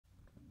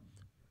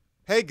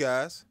Hey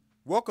guys,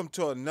 welcome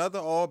to another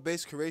All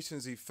Bass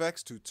Creations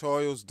Effects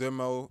tutorials,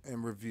 demo,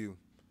 and review.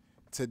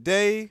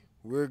 Today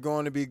we're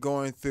going to be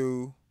going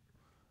through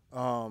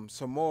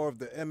some more of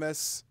the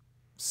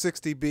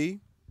MS-60B,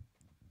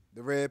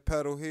 the red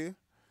pedal here,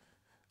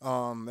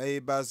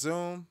 made by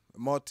Zoom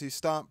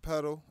MultiStomp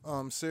Pedal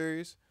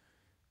series.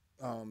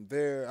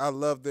 I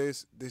love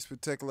these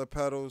particular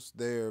pedals.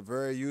 They're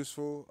very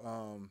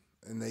useful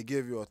and they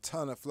give you a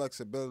ton of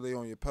flexibility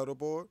on your pedal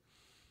board.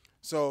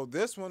 So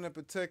this one in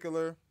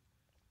particular,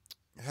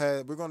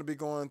 we're going to be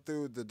going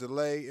through the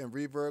delay and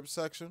reverb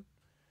section.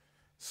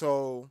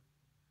 So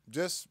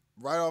just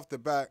right off the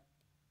bat,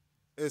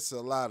 it's a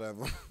lot of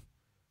them.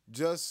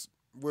 Just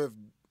with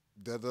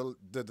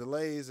the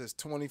delays, it's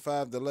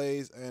 25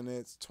 delays and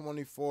it's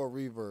 24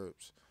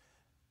 reverbs,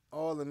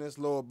 all in this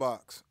little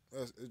box.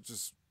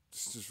 It's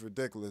just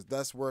ridiculous.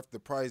 That's worth the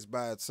price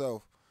by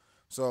itself.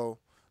 So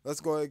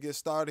let's go ahead and get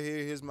started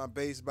here. Here's my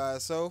bass by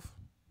itself.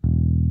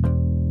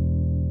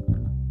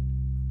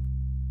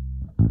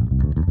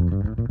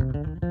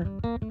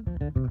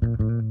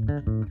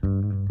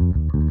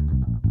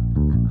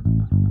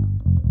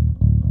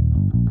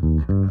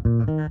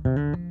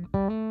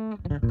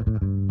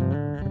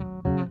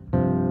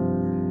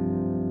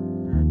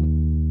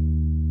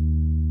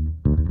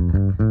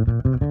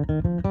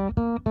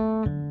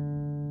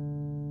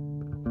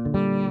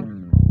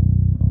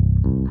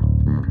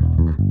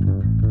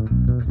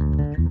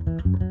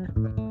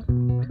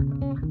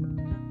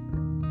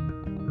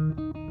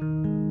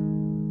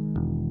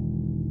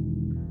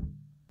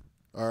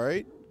 All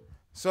right,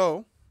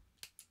 so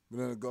we're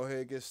gonna go ahead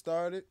and get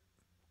started.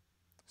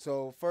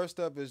 So first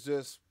up is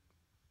just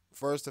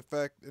first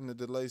effect in the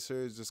delay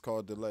series, just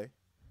called delay.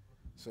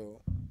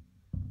 So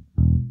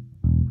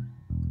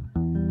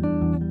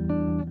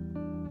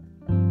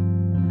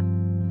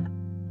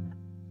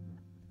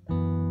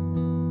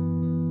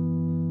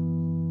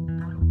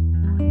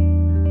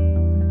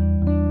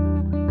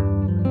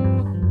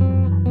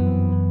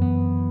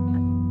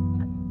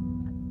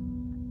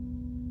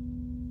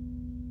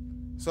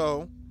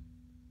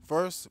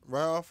first,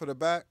 right off of the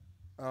bat,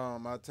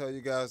 I'll tell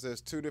you guys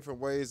there's two different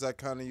ways I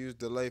kind of use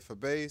delay for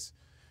bass.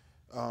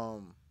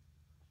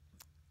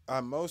 I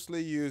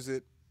mostly use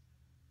it,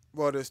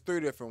 well, there's three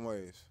different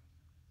ways.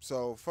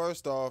 So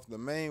first off, the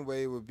main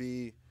way would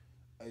be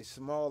a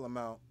small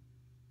amount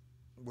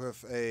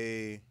with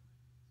I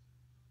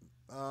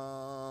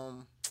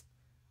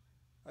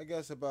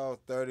guess about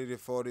 30 to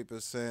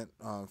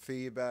 40%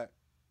 feedback,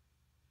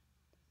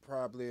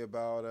 probably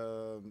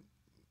about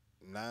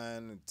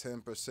 9 to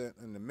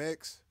 10% in the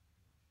mix,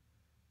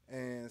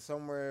 and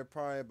somewhere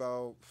probably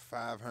about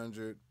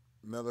 500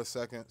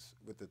 milliseconds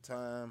with the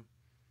time,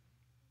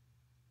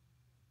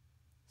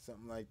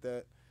 something like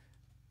that.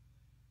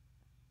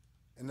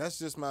 And that's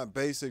just my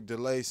basic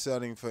delay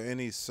setting for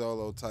any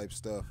solo type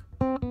stuff.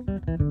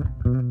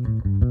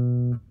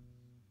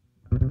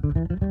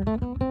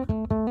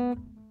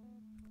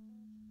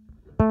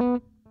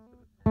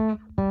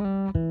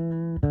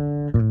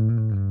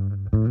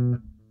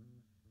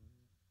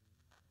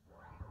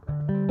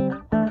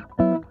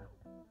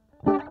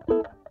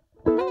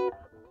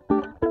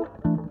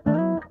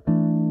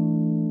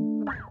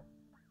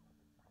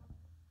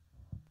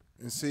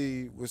 And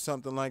see, with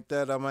something like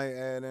that, I might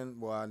add in,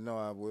 well, I know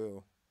I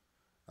will.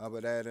 I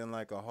would add in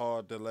like a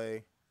hard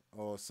delay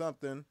or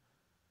something.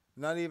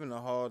 Not even a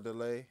hard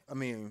delay. I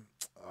mean,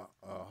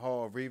 a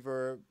hard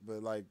reverb,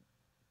 but like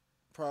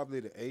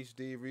probably the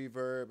HD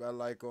reverb I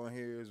like on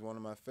here is one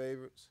of my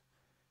favorites.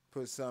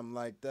 Put something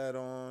like that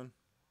on.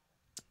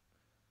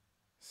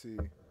 See.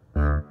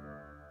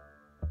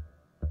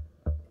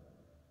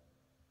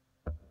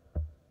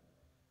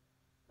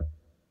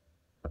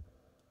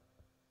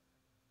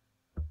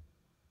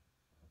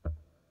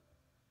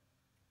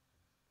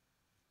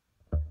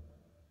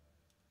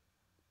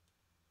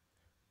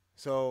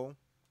 So,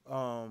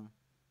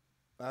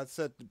 I'd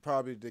set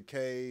probably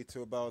decay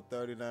to about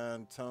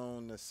 39,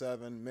 tone to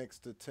 7, mix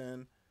to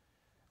 10,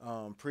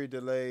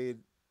 pre-delayed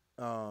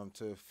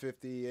to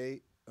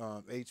 58,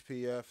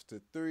 HPF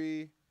to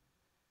 3,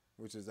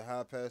 which is a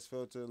high-pass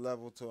filter,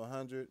 level to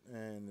 100,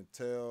 and the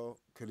tail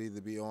could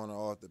either be on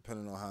or off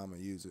depending on how I'm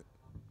going to use it.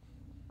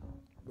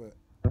 But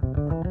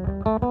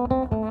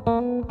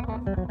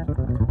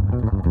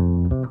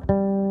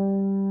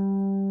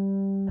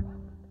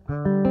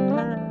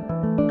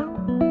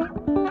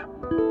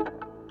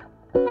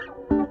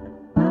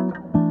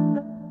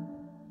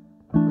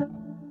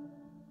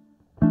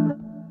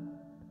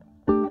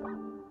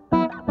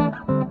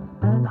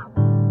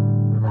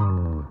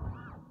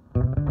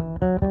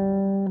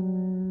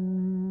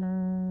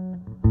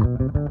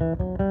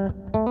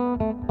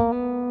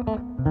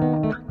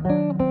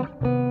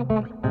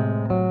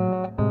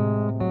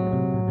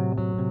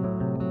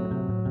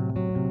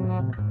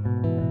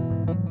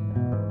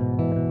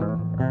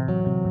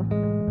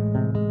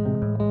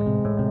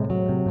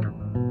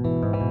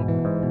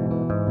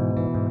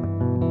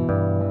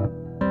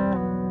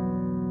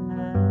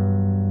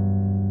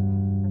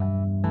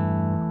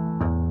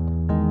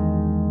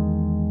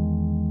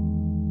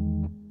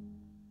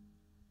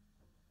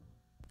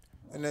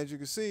And as you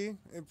can see,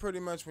 it pretty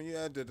much, when you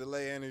add the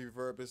delay and the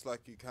reverb, it's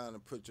like you kind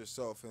of put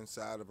yourself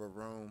inside of a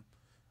room,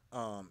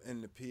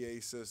 in the PA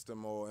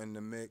system or in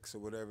the mix or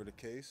whatever the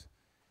case.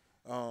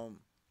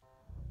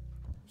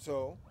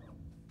 So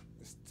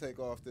let's take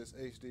off this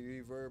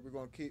HD reverb. We're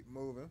gonna keep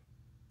moving.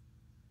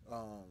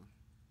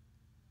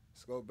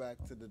 Let's go back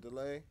to the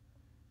delay.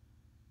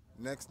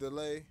 Next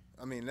delay,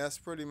 I mean, that's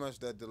pretty much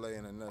that delay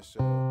in a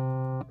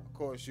nutshell. Of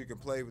course, you can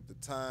play with the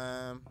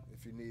time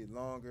if you need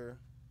longer.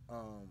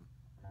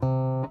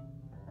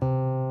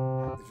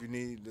 If you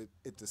need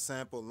it to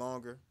sample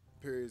longer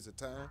periods of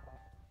time.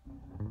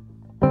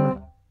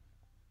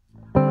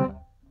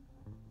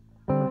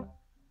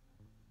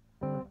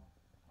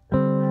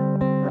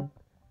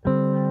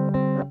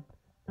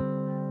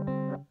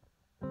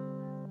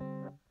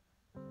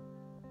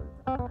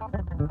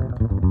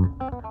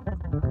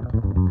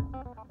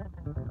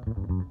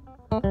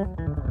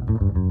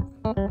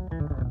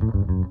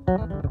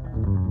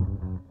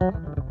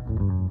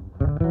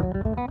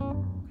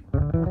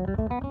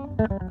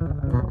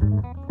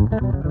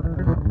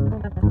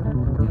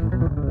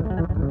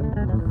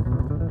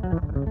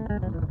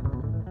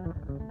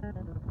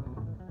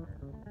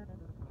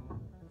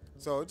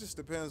 So it just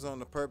depends on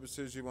the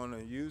purposes you want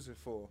to use it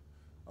for.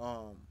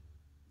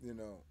 You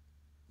know,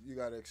 you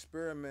got to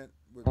experiment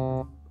with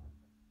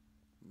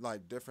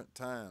like different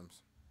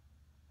times.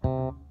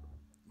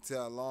 See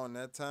how long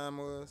that time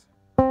was?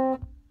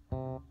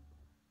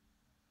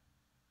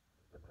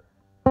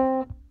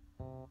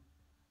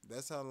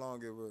 That's how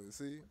long it was.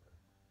 See?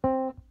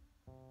 And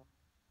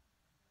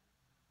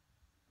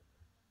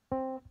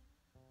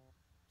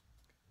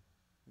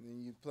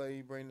then you play,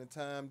 you bring the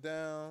time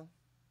down.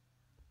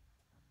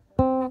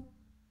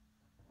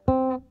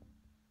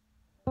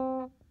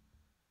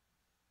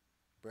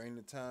 Bring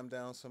the time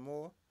down some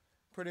more.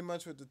 Pretty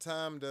much what the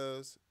time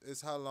does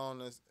is how long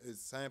it's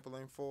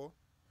sampling for,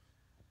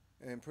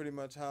 and pretty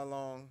much how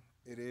long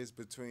it is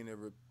between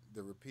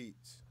the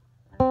repeats.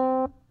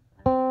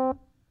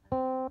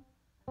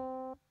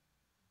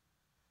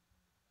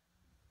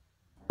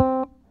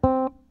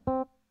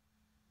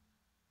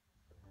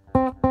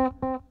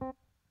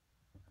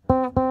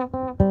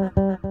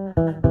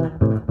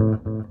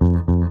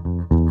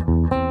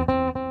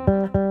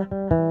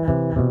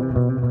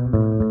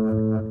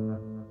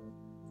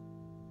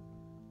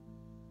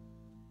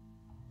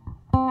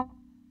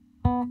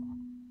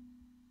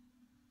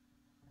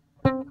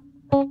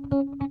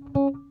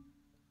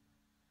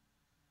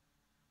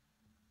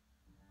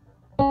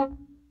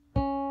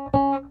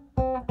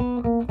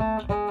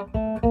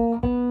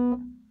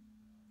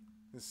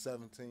 It's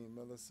 17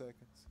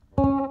 milliseconds.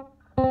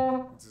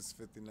 This is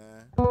 59.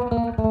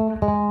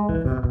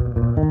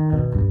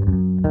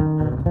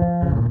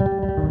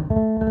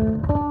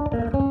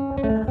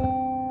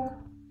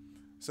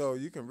 So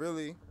you can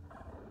really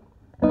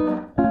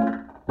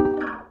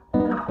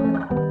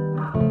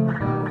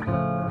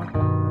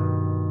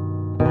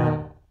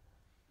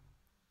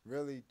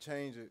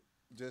change it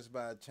just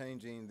by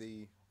changing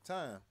the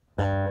time.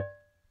 And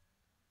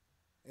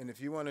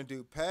if you want to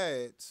do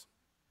pads,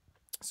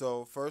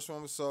 so first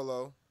one was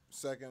solo,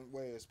 second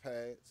way is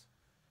pads.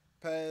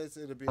 Pads,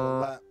 it'll be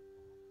a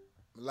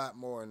lot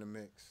more in the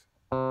mix.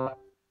 Well,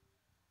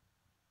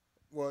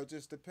 it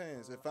just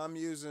depends. If I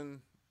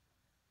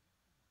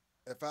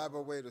have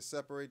a way to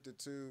separate the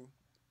two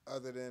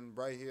other than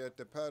right here at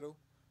the pedal,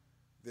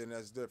 then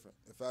that's different.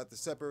 If I have to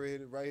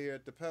separate it right here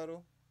at the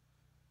pedal,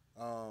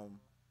 I'm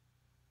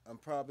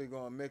probably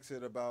going to mix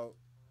it about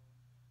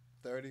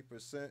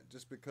 30%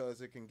 just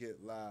because it can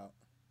get loud.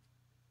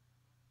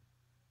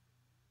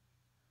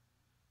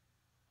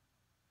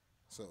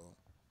 So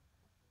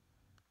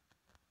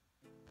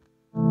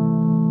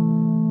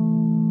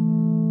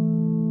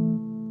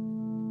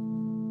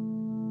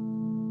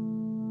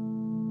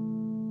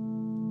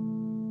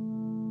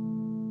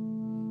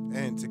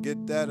and to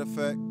get that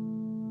effect,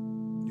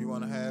 you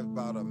want to have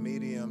about a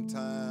medium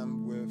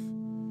time with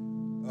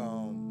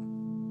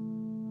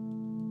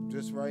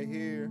just right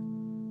here.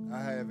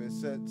 I have it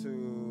set to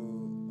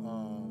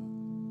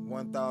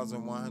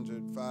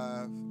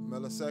 1,105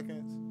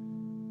 milliseconds.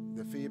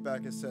 The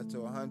feedback is set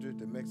to 100.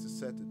 The mix is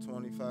set to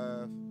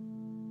 25.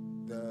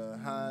 The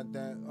high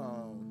the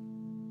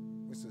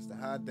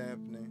high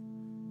dampening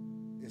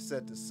is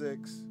set to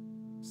 6.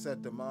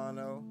 Set to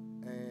mono,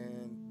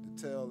 and the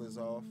tail is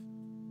off.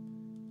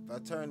 If I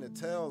turn the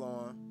tail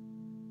on,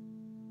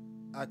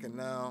 I can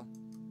now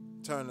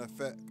turn the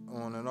effect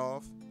on and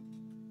off.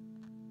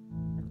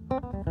 I'm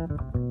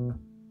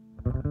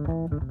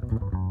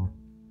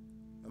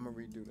gonna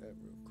redo that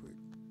real quick.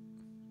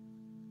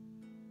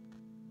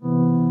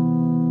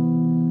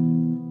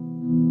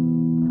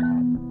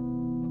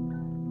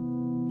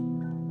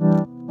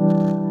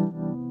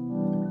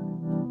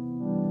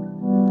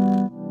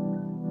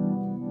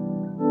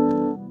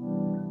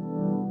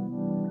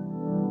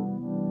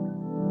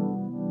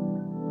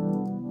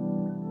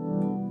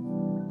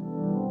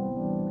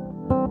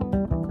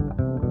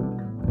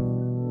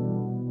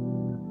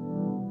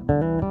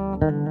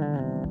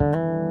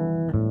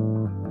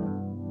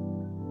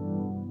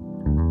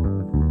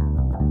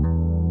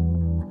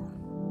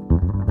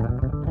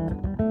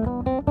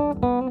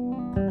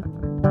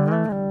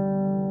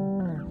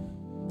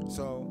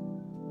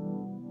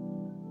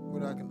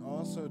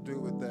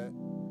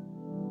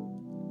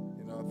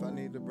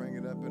 need to bring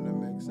it up in the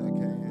mix, I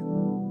can.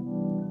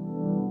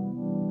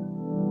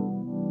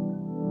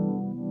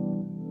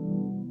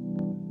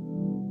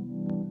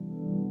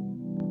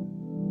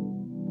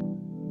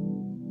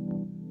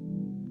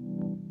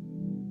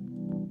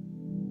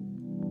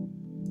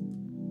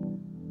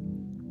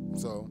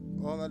 So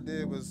all I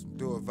did was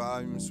do a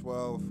volume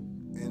swell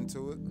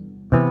into it.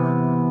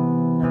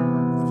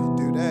 If you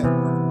do that,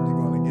 you're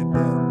gonna get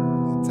that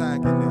attack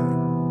in there.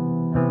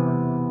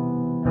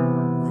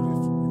 But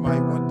if you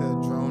might want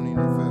that droning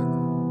effect.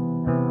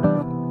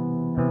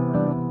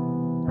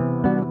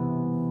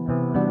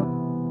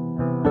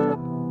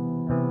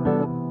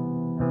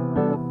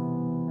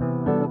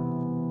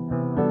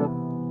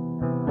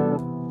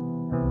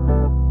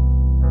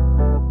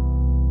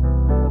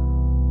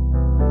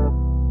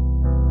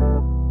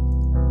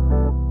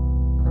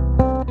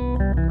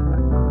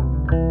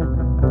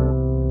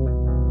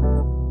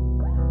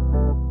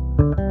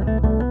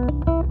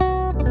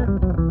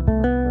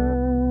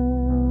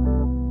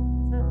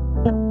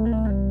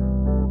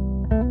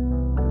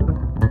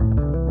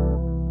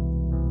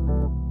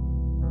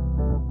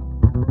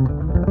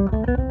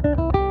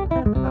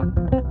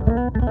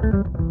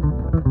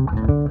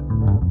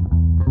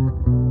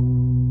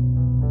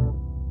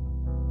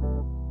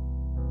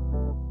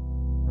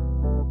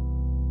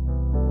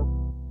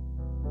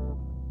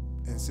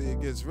 See,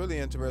 it gets really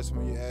interesting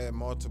when you add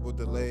multiple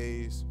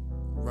delays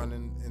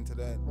running into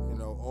that, you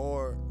know,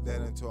 or that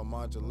into a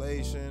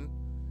modulation,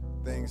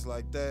 things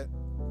like that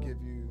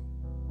give you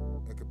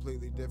a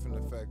completely different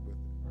effect with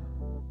it.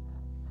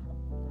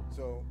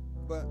 So,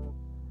 but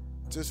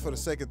just for the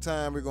sake of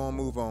time, we're gonna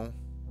move on.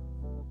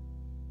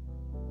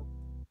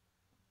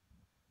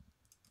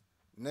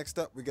 Next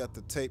up, we got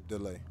the tape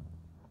delay.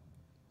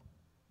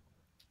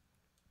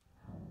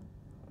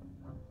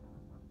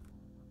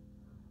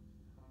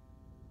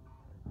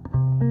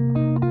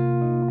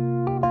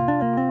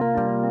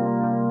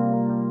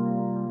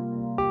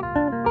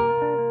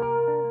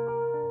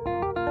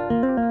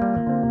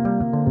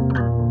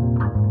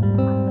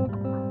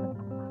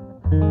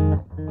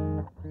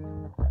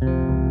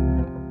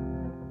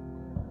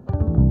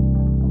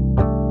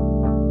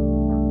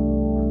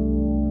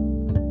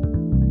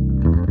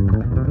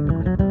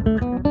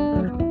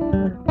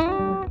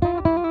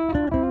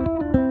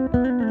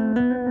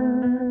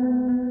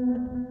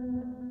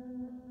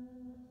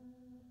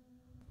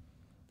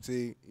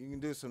 See, you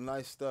can do some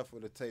nice stuff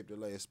with a tape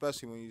delay,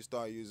 especially when you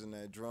start using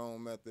that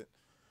drone method.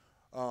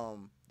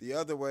 The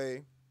other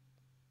way,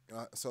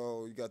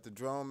 so you got the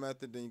drone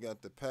method, then you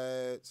got the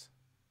pads,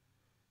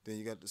 then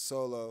you got the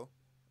solo,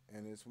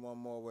 and there's one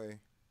more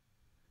way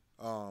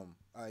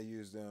I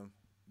use them,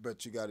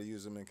 but you got to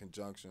use them in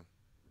conjunction.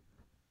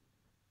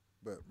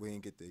 But we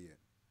ain't get there yet.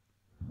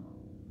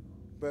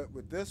 But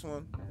with this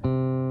one,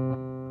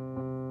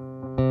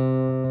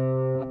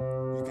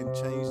 you can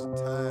change the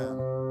time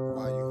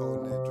while you're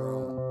holding that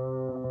drone.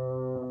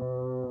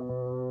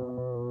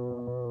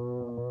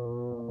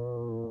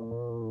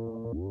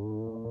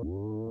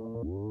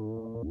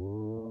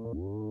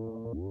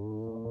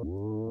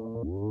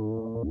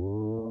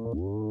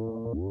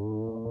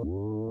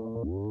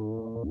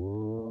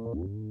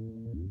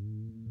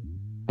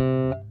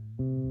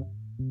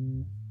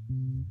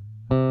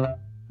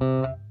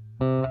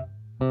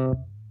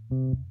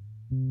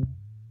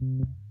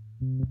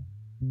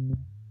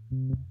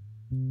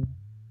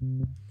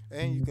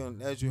 And you can,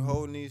 as you're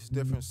holding these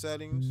different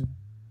settings,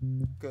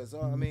 because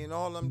I mean,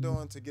 all I'm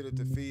doing to get it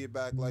to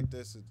feedback like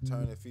this is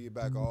turn the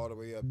feedback all the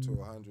way up to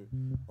 100,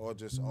 or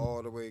just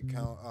all the way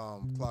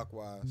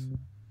clockwise.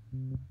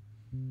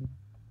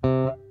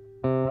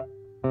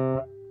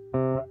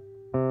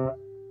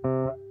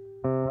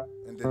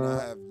 And then I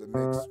have the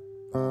mix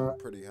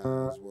pretty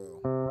high as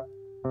well.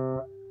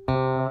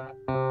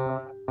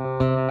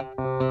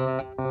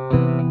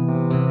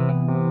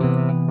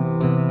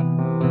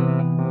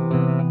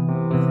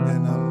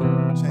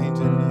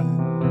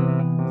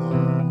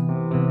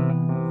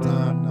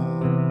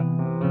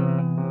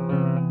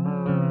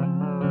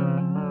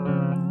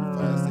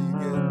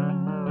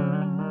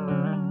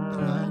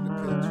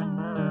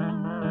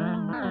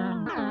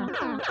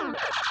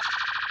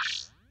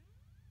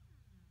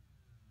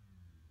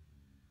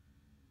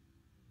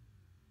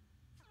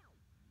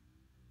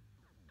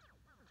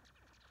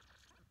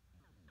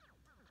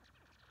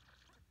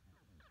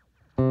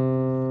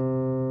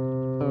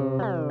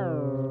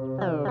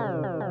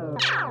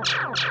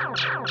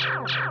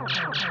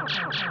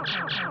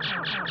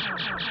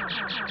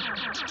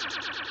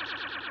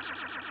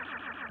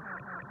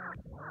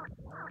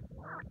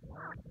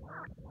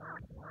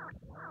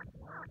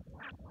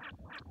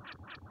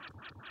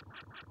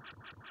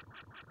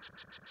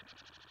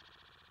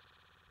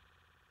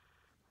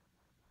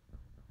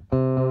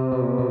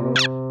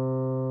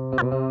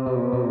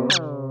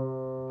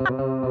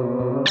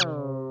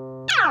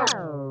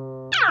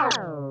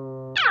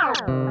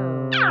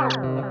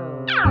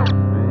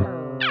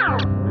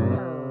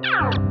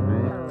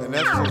 And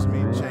that's just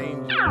me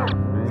changing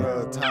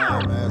the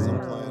time as I'm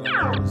playing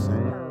another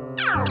song.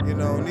 You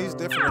know, and these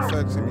different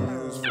effects can be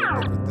used for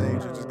different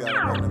things. You just gotta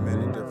run them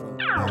in different,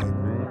 like,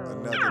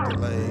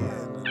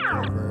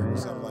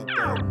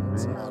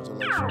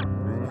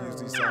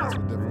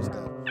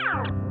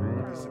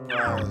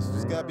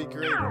 gotta be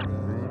creative, guys.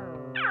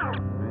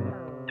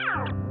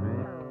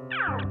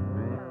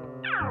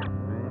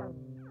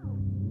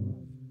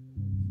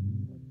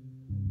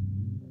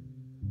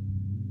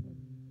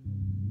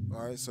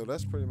 All right, so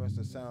that's pretty much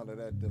the sound of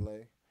that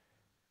delay.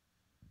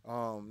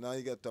 Now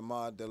you got the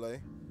mod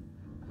delay.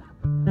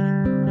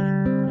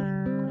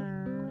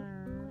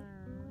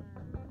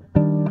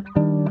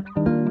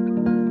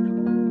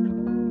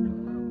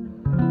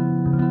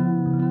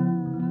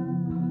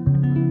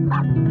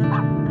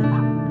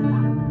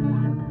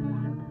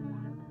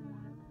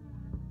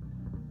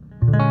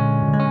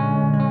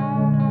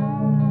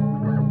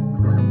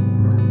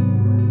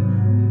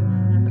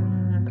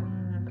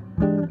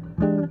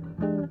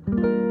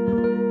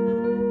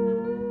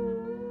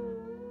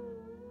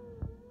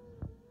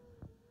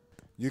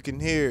 You can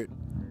hear it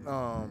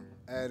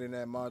adding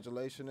that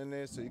modulation in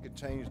there, so you can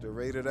change the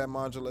rate of that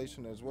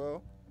modulation as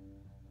well.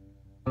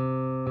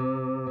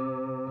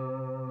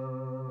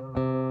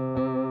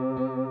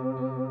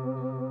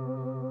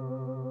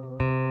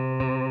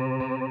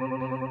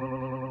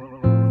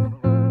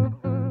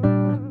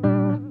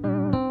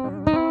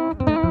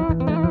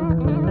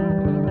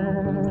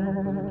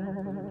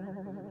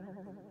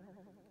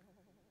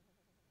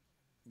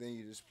 Then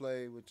you just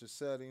play with your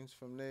settings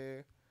from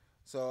there.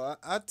 So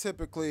I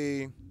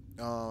typically,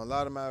 a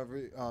lot of my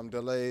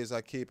delays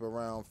I keep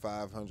around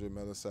 500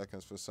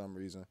 milliseconds for some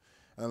reason,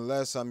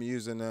 unless I'm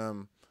using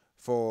them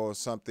for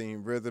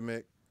something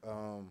rhythmic,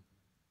 or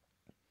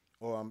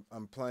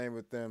I'm playing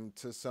with them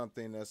to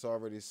something that's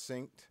already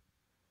synced.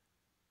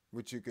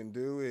 What you can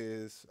do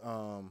is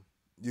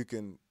you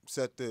can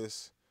set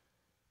this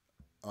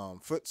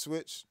foot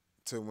switch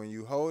to when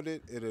you hold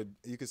it,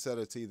 you can set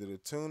it to either the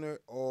tuner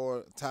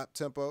or top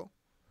tempo,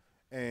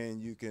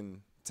 and you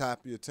can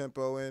tap your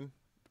tempo in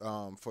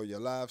for your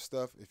live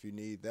stuff if you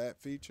need that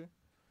feature.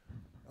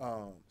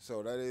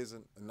 So that is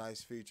a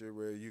nice feature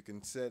where you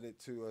can set it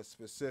to a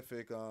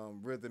specific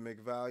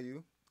rhythmic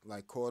value,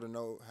 like quarter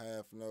note,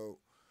 half note,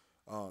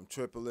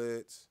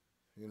 triplets,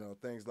 you know,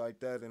 things like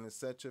that, and it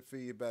set your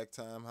feedback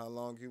time, how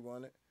long you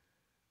want it.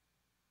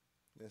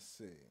 Let's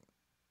see.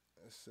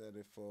 Let's set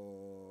it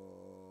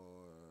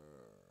for...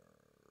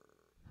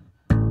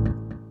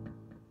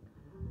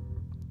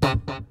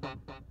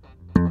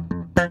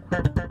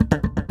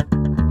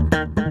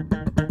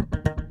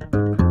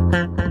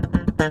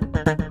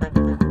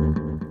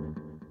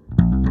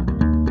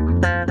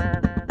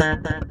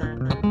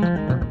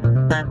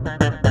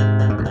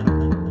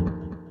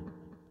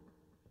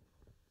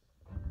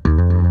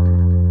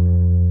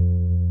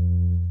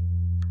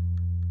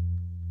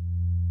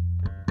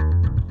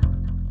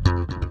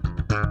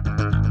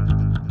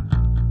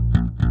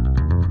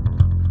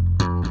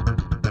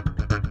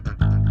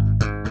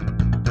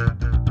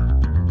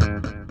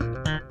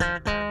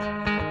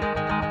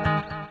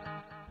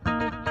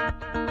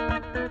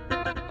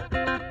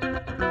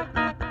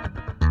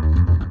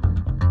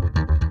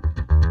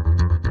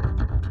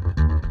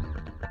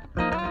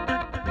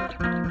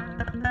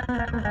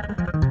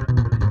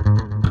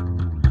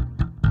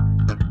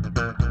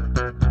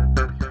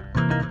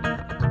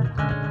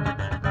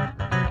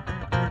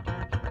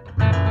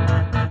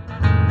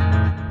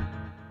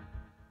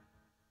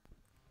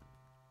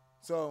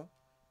 So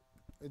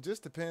it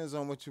just depends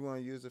on what you want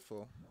to use it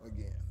for.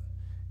 Again,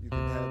 you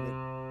can have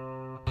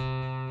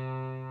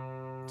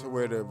it to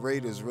where the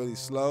rate is really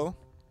slow.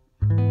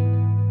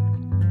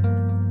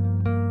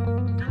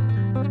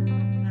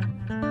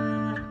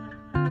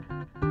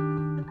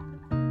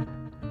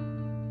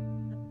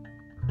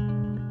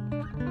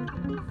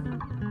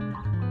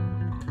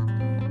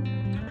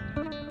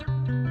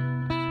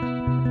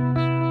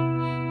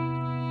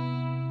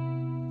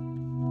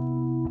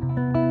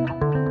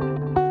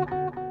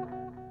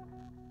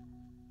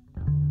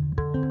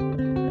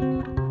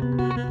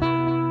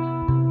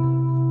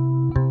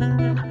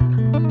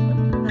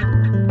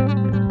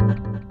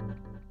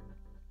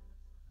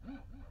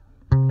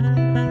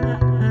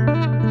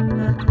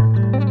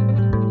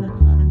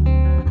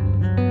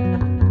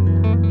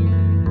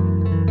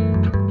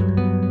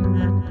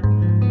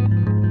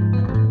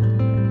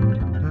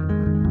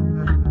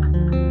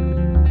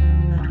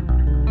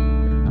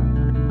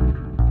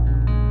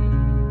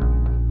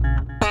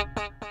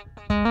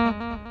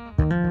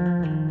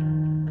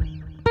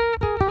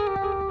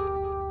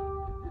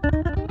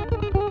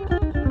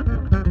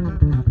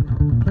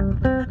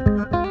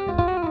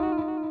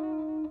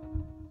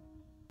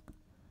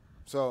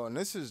 So, and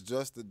this is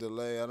just the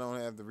delay. I don't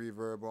have the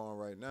reverb on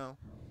right now,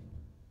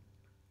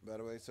 by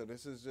the way. So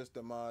this is just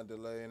the mod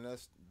delay, and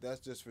that's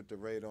just with the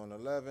rate on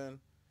 11,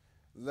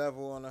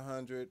 level on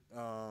 100.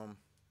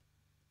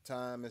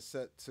 Time is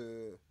set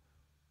to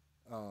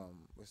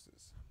what's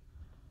this?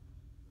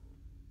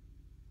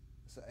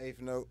 It's an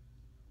eighth note.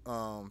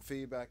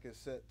 Feedback is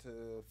set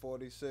to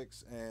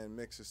 46, and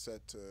mix is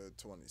set to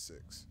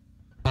 26.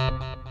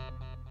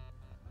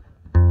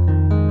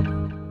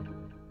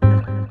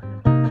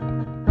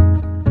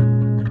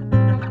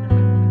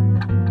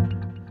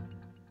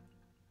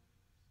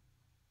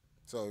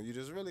 So you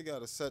just really got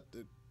to set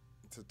it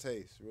to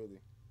taste, really.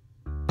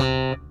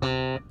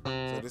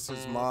 So this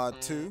is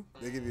mod 2.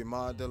 They give you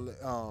mod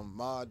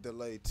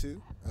delay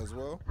 2 as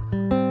well.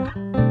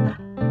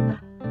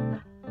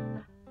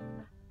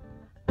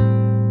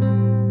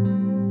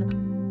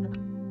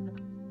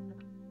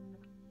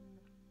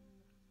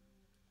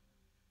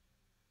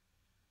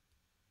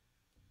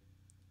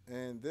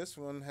 And this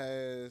one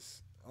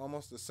has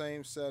almost the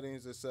same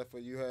settings, except for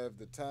you have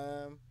the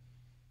time,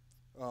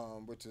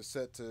 which is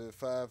set to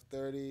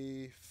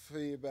 530,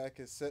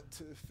 feedback is set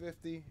to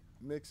 50,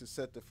 mix is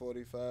set to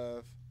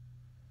 45,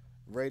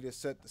 rate is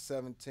set to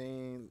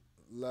 17,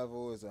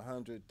 level is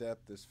 100,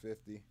 depth is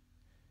 50.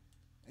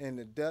 And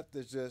the depth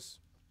is just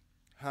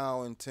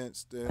how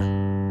intense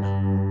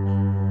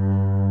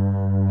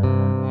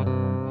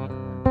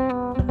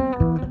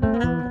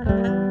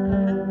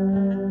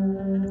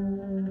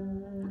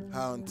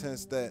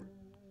that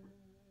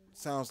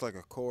sounds like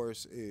a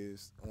chorus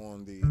is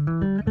on the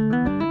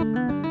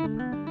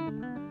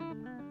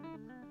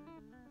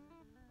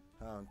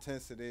how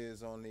intense it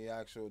is on the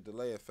actual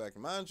delay effect.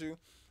 Mind you,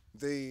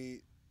 the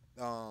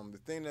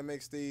thing that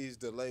makes these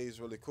delays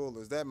really cool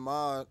is that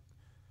mod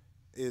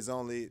is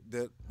only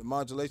the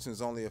modulation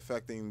is only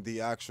affecting the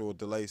actual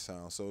delay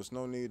sound. So it's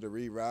no need to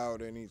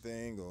reroute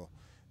anything or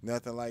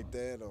nothing like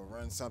that, or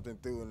run something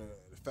through an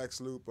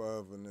effects loop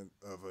of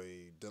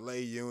a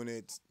delay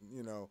unit.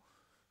 You know,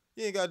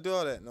 you ain't gotta do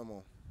all that no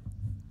more.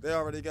 They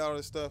already got all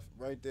this stuff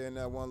right there in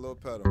that one little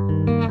pedal.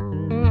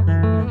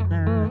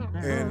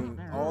 And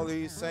all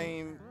these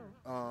same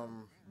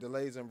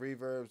delays and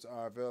reverbs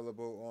are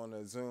available on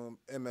the Zoom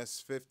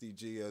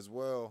MS-60B as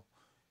well.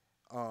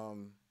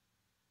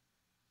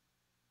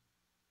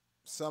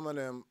 Some of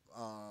them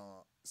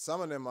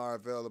are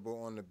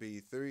available on the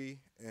B3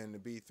 and the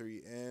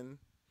B3N.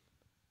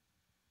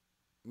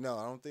 No,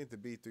 I don't think the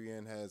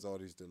B3N has all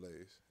these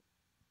delays.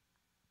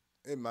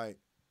 It might,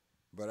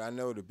 but I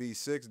know the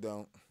B6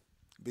 don't.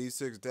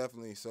 B6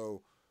 definitely.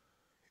 So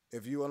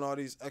if you want all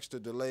these extra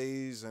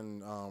delays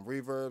and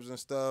reverbs and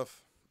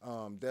stuff,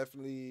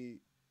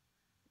 definitely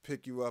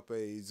pick you up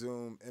a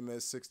Zoom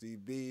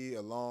MS-60B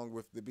along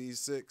with the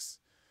B6,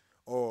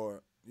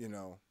 or, you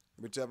know,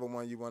 whichever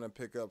one you want to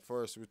pick up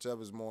first,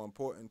 whichever's more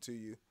important to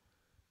you.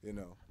 You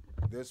know,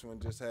 this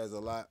one just has a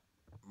lot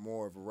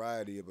more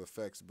variety of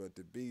effects, but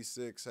the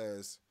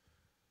B6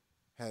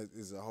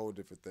 is a whole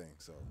different thing.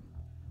 So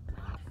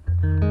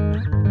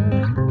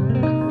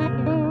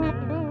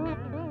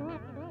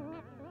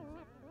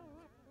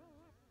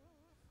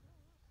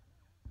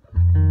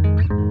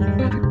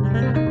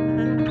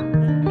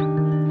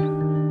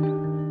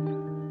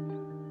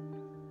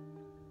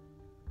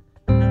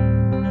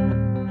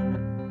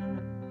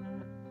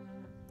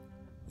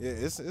yeah,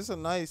 it's a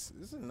nice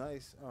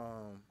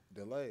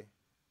delay.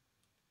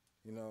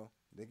 You know,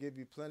 they give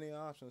you plenty of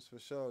options for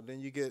sure. Then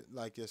you get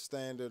like your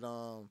standard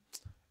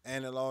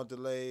analog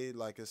delay,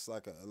 like it's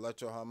like an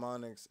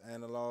electroharmonics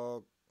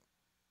analog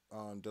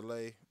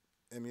delay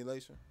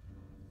emulation.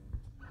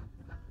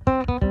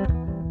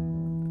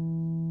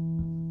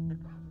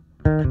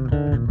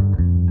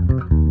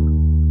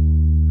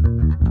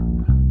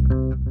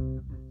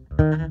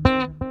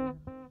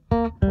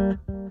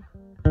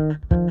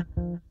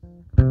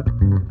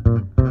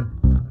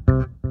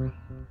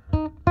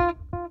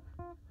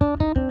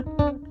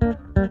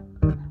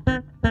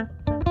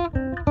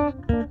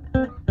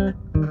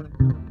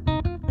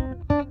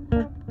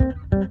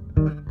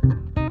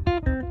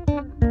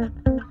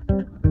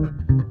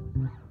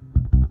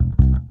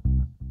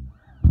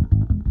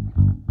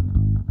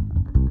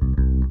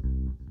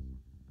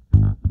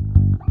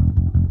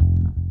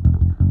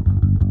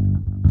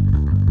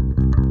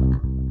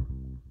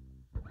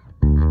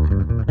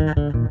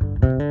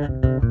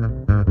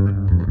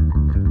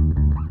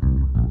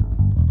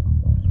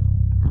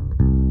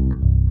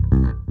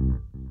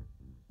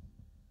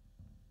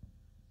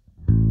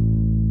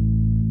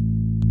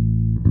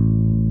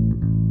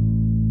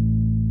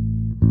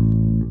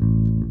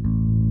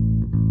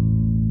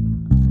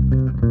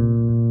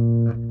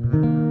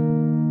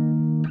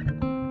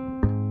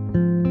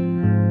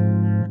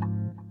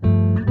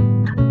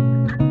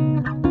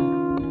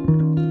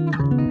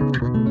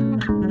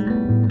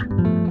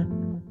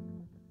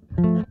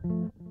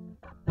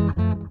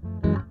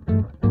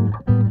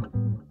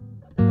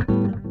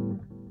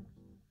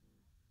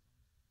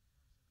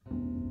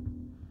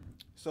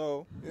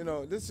 So, you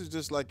know, this is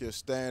just like your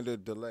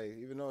standard delay,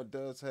 even though it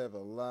does have a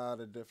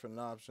lot of different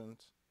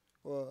options.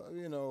 Well,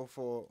 you know,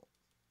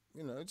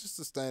 it's just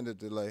a standard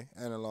delay,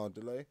 analog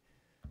delay.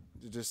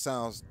 It just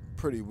sounds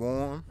pretty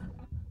warm.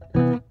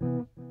 And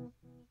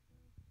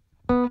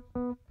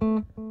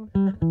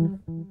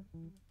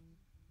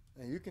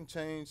you can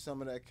change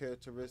some of that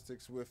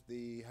characteristics with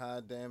the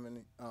high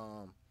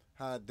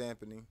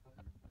dampening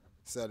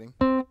setting.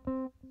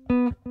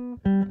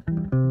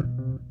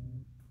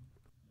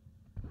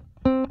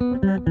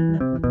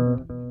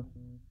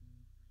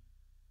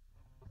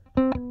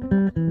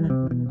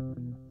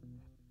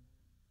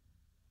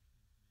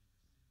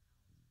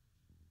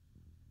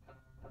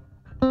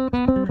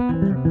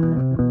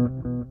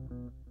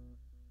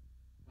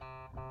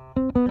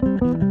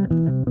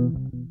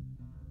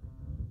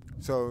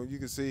 So you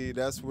can see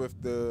that's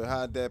with the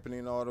high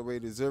dampening all the way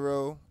to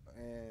 0,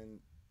 and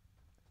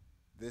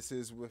this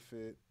is with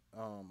it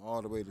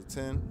all the way to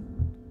 10.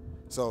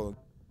 So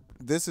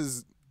this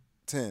is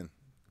 10.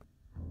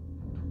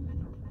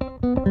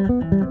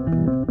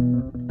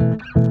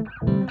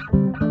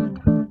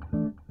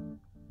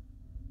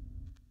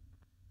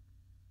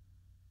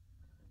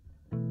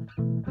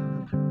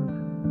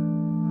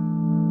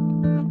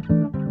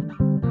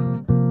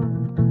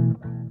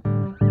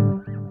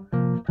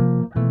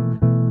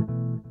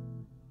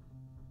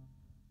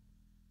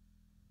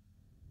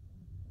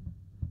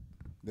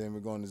 Then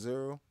we're going to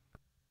 0.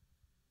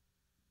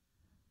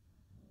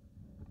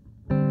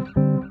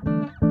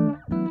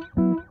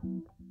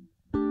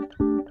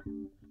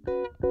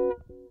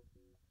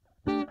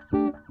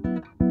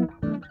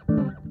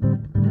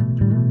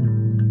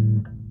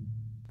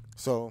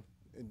 So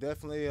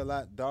definitely a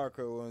lot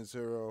darker on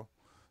 0.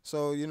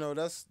 So you know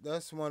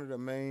that's one of the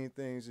main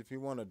things. If you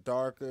want a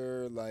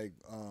darker, like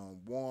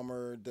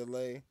warmer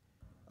delay,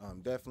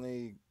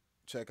 definitely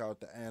check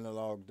out the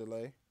analog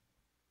delay.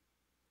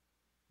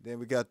 Then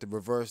we got the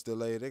reverse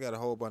delay. They got a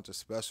whole bunch of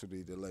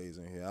specialty delays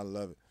in here. I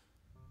love it.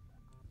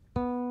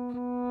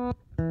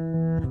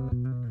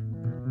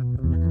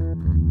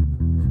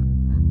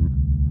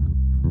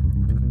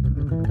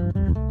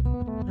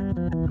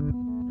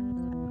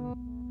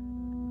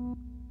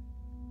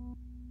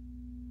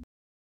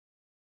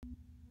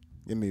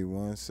 Give me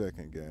 1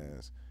 second,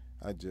 guys.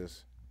 I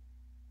just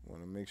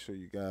want to make sure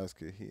you guys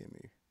can hear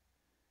me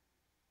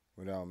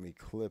without me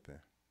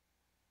clipping.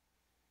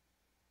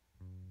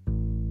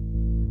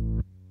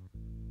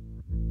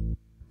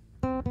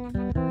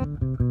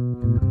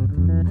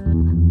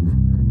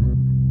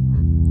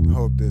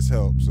 Hope this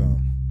helps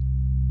some.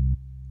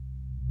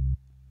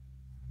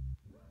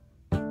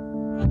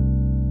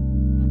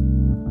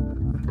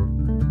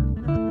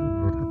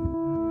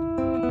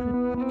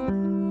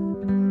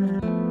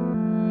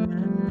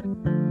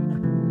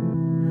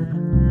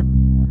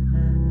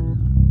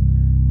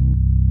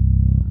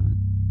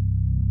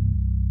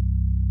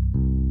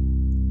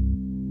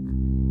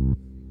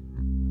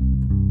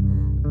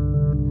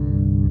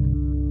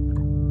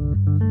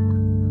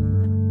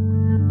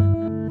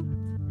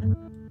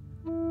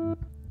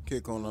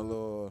 Kick on a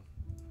little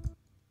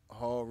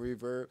hall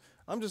reverb.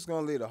 I'm just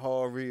gonna leave the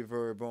hall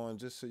reverb on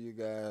just so you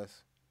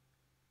guys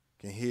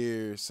can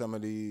hear some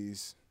of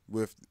these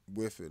with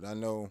it. I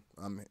know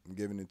I'm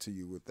giving it to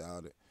you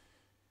without it.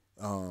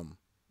 I'm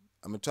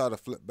gonna try to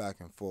flip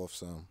back and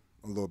forth a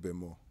little bit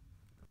more.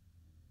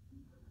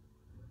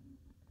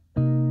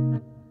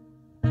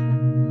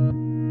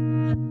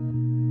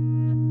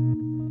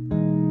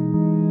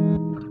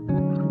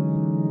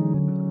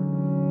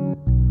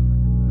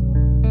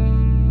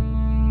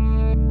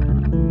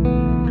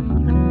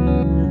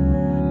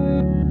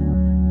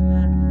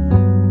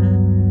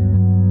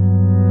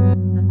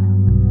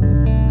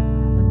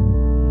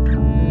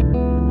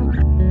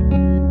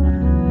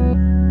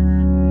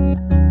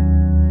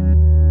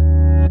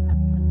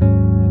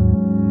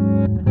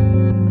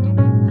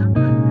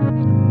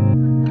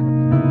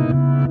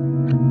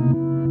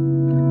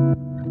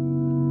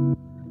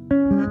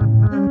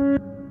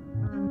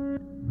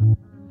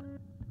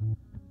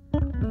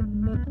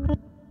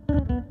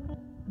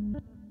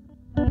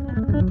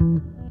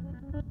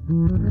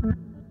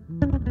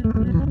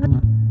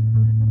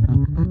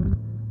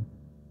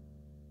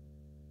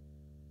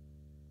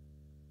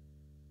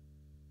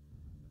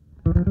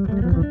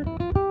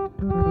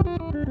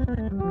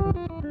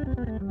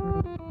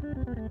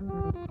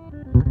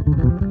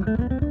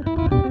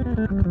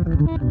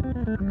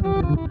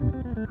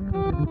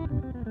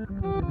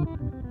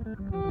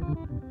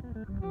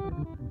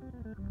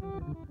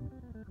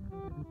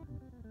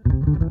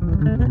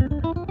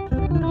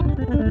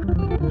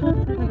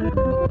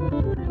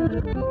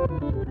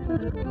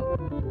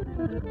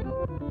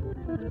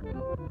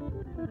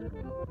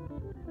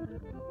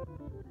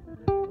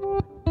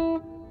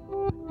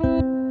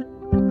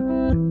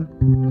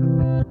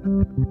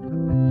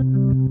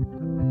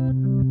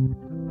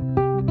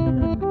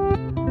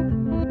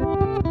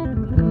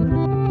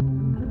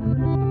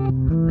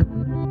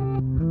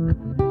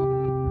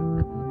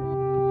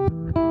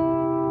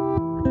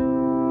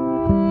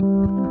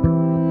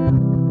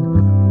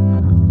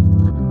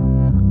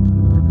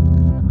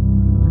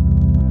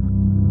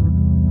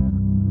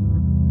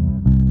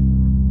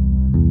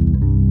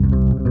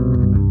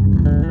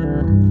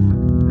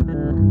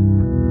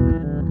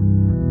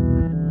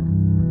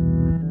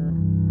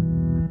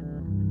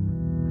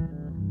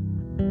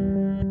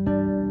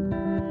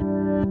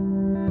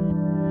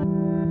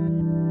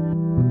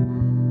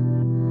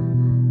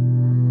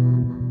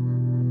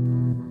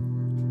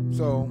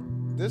 So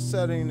this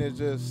setting is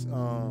just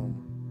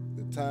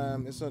the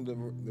time. It's on the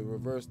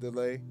reverse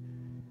delay.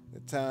 The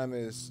time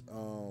is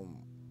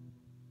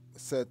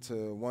set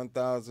to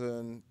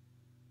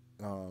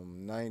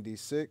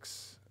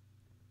 1096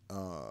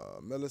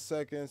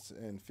 milliseconds,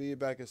 and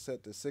feedback is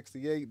set to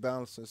 68.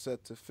 Balance is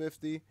set to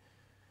 50.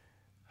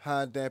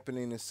 High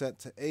dampening is set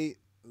to 8.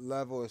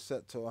 level is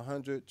set to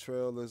 100,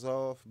 trail is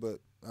off, but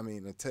I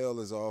mean the tail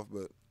is off.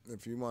 But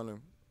if you want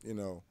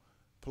to,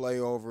 play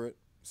over it,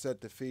 set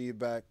the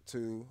feedback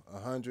to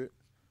 100,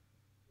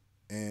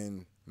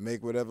 and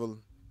make whatever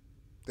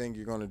thing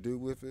you're gonna do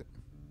with it.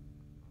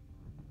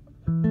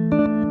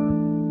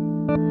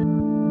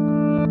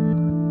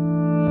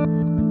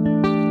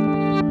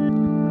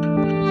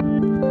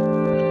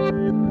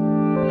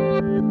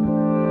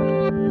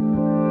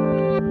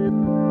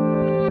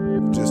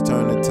 Just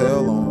turn the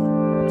tail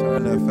on,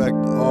 turn the effect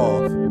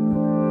off,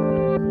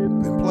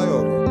 and play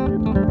over it.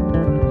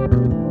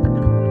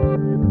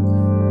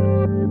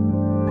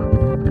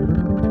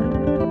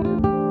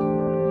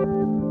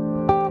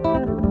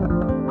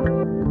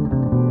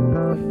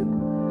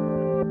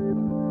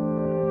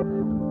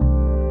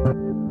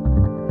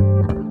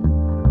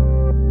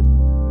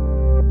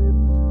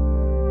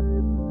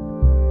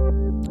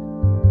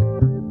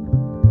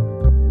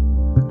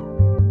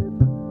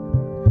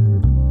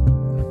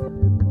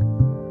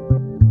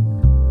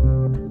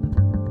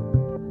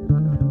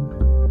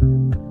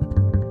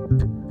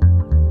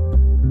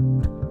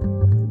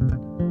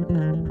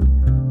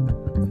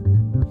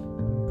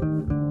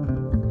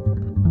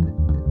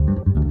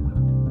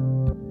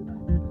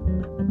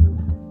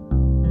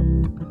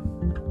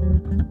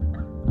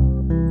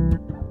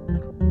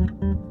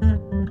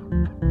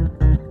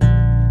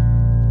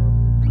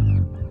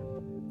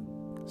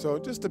 So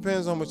it just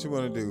depends on what you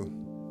want to do.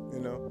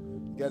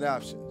 You got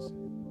options.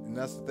 And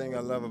that's the thing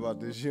I love about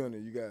this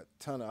unit. You got a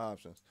ton of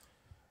options.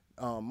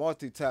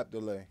 Multi-tap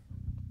delay.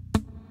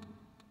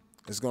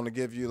 It's going to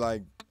give you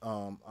like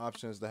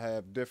options to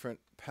have different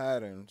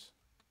patterns.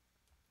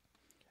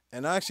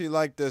 And I actually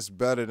like this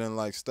better than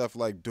like stuff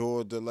like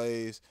dual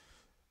delays.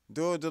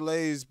 Dual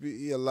delays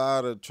be a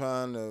lot of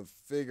trying to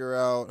figure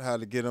out how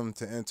to get them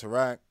to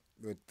interact.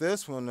 With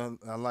this one,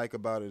 I like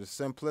about it is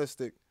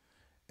simplistic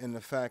in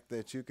the fact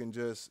that you can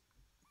just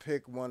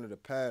pick one of the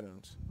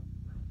patterns.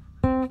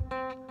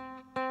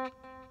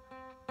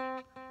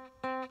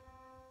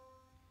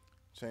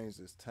 Change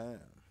this time.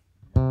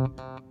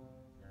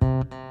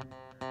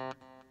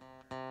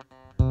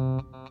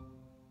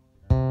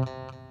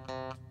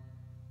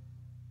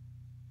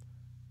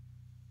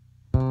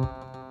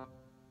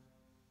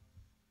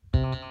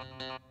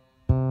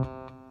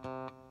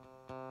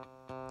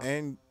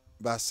 And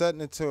by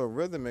setting it to a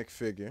rhythmic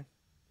figure,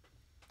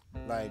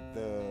 like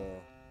the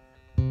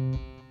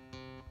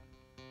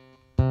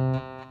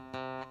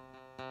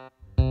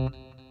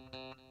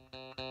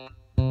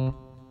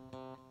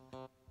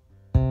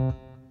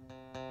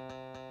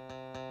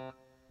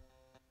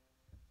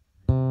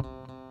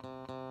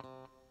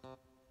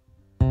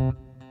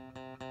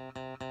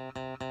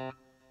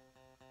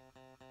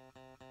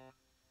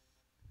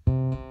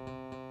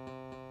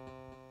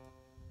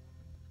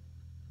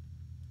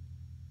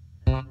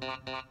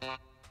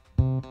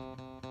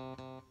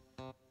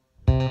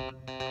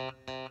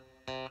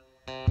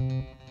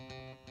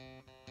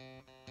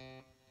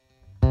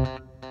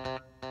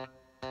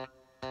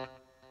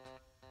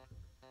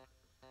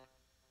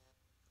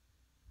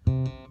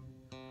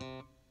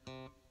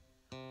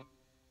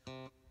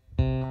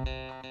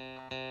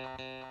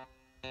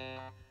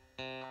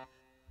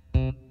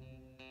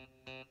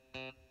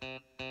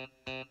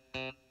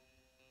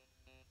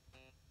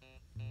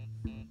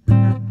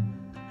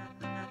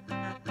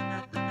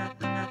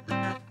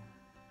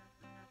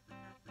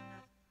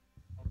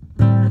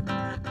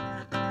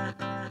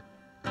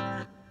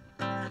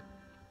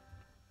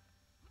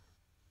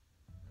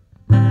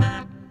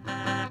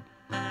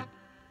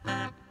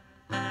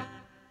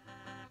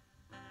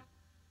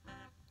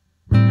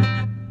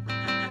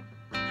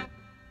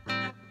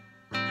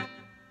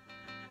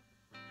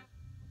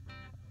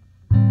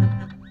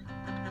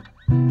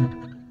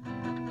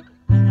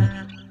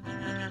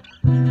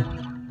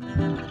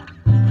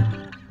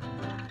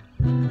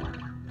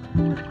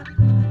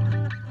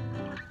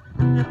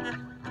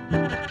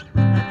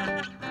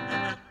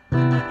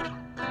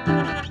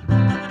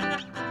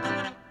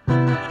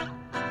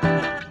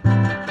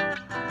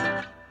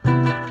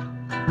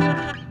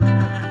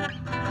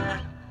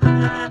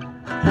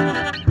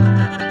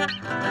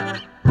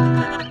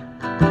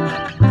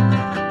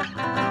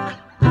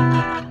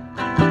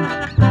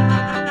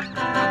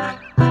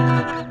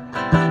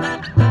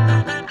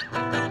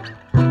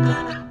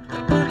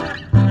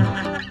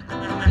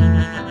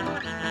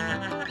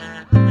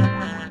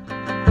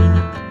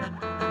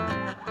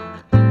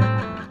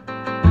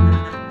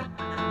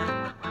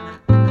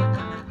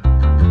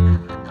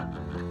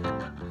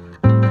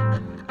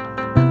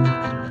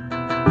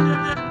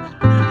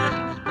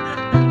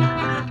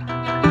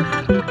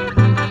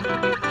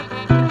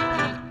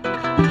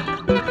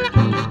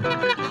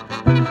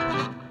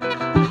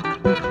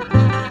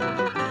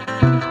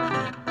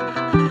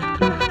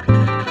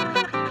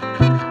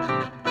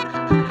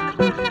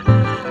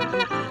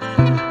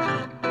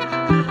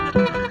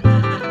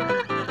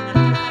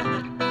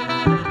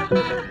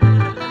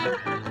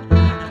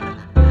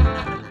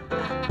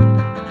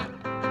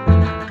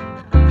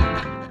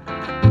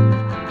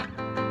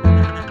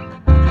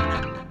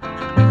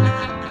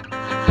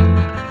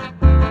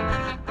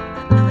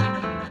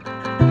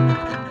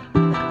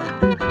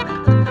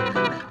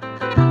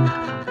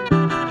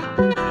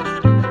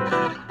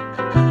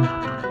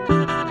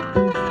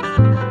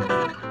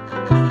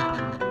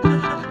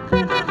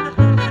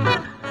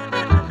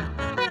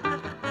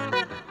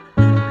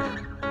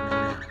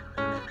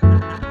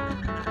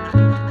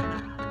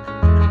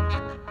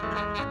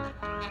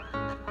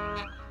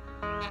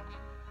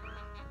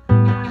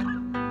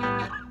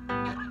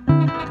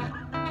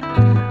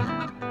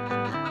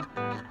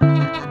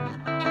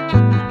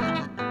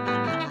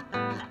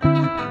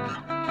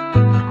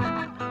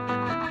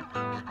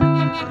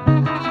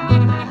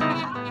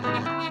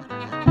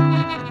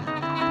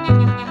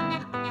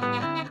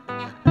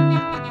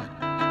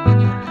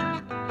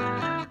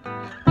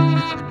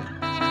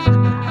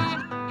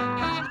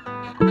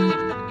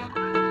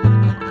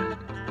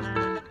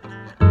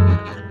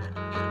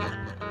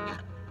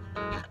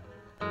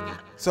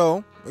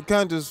So it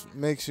kind of just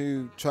makes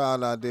you try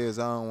out ideas.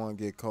 I don't want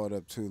to get caught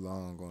up too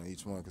long on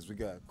each one because we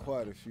got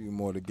quite a few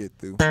more to get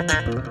through.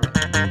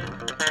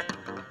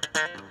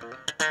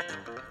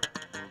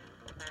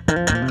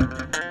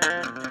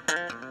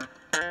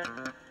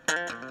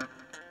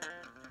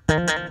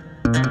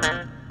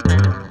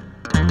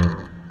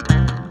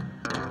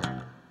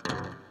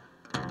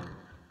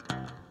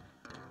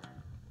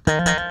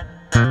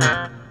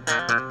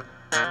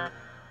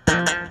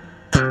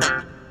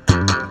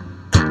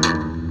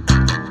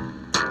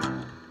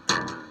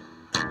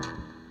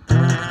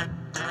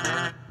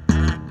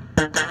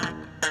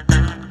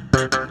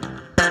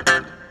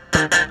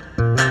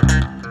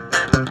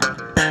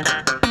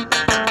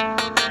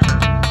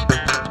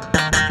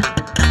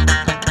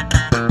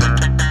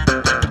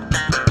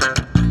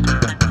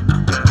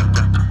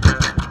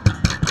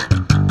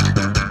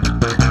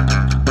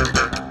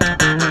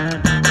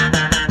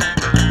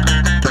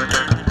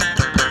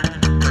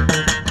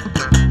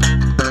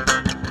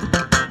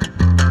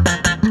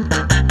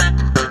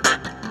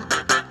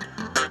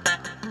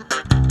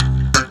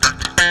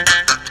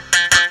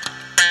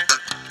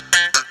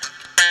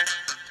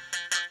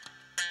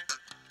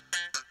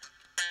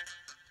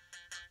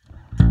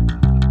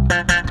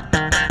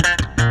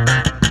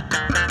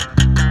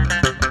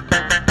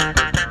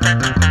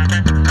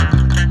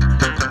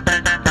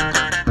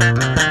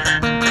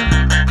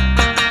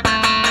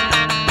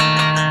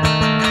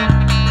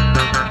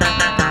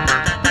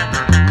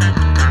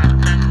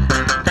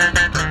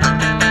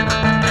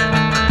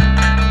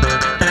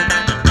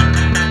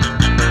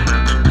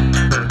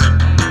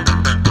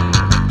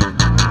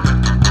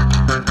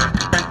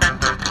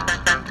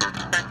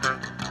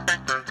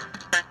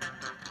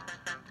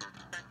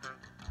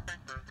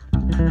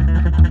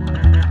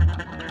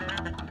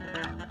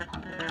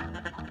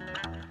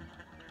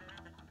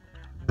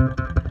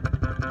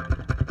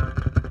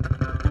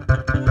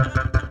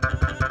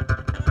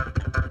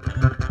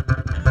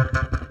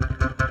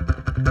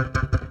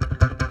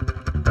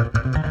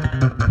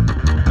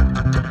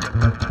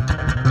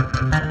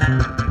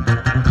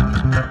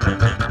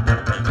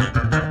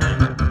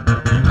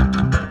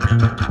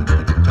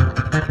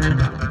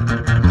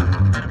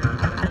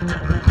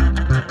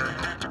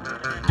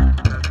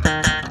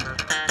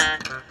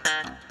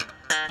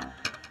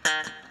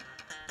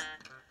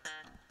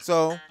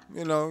 So,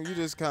 you know, you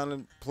just kind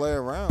of play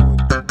around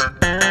with it.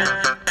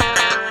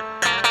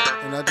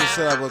 And I just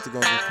said I wasn't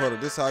going to get caught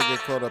up. This is how I get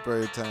caught up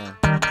every time.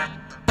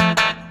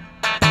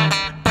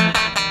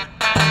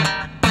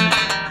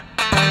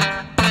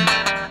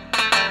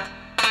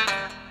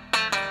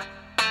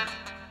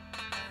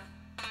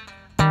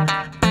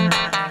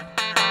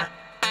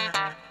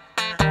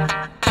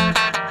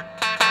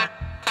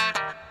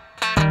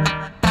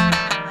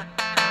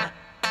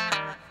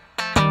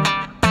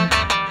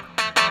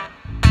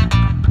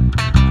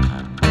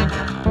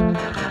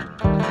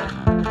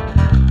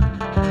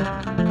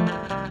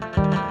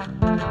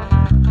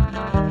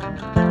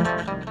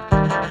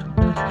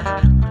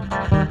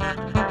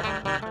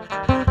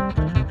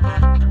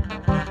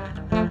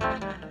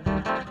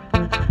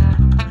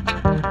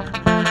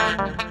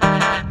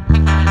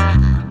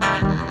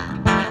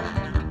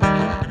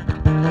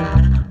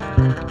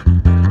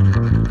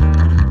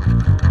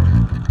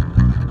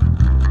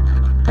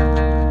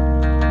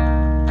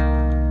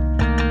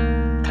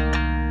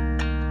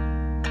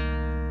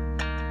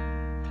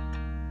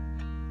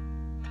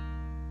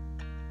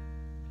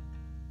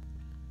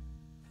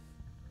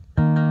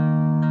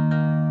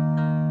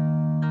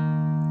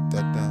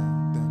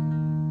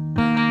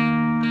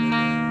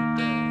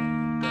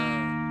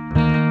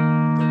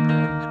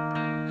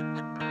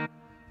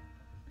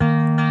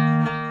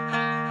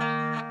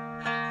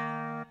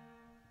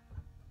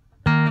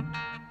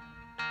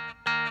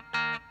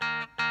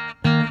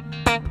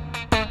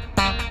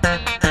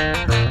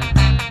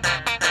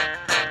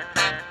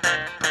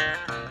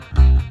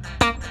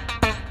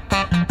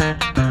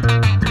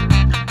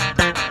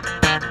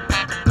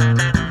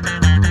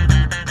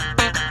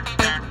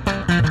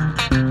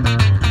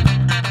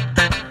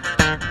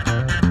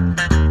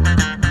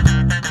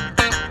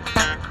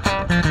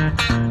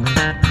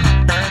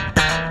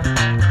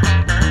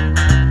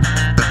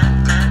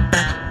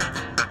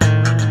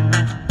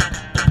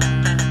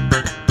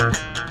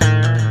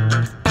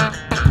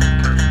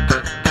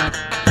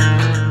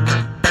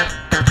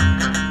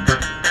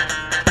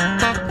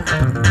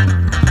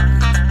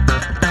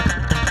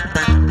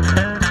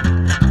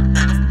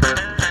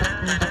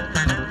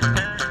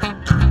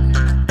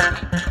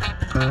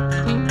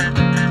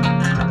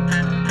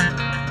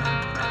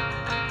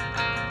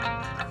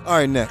 All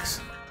right,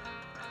 next.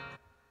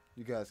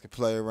 You guys can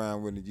play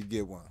around with it. You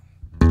get one.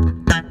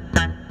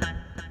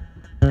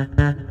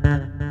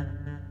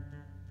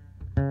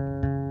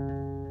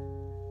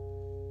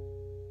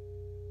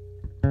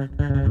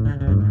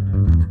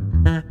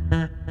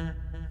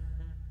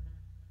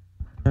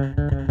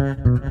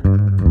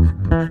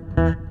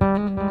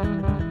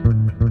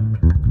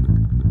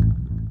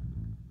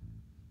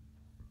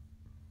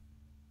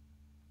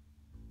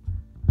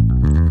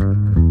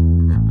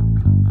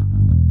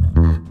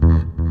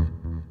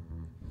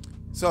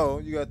 So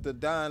you got the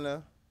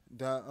Dyna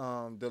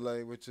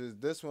delay, which is,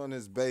 this one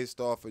is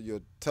based off of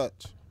your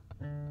touch.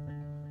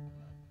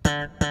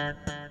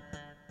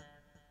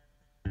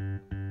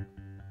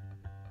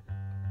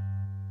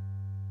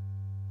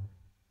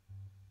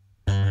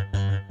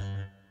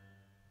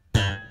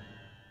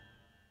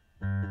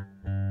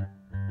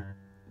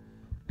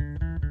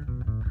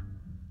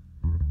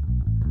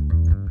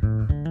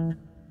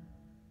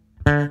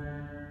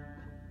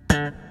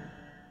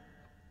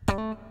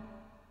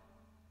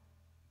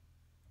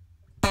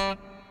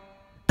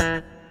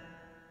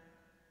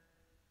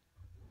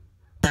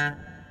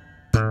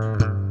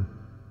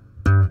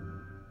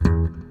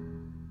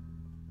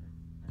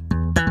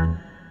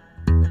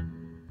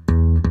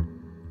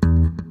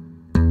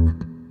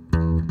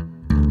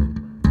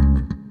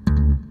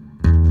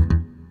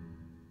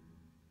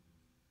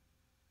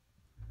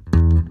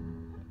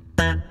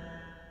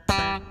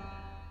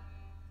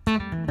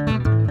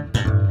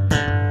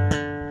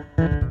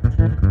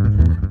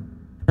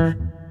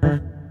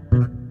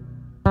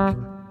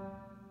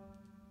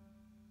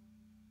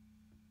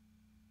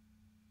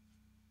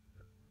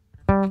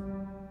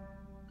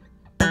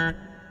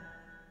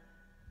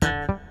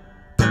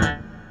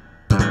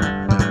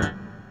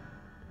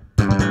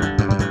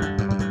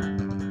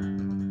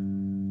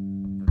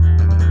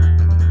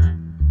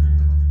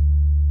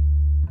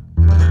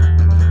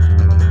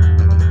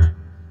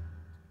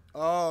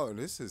 Oh,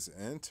 this is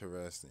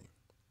interesting.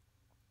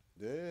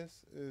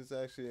 This is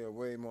actually a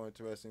way more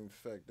interesting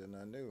effect than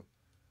I knew.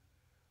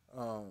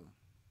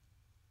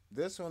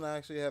 This one I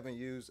actually haven't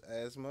used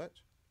as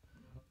much,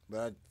 but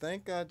I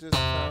think I just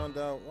found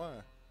out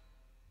why.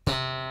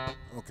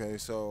 Okay,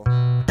 so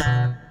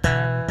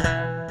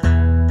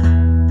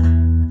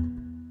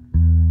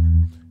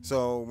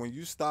when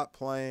you stop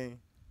playing,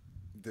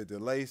 the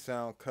delay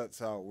sound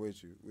cuts out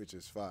with you, which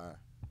is fire.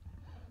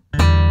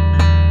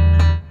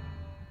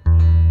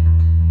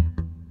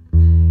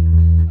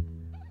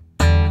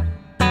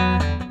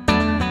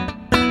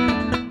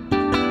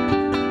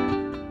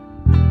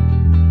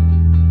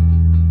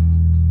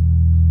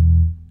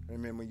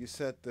 And then when you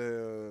set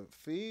the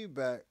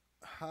feedback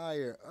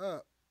higher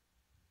up,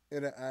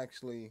 it'll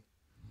actually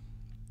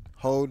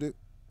hold it.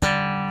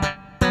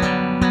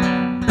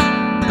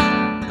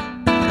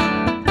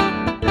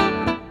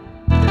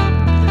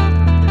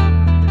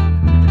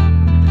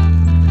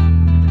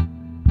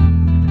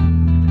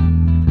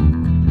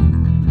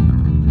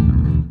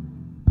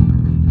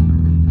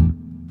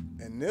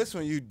 This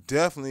one you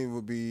definitely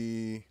would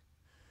be,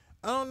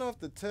 I don't know if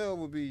the tail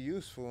would be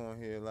useful on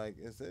here. Like,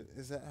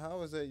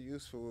 how is that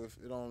useful if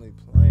it only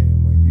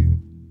playing when you,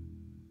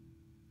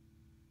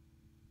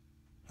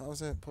 how is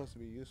that supposed to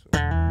be useful?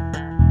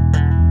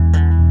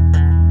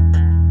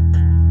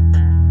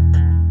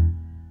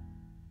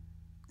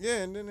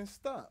 Yeah, and then it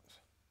stops.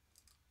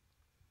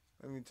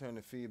 Let me turn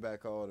the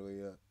feedback all the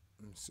way up.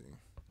 Let me see.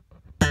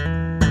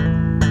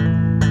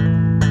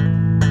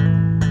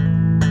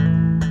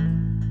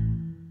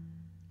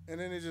 And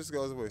then it just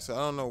goes away. So I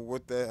don't know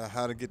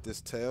how to get this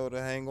tail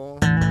to hang on.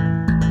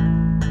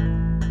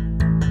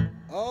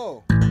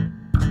 Oh.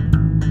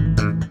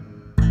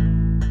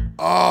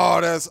 Oh,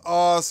 that's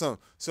awesome.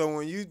 So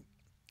when you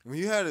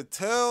had a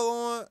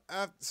tail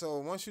on, so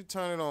once you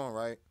turn it on,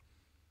 right,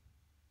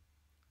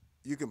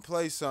 you can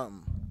play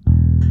something.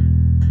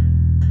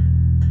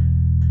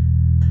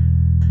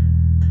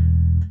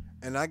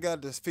 And I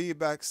got this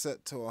feedback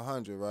set to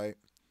 100, right?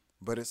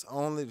 But the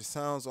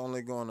sound's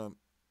only gonna,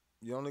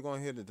 you're only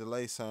gonna hear the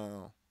delay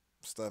sound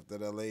stuff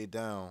that I laid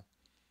down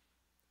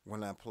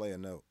when I play a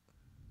note.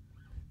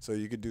 So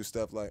you could do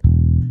stuff like,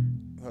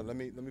 let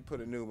me put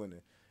a new one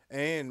in.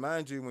 And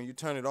mind you, when you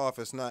turn it off,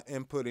 it's not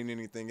inputting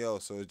anything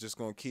else, so it's just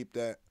gonna keep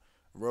that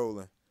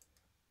rolling.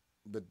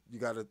 But you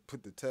gotta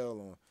put the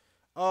tail on.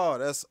 Oh,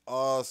 that's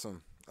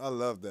awesome. I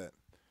love that.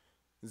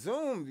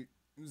 Zoom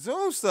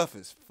stuff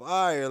is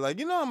fire. Like,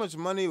 you know how much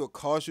money it would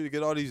cost you to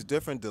get all these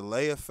different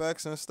delay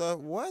effects and stuff?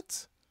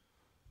 What?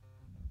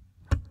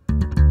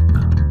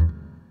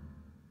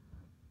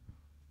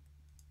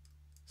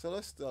 So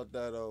let's start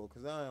that over,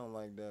 because I don't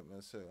like that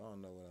myself. I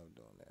don't know what I'm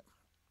doing there.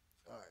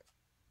 All right.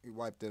 We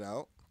wiped it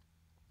out.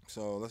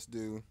 So let's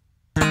do.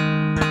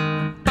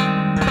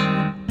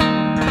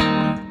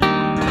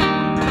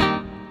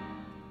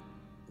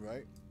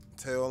 Right.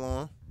 Tail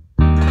on.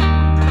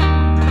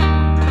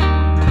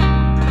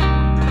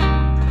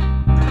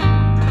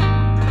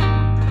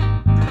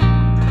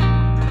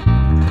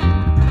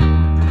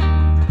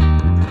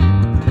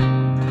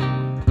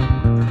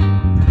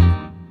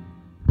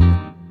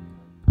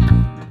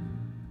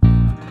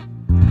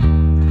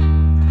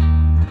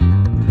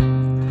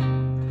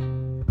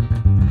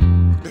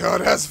 Yo,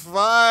 that's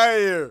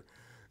fire.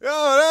 Yo,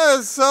 that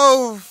is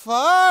so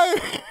fire.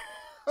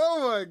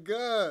 Oh my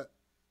God.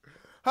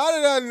 How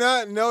did I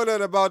not know that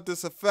about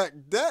this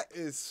effect? That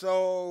is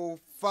so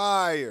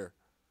fire.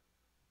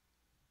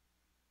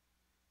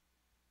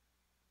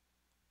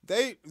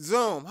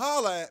 Zoom,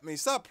 holla at me.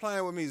 Stop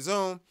playing with me,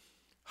 Zoom.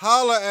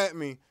 Holla at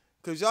me.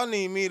 Because y'all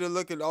need me to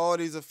look at all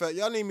these effects.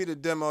 Y'all need me to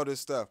demo this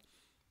stuff.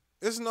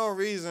 There's no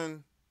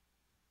reason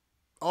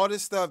all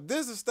this stuff.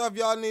 This is stuff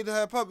y'all need to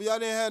have public. Y'all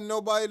didn't have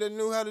nobody that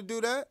knew how to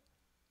do that.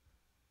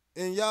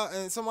 And y'all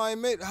and somebody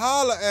made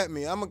holler at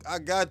me. I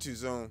got you,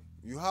 Zoom.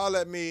 You holler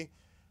at me.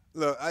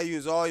 Look, I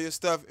use all your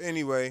stuff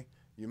anyway.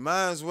 You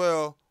might as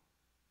well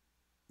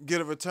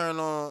get a return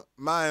on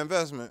my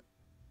investment.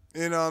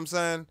 You know what I'm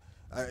saying?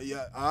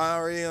 I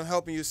already am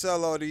helping you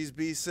sell all these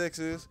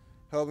B6s,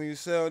 helping you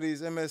sell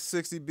these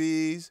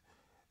MS-60Bs.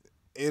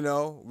 You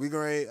know,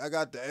 I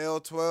got the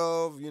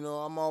L12. You know,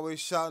 I'm always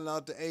shouting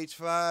out the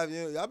H5.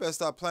 You know, y'all better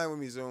stop playing with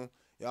me, Zoom.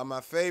 Y'all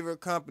my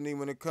favorite company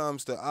when it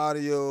comes to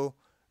audio,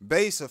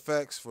 bass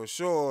effects for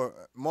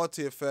sure,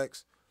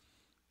 multi-effects,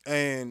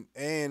 and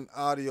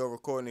audio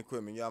recording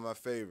equipment. Y'all my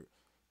favorite.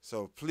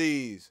 So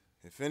please,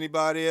 if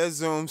anybody at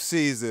Zoom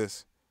sees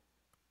this,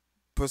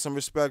 put some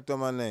respect on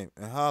my name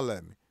and holler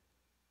at me.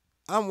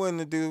 I'm willing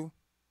to do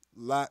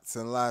lots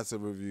and lots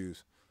of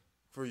reviews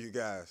for you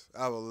guys.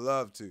 I would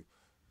love to.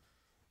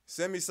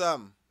 Send me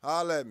something.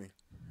 Holler at me.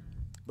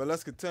 But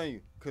let's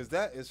continue, because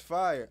that is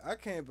fire. I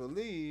can't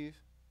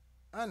believe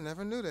I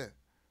never knew that.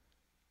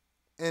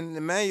 And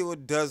the manual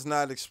does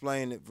not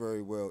explain it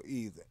very well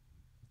either.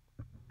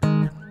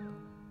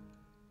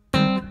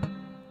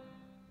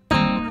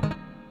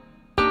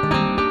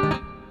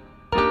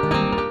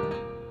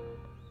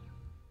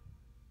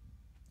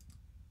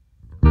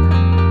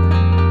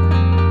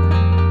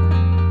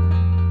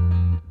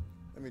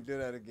 Let me do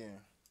that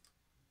again.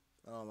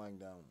 I don't like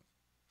that one.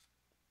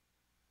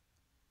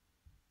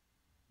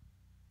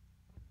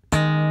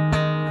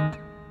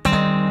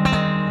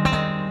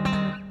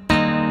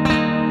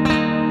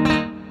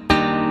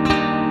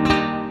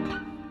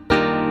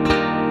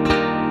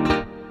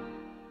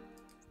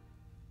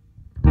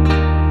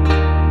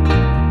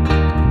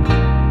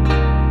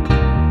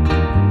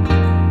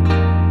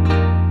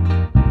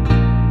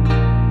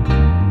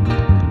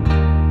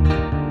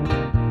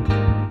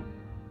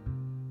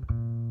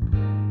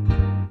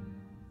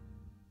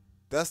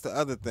 That's the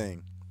other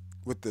thing.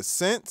 With the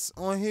synths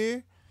on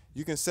here,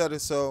 you can set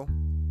it so,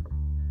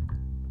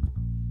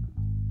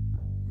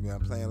 I'm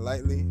playing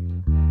lightly.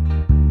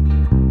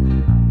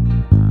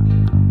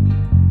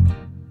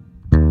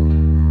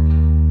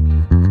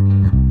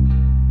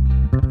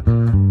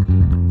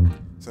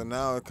 So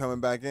now it's coming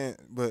back in,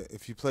 but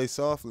if you play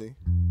softly,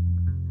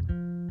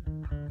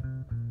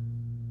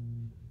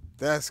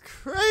 that's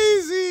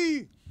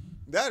crazy.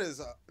 That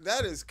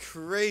is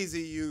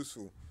crazy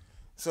useful.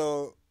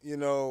 So, you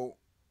know,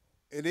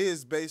 it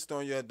is based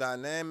on your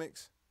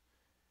dynamics,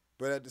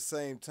 but at the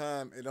same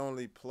time, it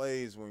only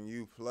plays when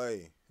you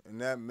play,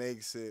 and that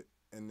makes it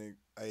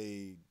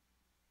a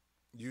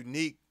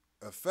unique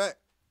effect.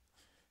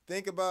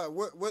 Think about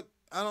what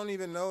I don't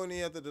even know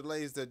any other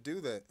delays that do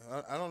that.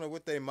 I don't know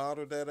what they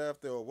modeled that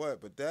after or what,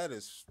 but that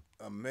is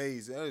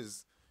amazing. That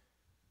is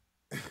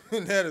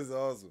that is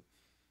awesome.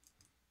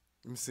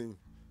 Let me see.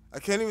 I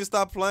can't even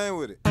stop playing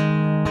with it.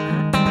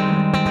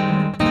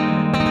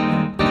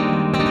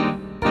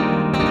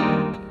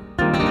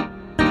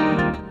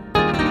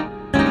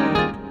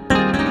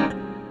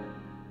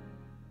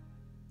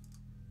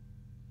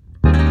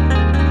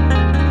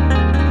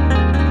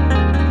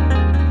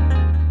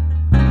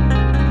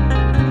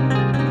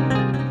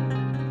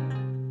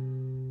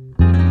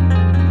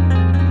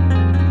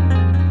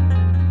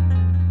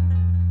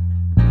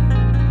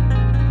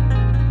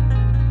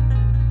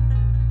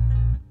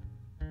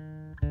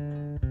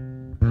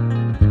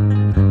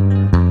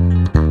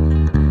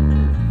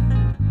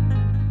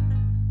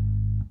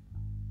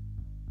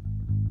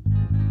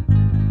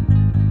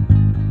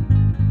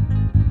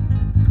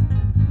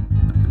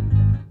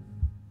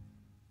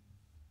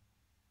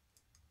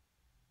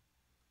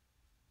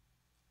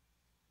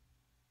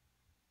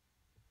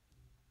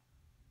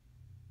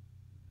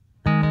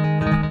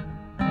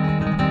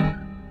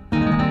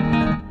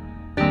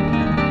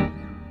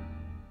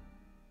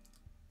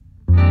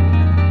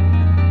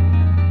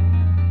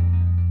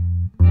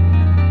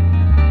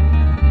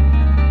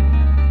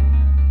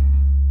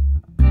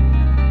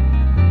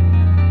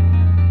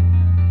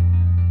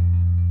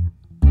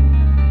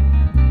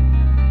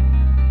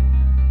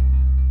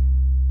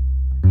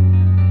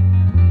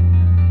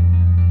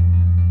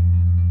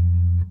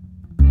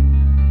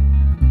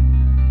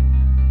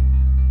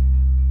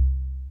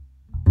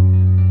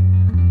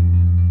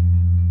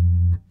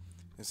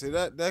 See,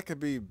 that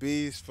could be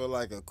beast for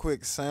like a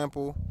quick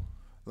sample.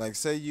 Like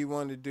say you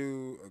want to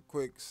do a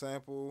quick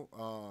sample,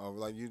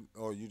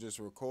 you just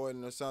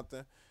recording or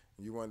something,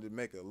 you wanted to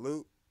make a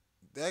loop.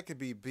 That could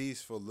be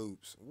beast for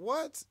loops.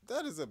 What?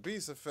 That is a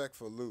beast effect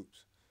for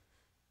loops.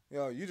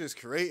 You just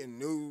creating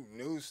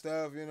new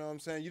stuff. You know what I'm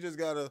saying? You just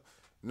gotta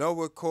know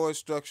what chord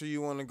structure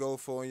you want to go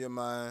for in your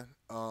mind,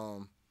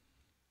 and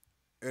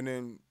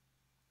then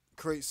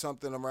create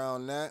something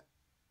around that,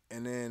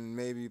 and then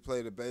maybe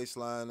play the bass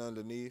line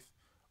underneath.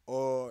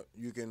 Or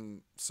you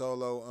can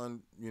solo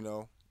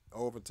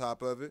over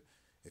top of it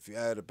if you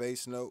add a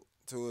bass note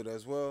to it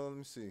as well. Let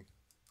me see.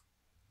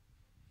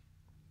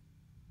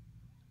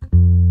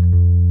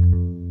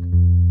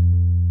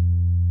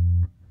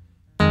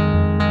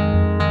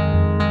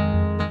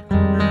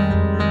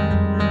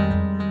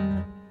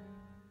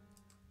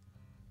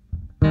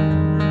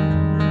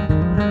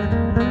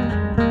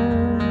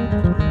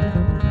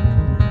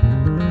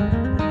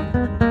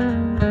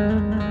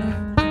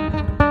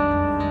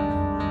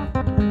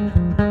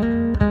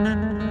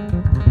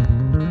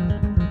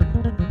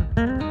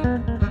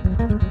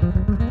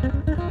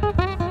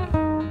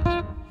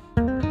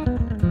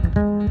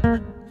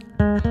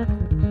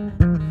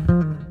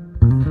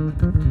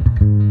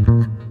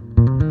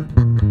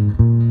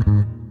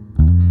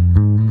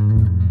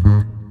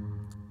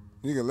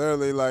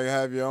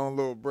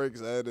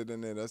 breaks added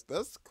in there.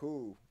 That's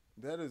cool.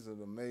 That is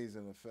an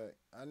amazing effect.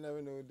 I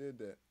never knew it did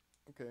that.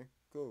 Okay,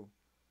 cool.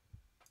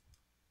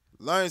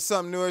 Learn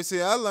something new.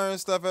 See, I learn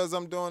stuff as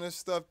I'm doing this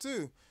stuff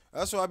too.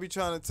 That's why I be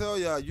trying to tell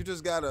y'all. You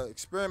just gotta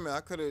experiment.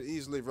 I could have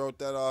easily wrote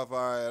that off. All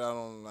right, I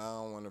don't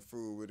want to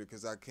fool with it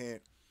because I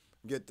can't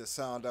get the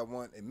sound I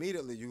want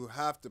immediately. You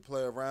have to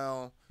play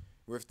around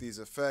with these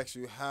effects.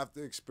 You have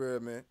to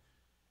experiment.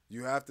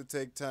 You have to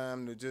take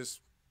time to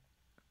just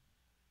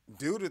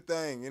do the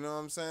thing. You know what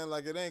I'm saying?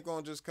 Like, it ain't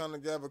gonna just come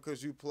together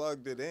because you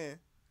plugged it in.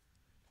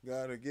 You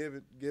gotta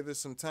give it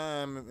some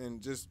time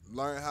and just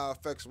learn how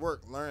effects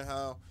work. Learn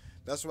how.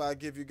 That's why I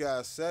give you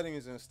guys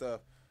settings and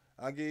stuff.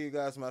 I'll give you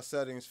guys my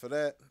settings for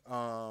that.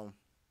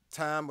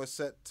 Time was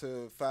set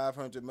to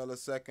 500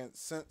 milliseconds.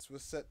 Synth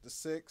was set to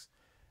 6.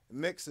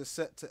 Mix is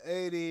set to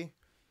 80.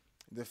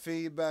 The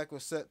feedback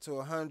was set to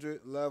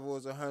 100. Level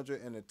was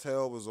 100, and the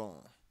tail was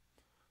on.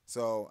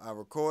 So I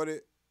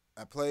recorded.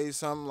 I played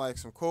something like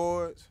some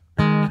chords,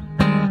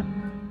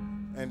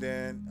 and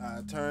then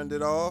I turned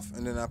it off,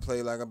 and then I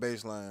played like a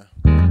bass line.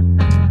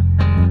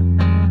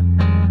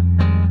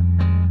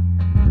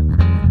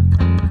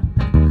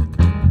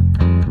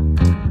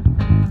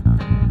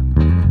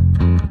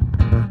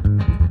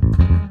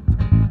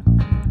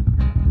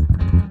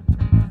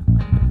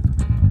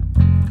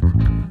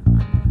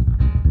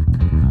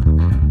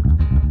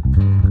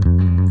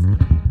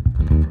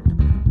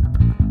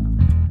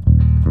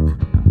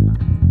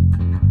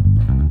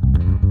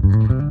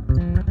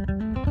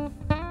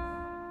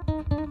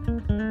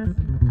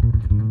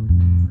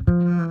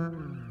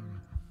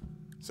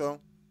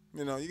 So,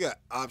 you know, you got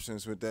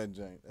options with that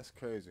joint. That's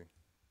crazy.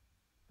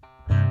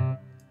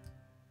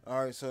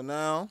 All right, so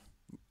now,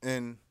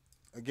 and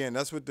again,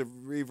 that's what the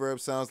reverb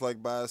sounds like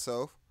by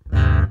itself.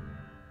 Let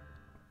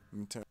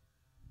me turn.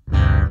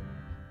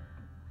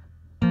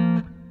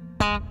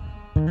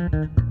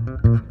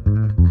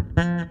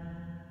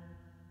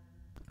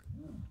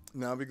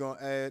 Now we're going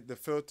to add the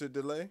filter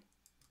delay.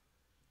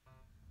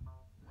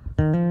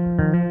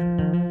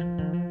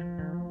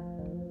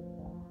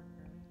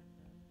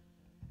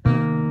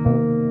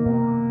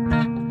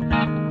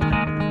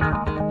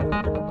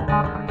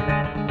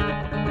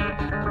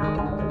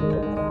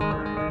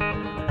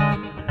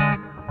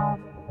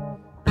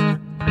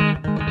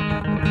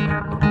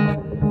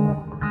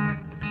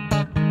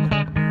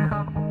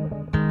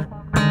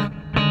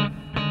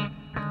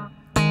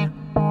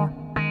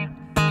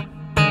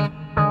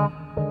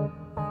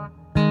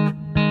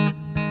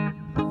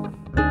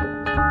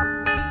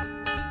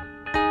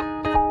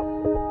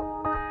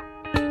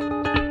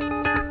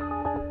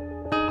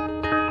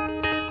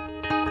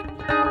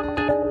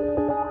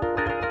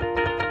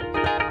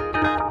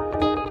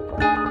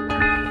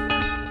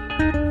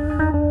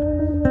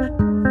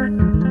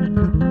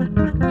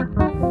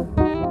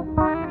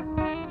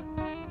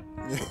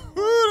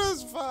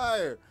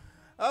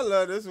 I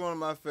love this. Is one of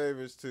my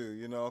favorites too.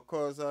 You know, of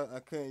course, I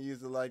couldn't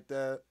use it like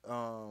that.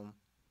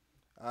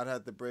 I'd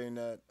have to bring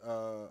that.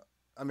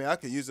 I mean, I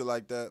could use it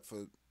like that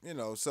for, you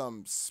know,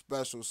 some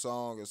special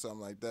song or something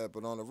like that.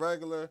 But on a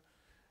regular,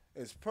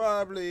 it's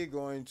probably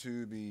going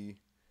to be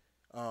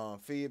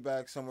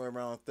feedback somewhere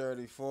around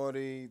 30,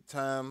 40.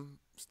 Time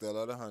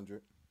still at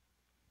 100.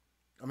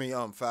 I mean,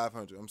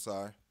 500. I'm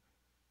sorry.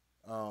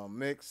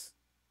 Mix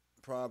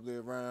probably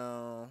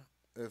around.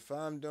 If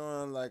I'm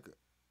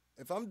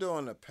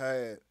doing a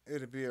pad,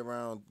 it'll be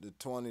around the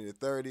 20 to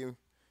 30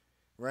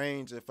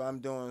 range. If I'm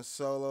doing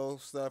solo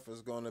stuff,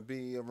 it's gonna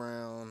be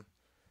around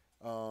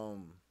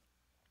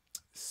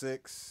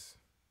 6.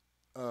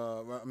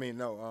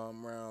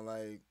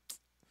 Around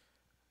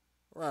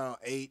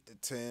 8 to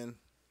 10.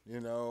 You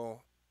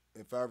know,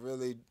 if I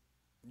really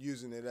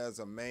using it as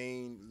a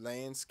main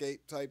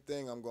landscape type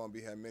thing, I'm gonna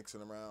be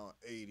mixing around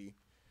 80.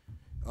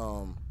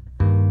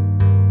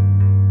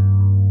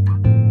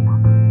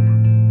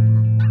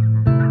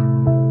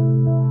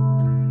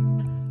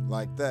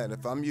 Like that.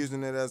 If I'm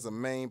using it as a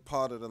main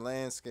part of the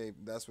landscape,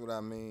 that's what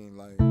I mean.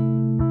 Like,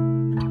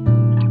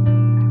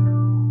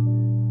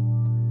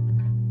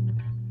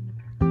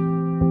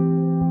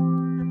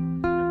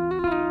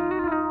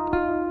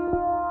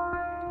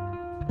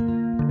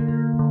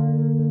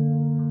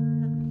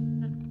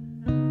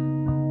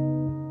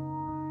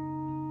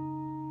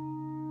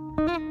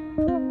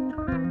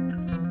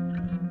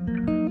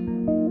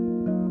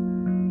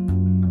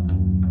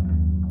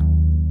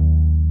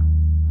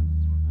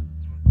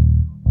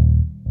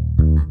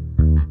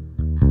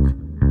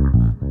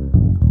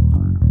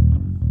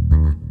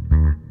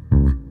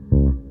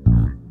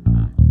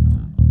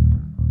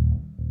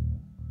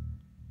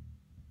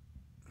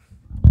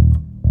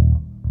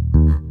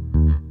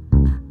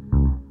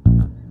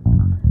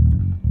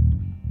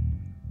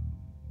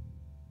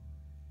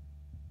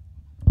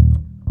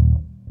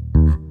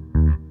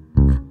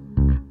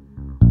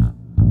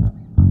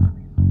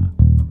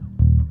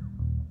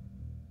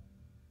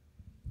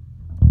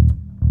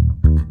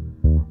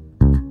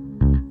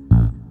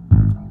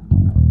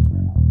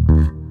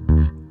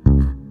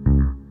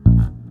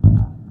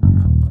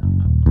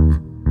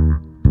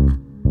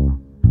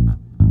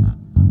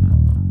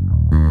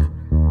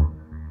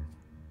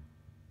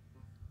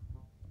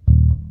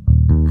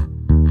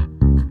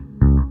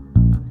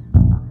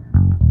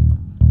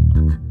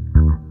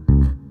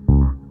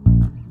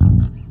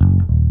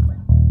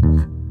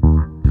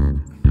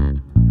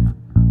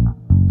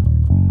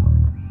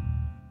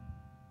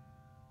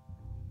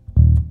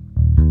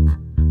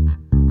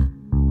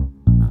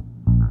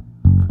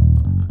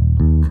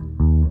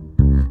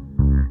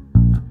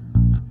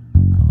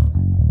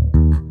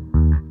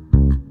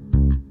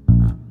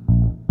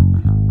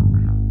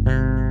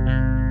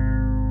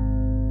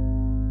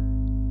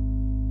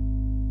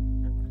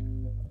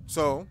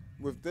 So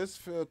with this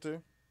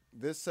filter,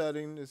 this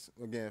setting is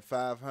again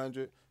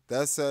 500.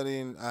 That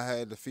setting I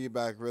had the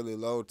feedback really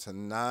low to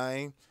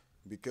 9,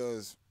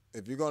 because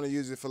if you're gonna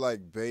use it for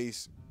like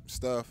bass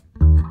stuff,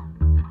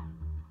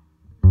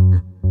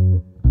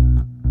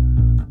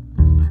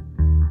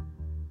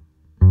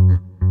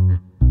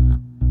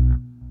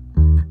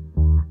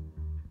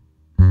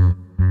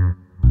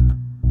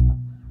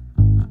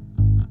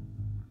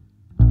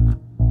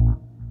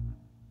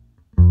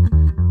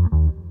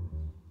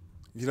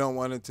 you don't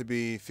want it to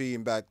be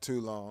feeding back too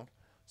long.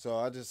 So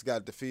I just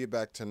got the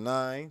feedback to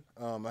 9.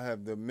 I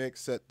have the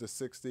mix set to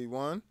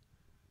 61.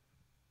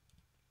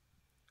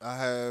 I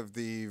have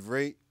the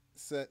rate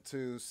set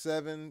to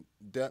 7,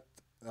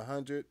 depth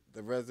 100,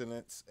 the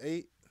resonance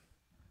 8,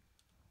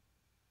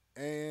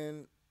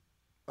 and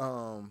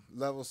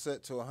level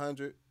set to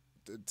 100.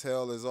 The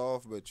tail is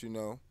off, but you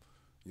know,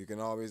 you can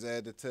always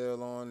add the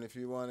tail on if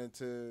you wanted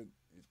to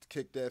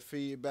kick that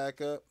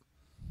feedback up.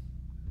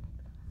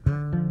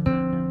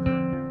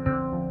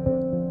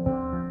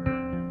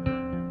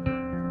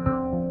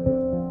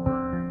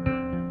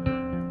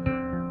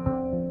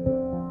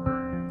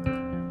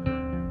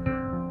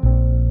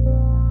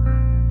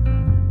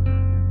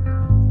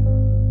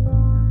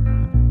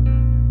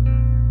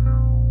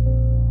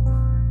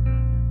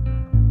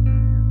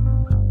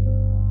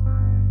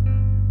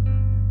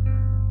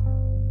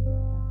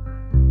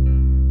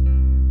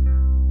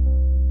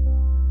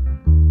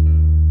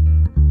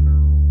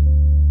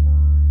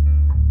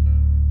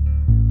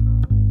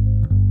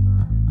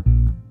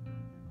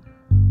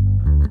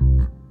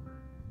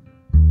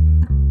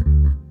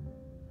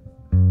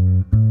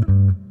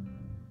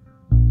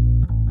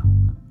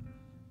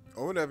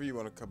 Or whatever you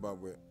want to come up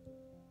with.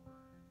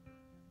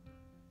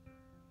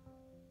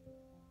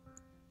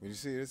 You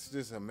see, it's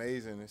just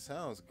amazing. It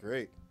sounds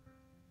great.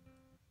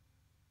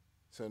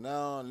 So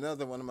now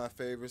another one of my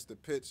favorites, the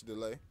pitch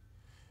delay.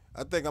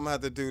 I think I'm gonna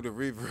have to do the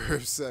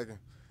reverb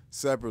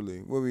separately.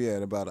 Where we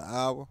at? About an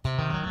hour?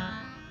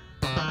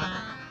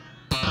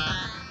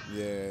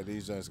 Yeah,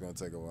 these joints gonna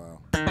take a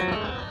while.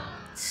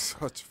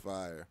 Such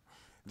fire.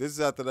 This is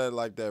after that,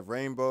 like that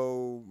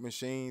rainbow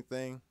machine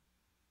thing.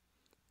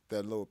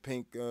 That little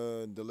pink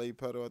delay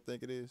pedal, I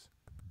think it is.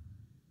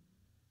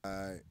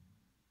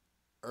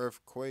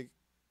 Earthquake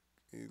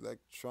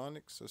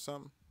Electronics or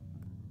something.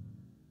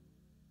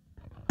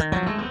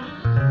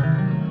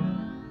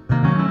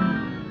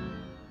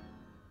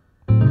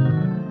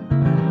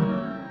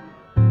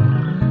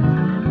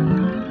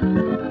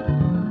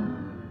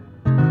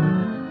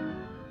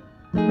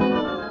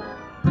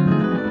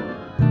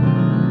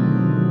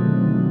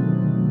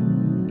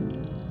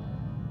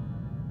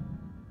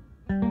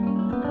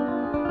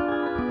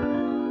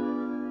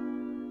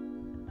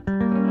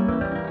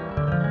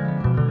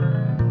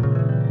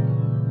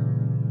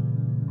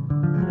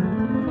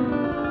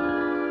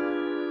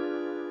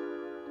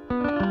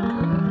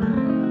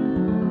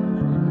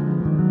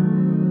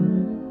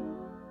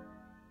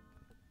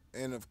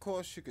 And of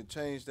course, you can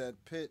change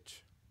that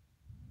pitch.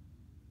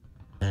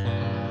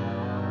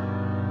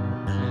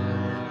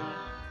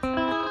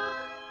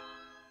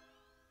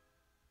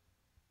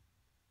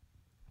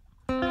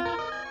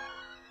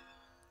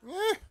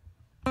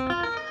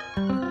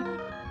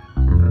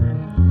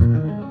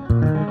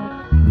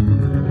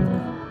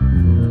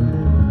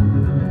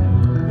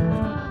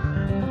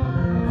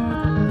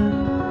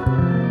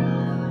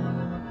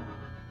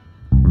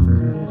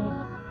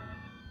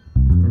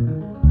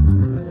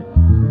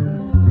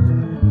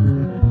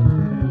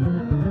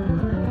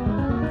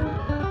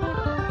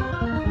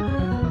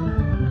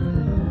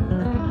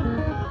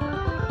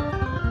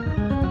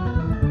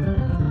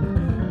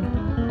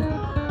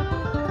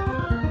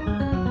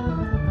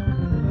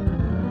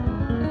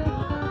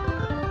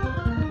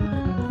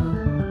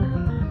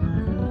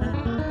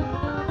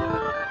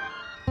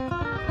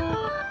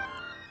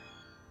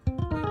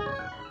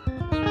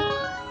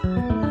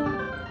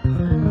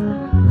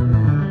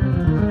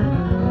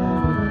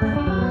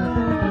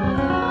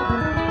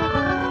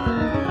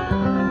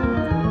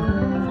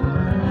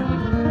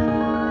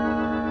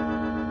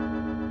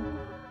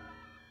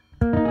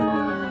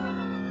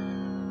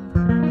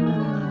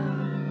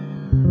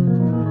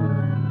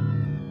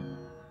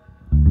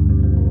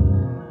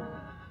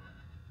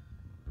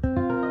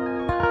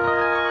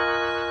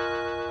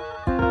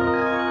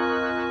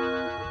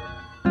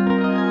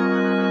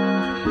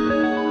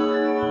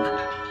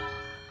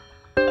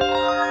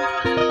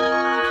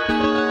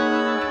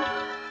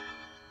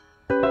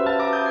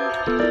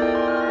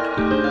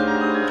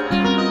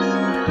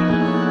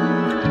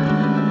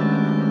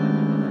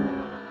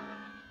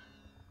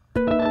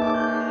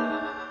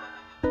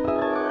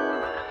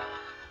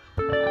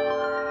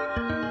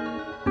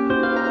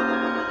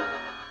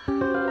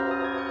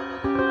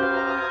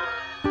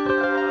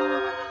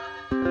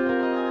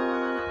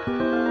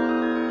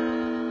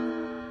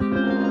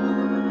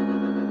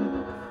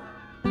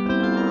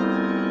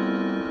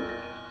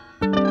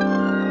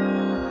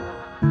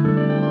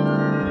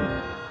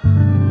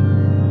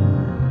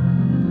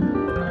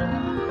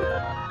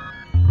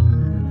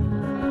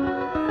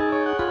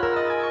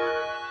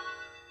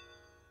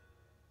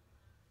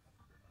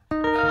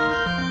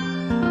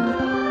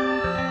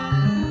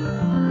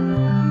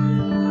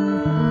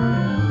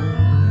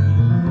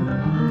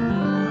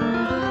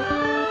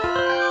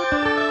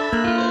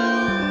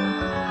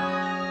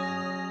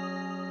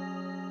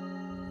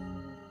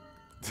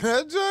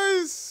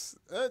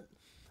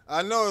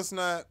 I know it's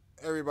not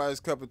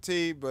everybody's cup of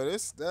tea, but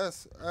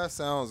that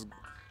sounds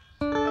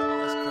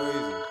that's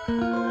crazy.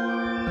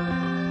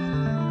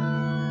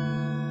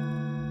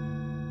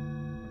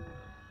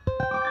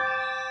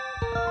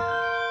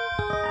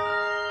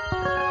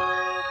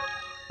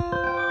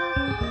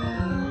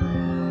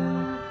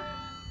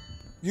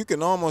 You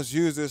can almost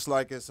use this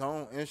like its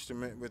own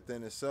instrument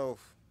within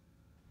itself.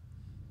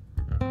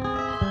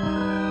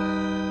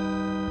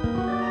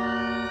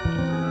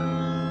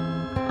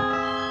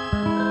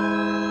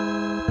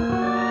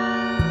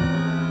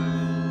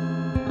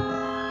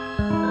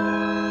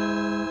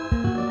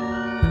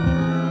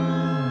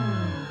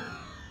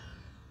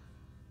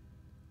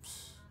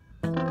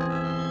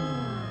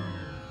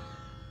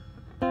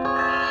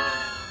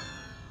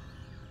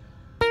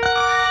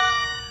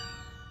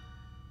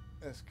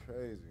 That's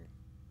crazy.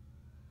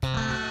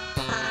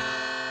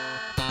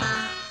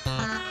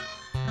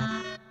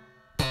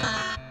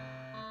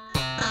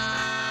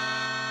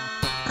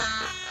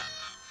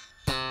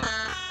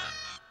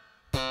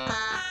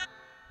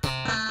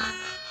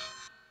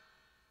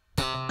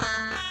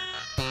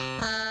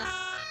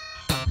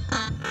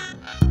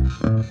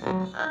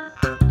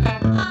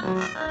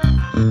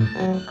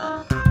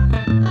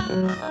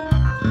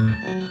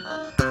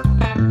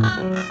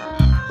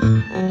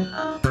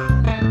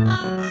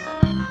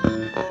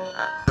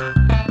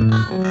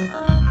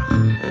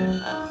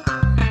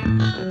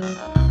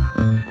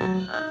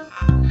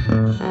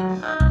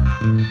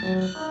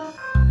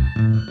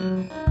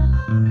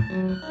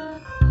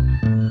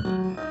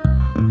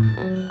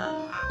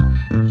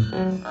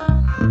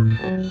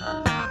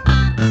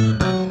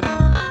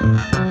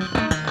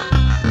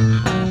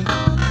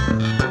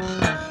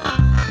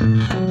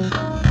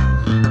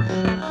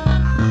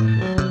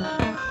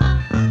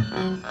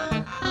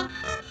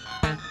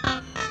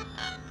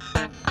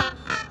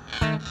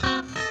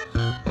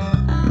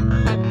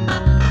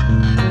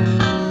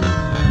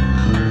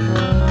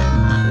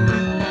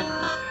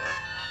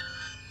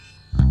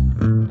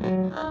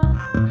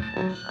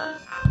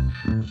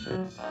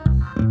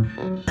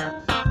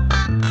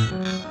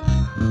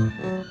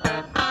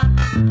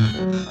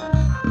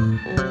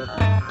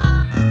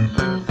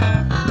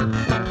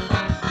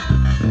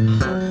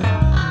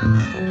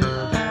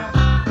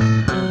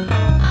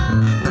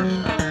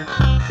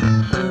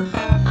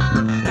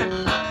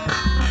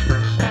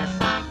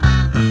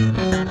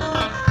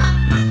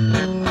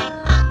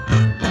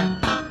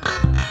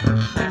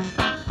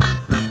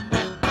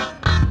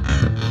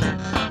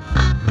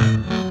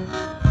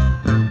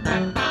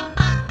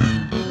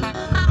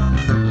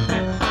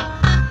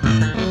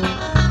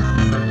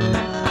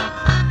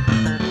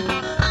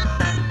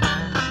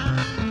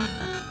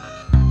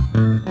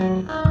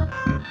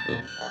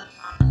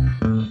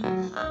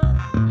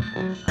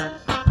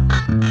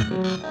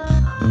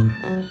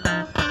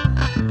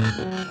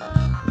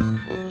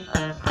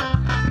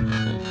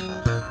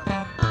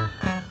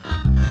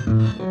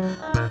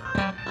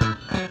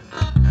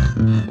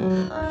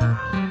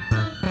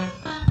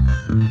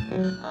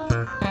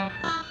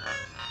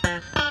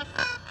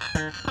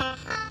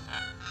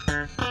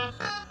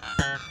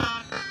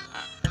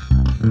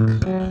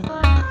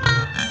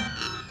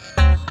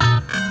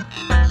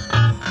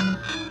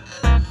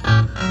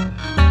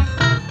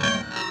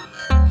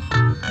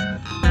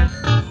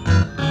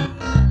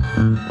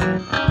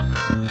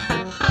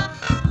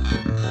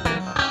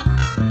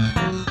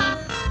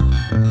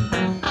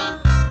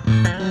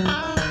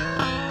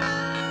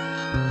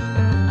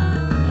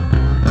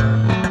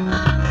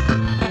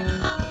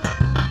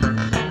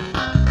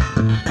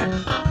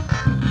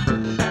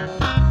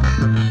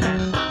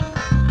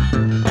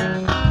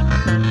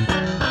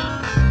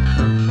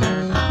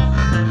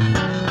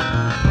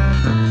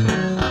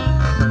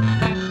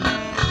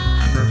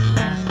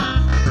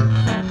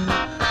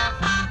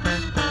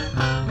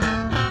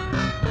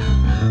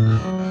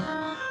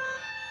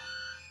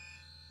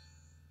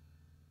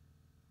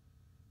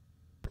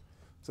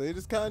 So you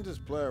just kind of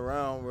just play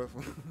around with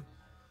them.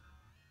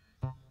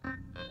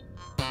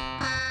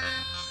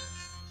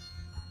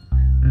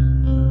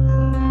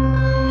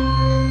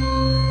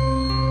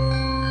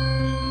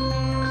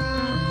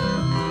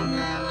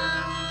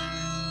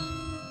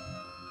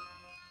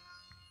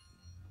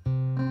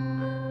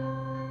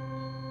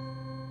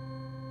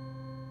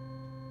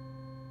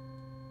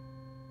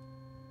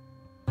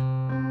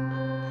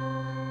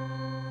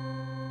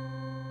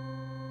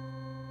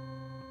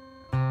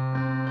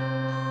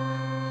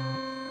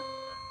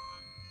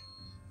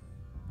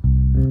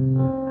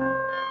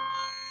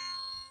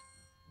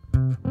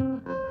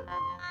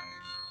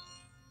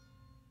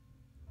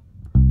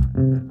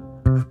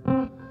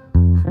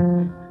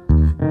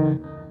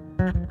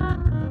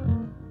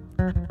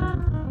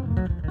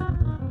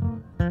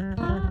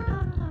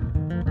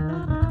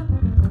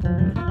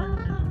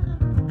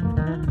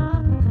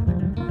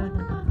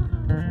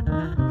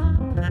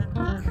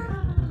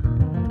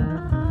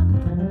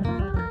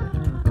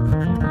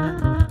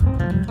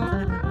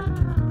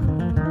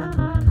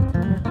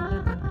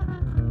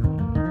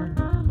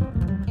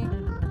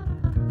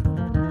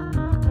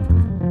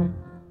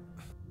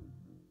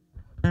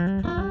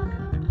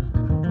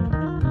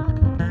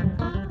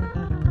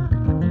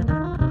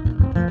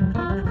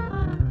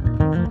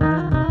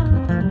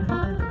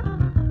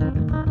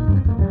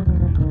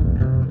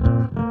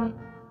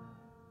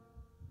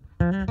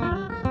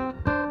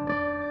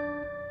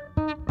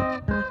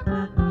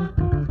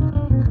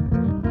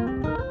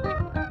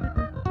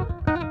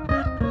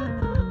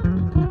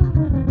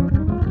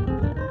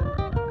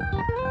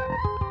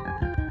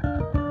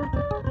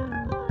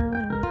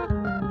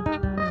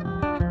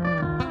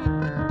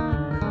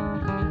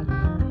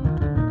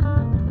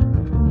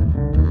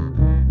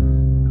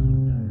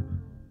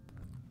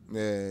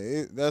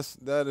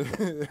 Yeah,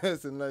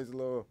 that's a nice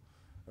little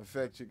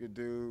effect you could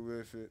do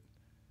with it,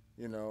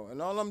 you know.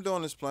 And all I'm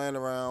doing is playing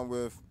around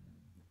with,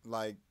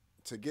 like,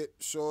 to get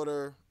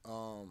shorter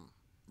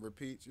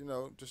repeats. You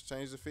know, just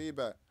change the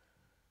feedback.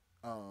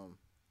 Um,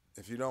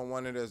 if you don't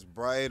want it as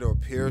bright or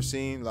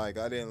piercing, like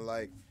I didn't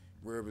like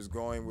where it was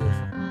going with,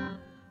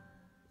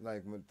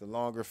 like with the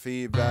longer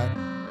feedback.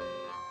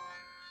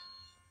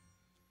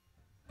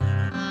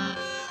 I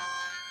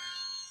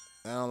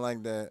don't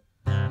like that.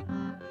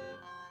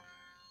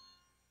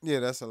 Yeah,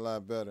 that's a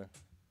lot better.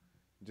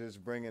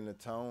 Just bringing the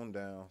tone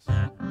down.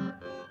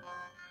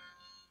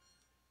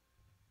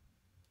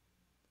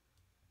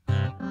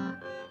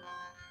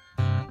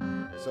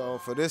 So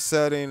for this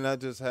setting, I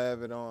just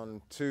have it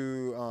on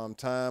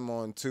time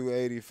on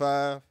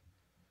 285.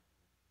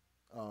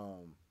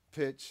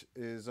 Pitch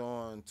is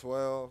on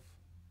 12.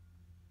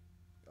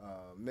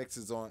 Mix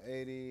is on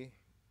 80.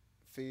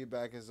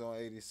 Feedback is on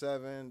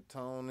 87.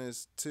 Tone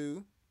is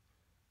 2.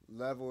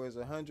 Level is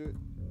 100.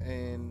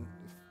 And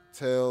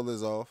tail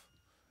is off.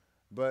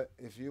 But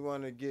if you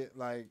want to get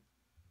like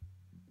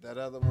that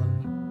other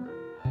one,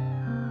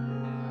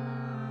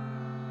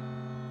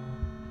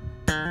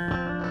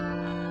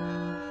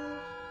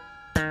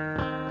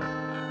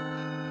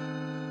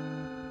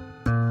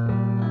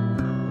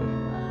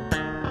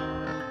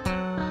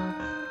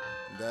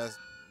 that's,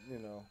 you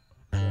know,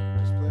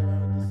 just play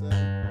around with the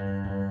setting.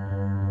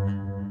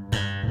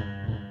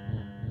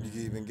 You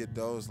can even get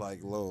those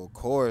like little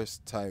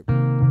chorus type.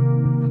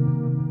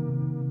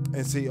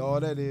 And see, all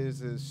that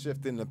is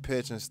shifting the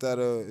pitch instead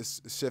of,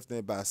 it's shifting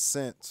it by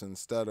cents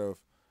instead of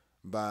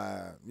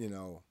by, you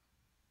know,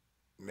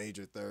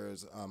 major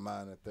thirds or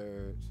minor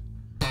thirds.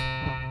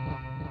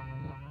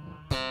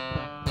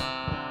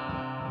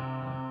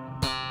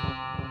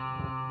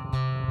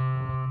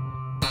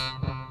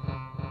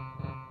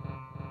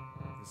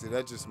 See,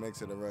 that just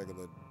makes it a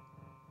regular,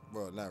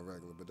 well, not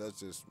regular, but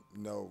that's just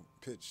no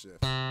pitch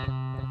shift.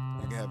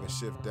 You can have it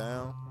shift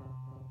down.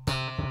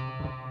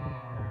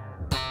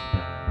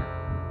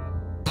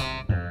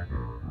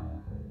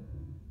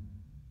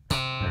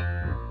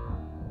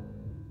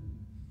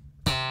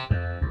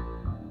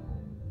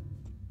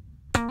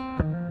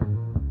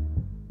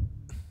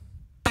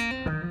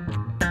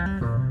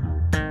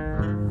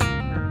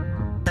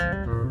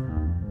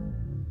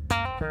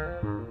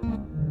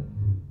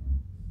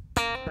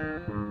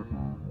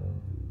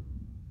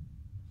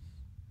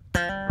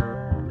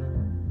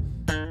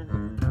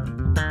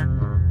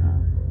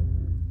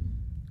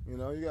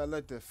 You gotta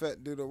let the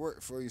effect do the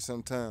work for you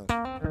sometimes.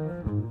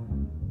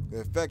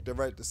 The effect to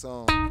write the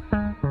song.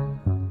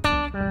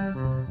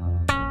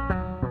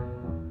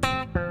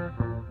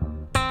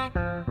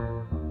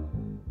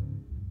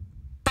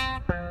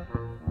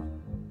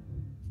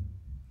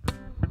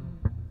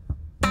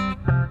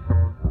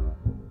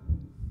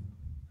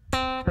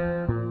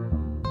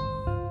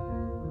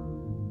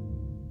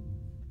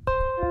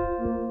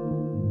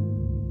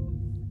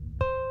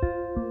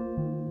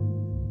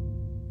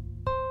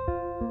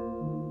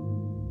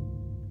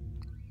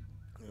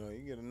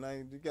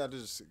 You gotta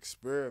just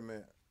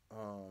experiment,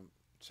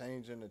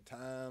 changing the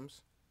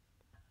times.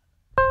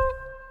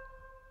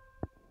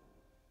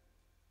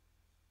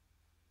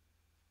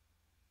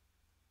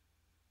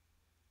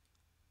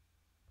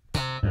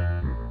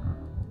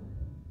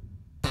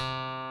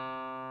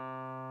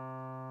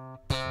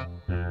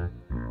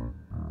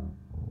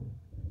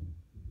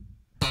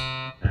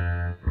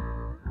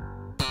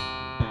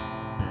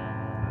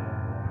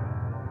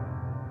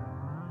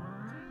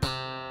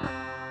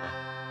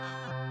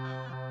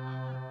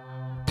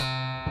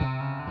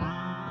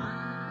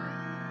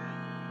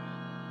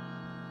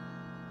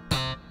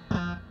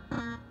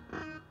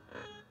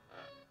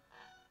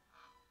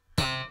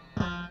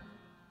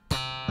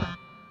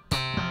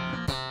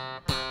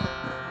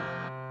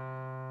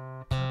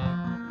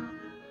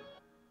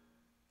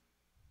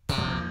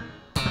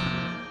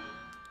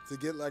 To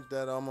get like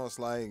that, almost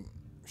like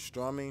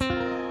strumming. Just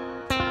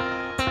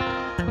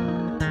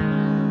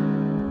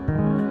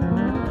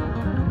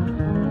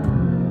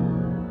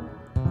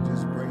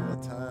bring the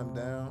time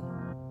down.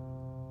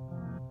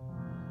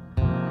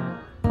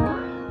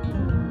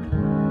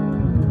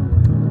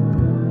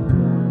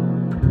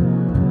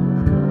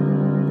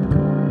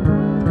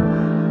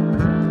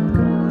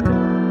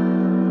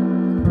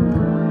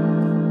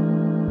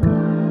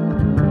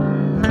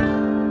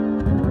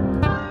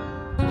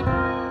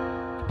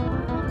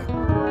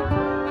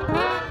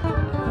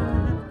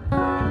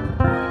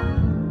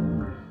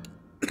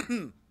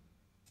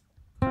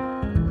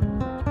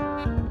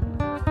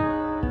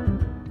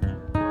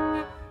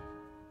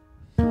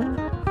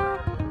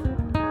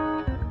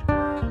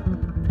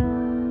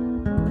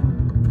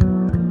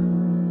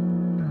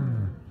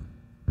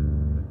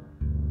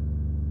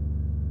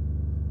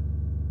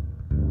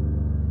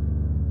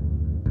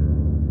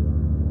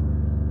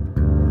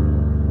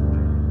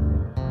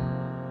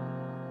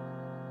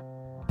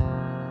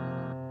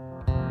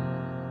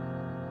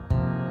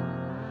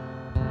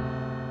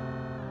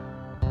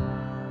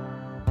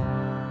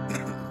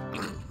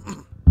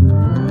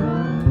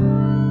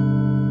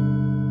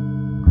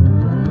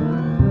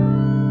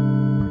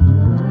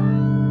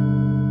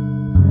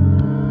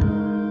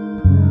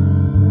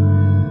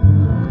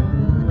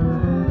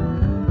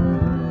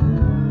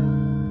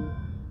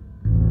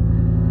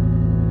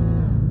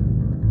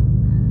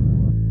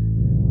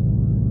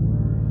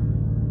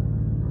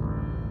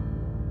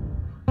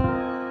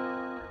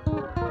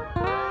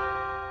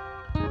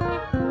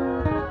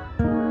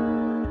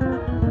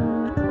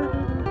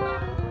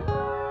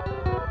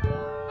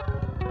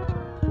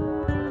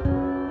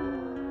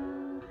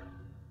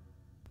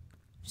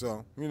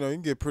 So, you know, you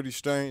can get pretty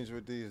strange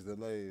with these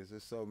delays.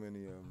 There's so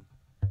many of them.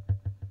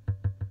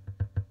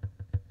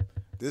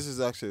 This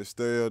is actually a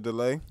stereo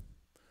delay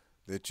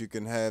that you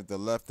can have the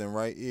left and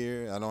right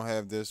ear. I don't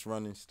have this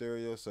running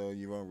stereo, so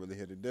you won't really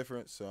hear the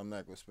difference. So I'm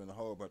not going to spend a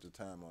whole bunch of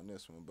time on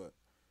this one. But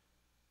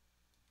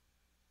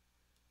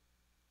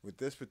with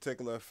this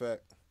particular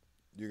effect,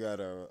 you got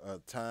a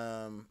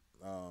time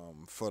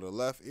for the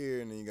left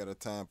ear, and then you got a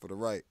time for the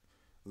right.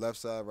 Left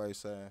side, right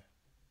side.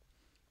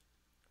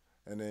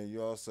 And then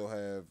you also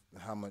have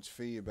how much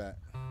feedback.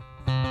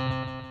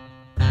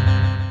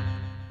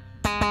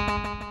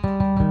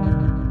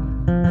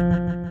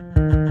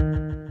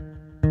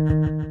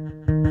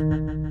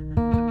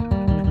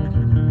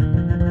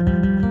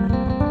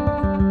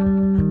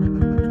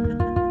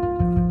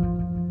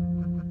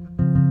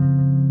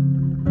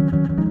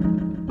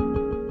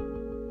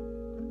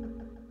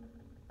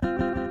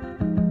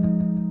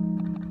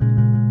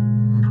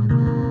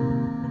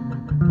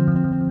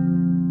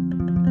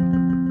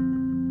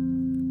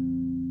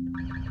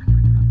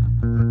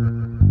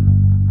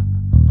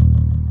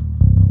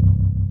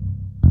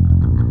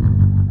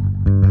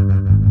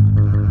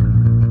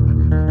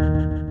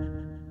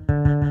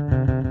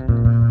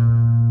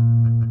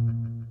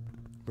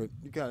 But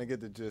you kind of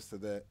get the gist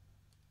of that.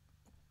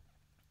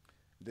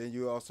 Then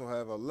you also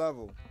have a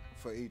level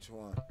for each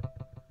one.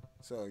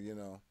 So, you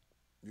know,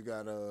 you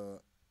got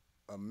a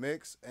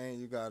mix and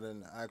you got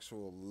an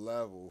actual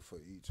level for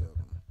each of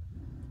them.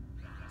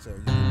 So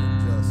you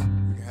can adjust.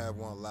 You can have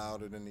one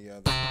louder than the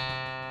other.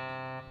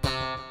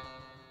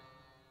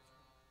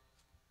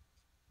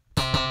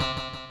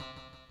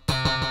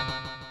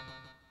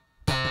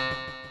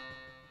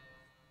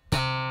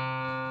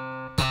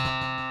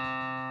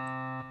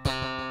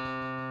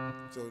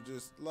 So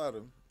just a lot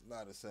of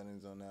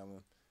settings on that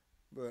one.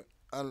 But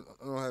I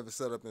don't have it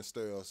set up in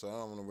stereo, so I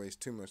don't want to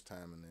waste too much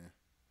time in there.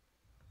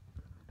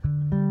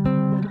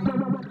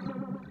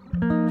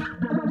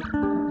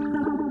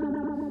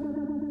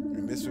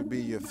 And this would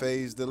be your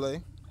phase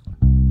delay.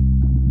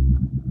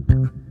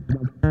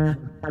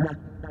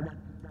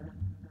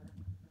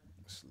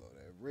 Slow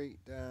that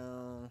rate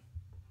down.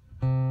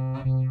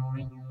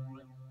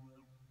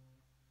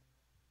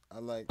 I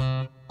like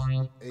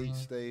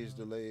 8-stage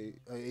delay,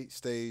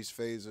 8-stage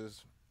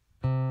phasers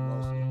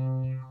mostly.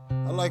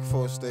 I like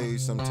 4-stage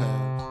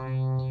sometimes.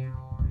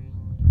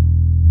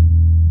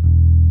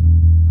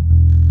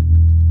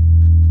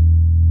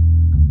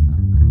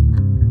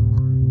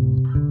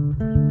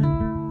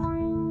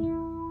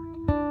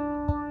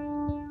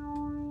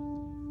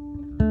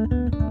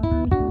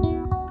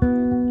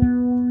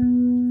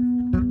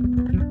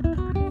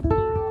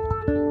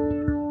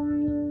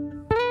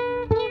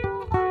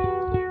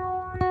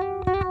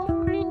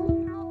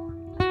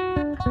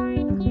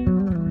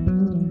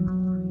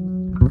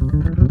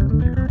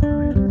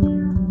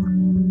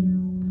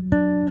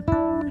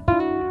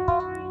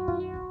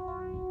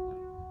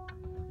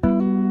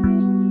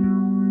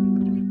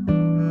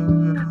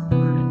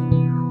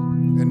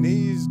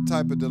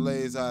 Type of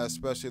delays I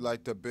especially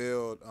like to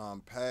build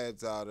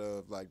pads out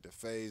of, like the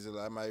phaser.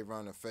 I might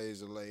run a phase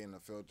delay and a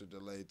filter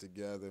delay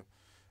together,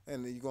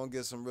 and you're gonna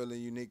get some really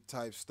unique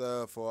type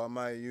stuff. Or I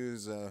might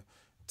use a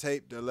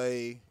tape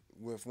delay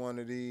with one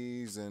of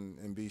these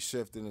and be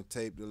shifting the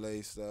tape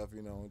delay stuff,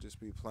 you know, and just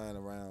be playing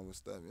around with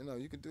stuff. You know,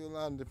 you can do a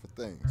lot of different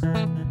things.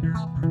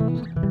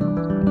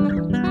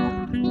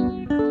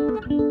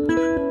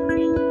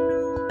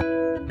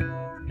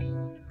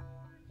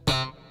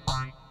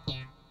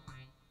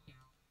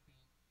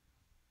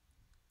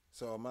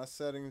 So my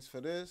settings for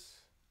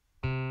this,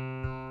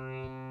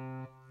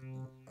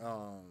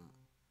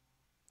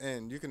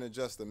 and you can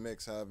adjust the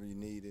mix however you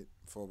need it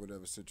for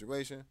whatever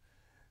situation.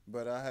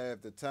 But I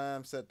have the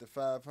time set to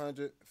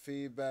 500,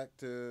 feedback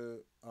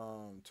to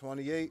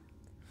 28,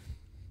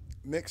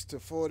 mix to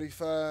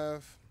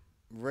 45,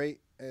 rate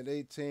at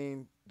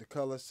 18, the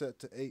color set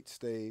to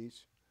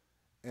 8-stage,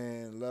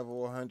 and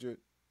level 100,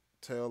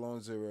 tail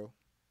on 0.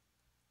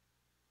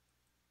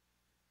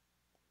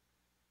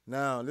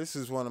 Now, this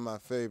is one of my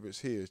favorites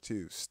here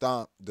too,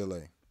 stomp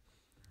delay.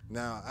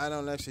 Now, I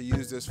don't actually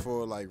use this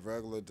for like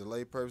regular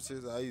delay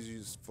purposes. I usually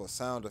use it for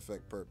sound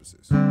effect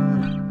purposes.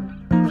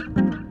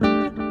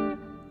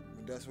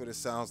 That's what it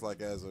sounds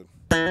like as a...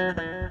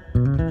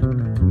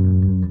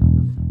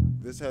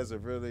 This has a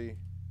really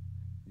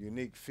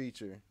unique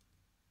feature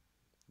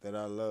that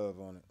I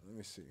love on it. Let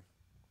me see.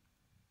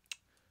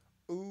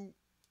 Ooh.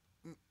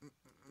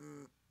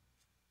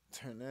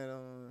 Turn that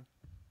on.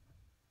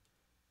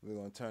 We're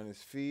going to turn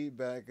this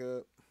feedback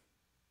up.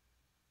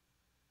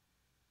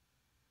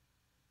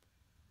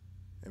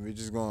 And we're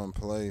just going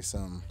to play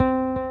some. Now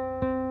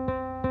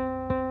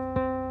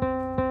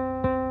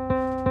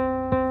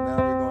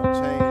we're going to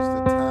change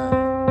the time.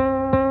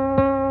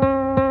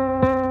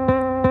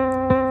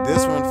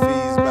 This one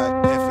feeds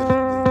back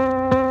infinitely.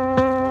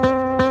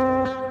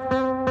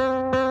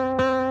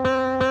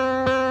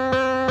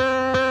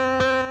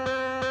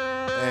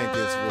 And it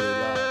gets really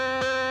loud.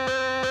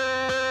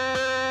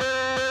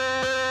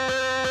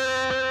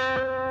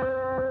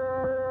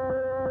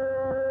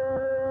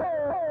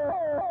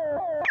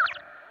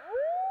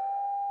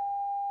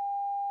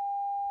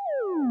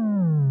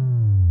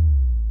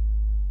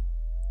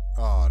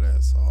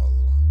 That's awesome.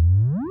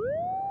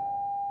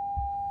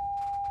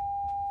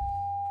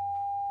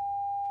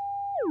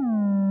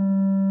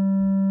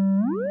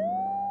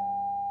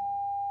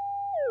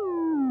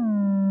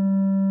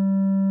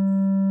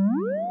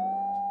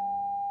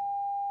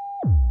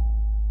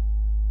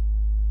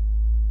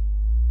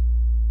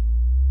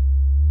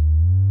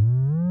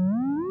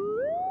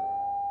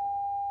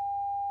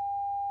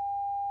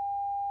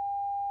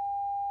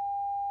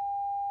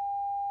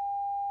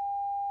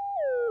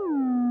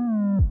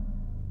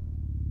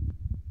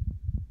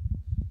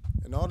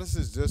 And all this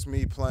is just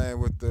me playing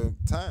with the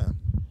time.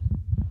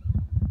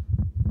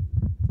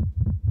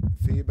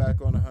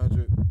 Feedback on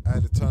 100. I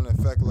had to turn the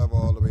effect level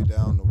all the way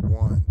down to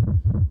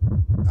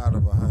 1 out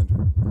of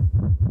 100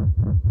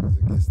 because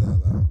it gets that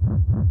loud.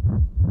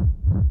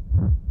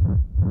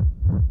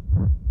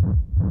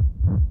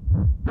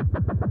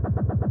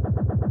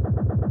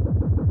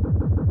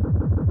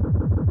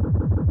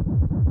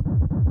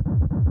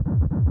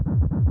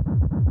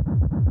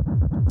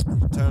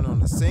 You turn on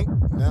the sync.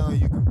 Now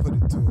you can put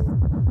it to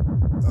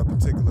a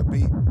particular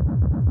beat.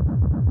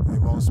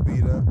 It won't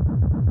speed up.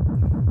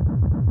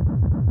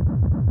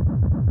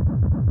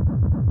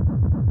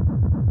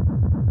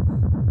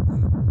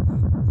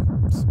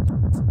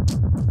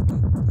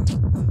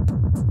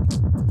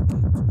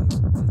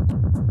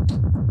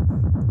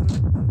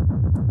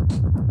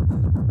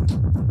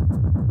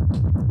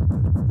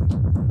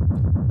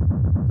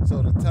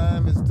 So the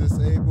time is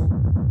disabled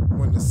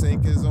when the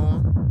sync is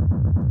on.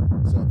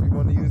 So if you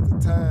want to use the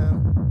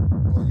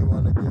time or you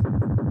want to get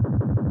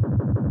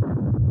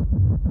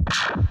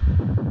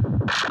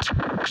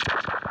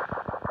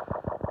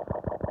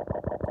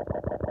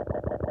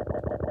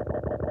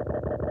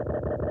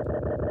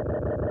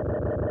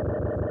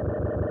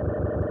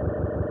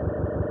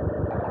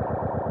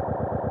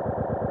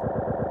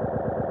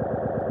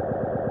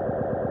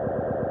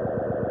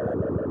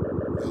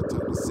I'll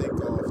turn the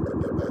sync off to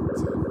get back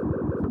to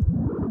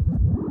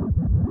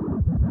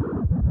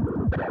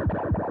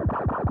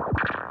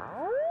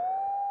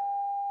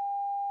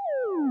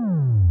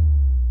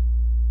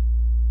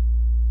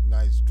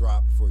nice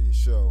drop for your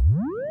show.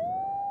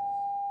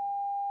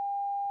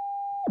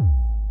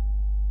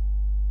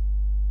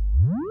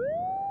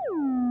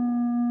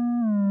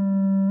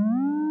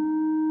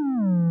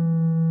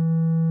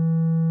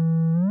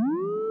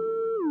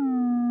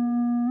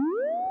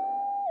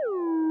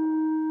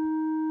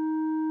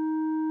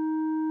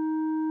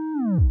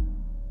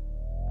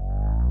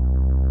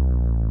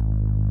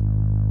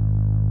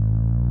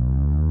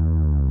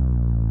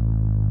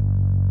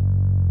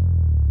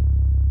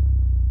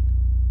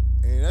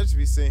 I just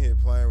be sitting here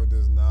playing with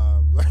this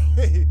knob.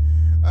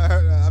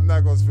 I'm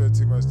not gonna spend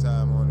too much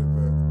time on it,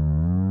 but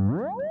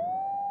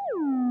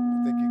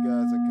I think you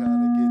guys are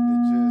kind of getting the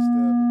gist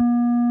of it.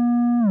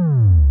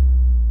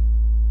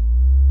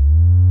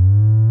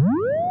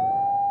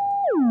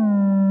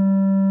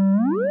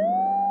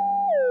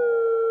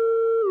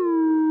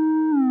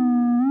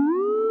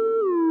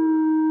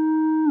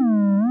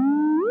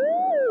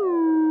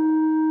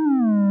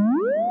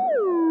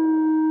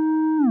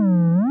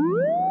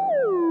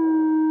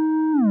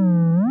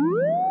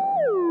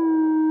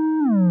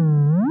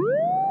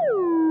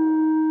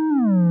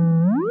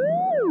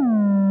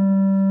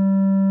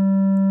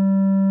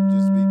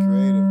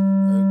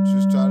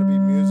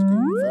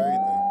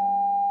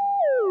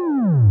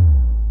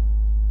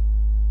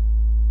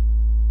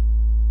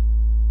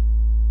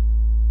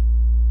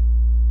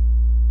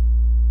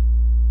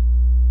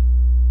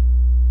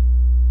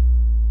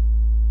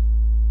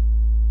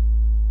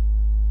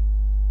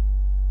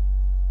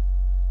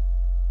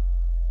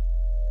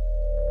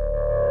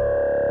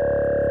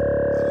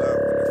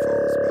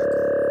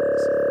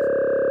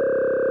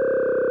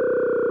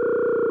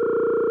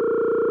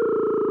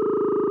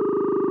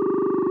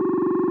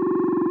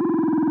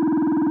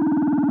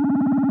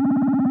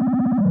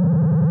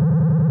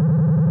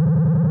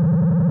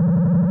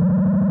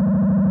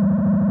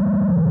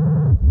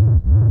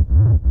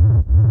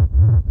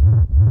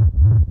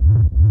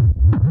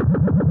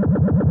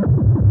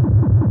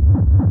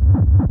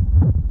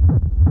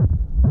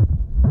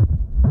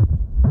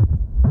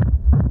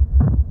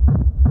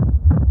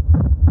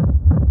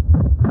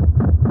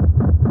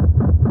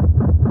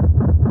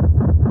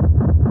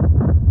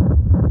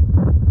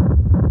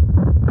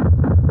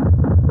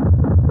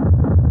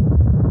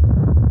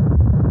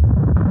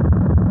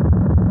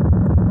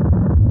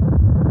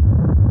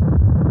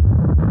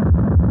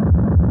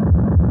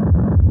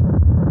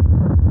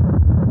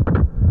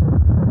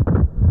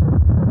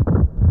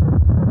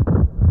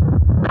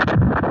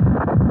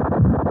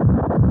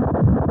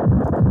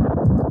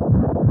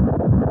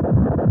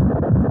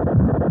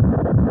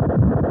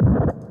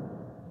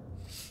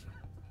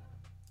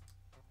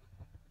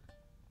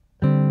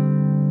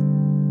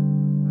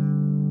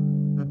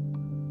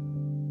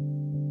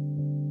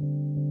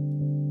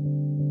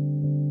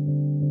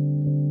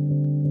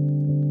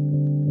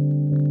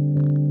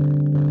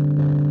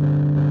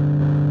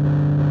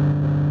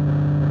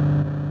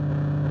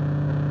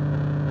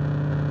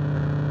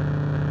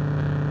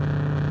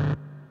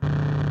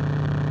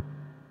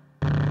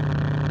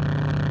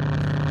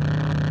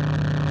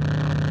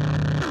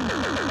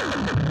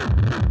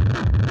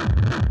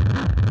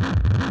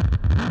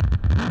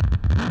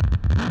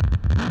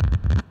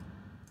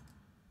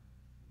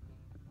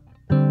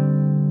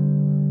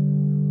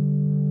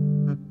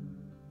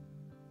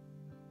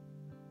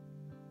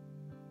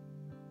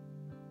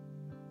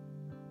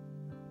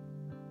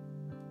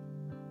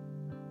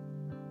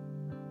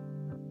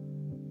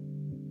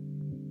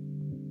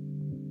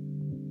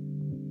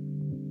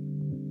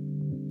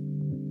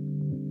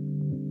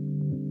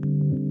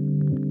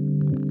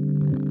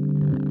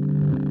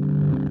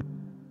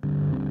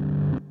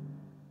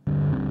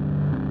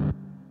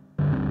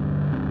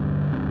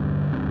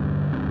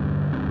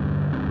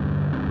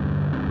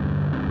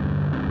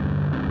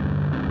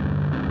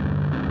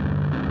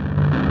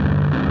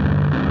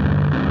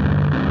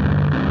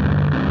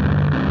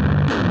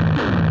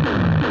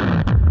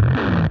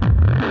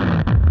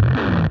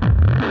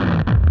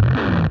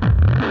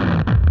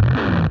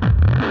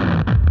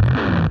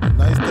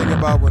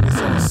 about when it's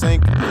on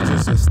sync, it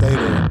just will stay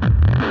there.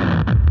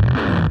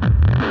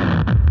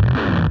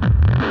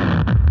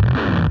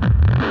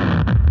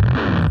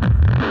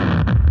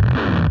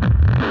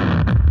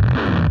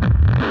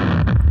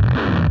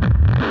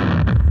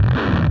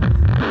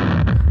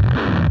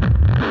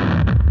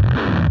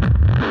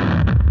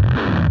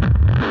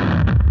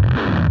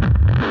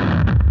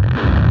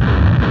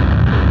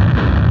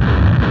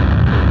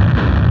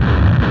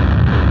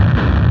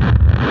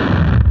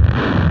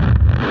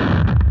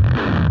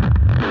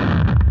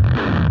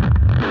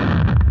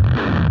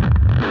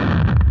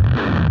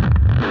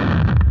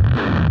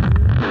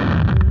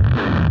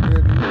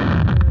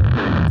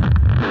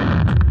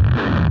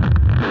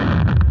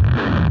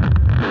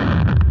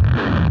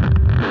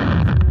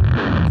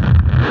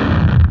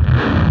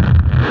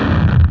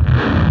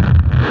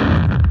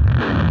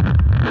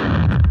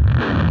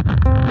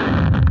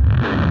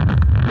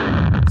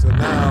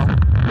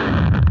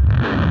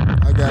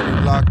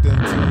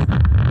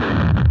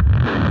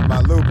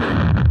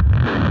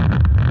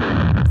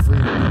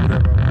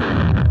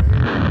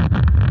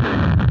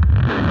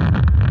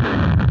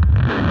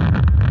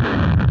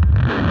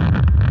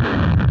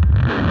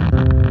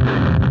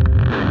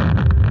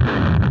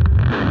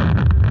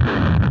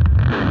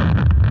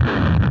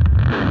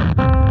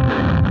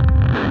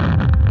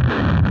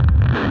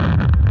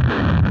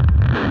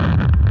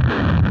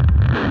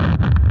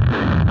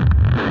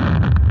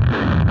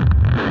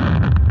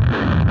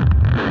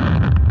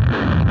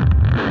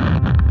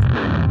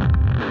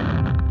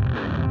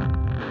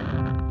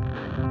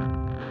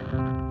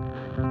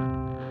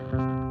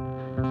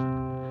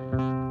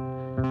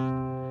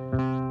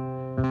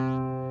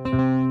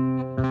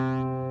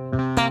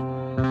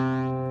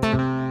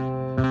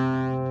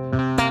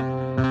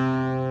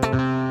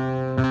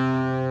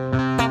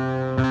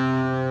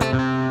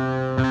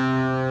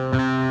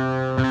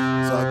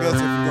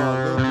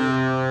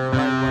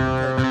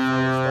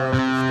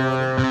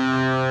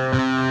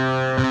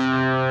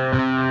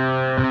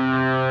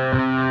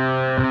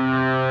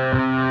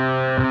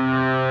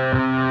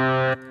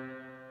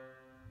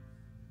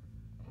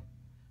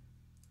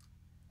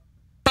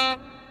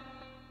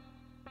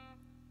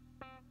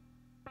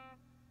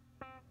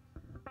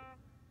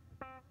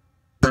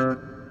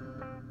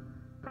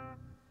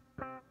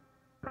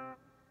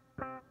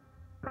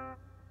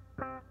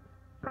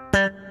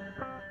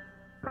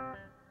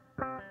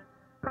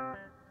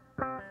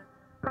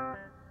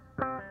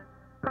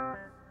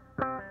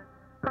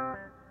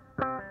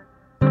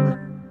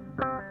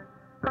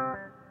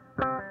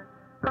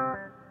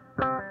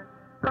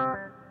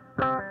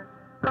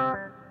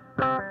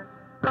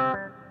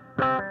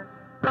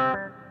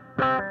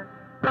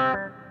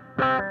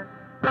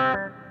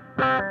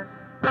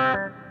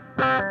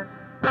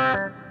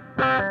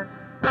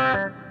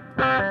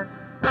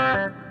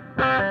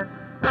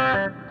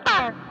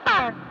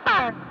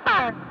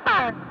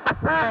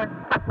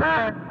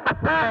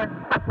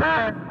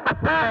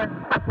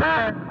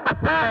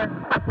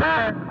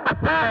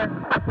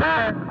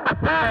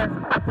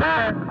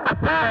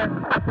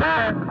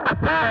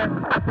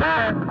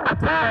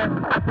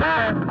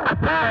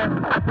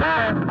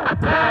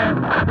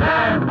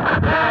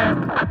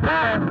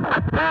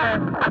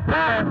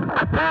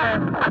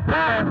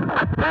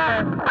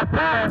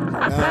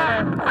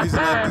 The reason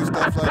I do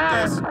stuff like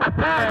this,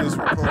 I just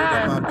recorded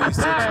on my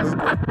B6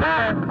 looper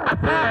real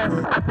quick.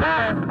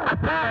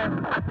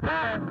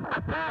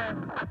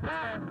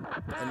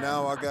 And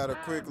now I got a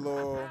quick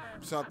little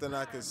something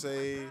I can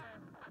say,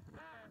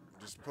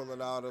 just pull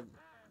it out of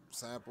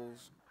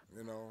samples,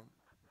 you know.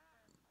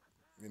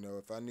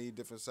 If I need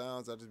different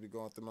sounds, I just be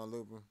going through my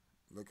looper,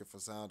 looking for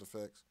sound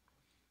effects,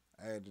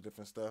 add the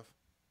different stuff.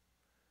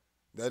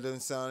 That doesn't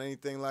sound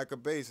anything like a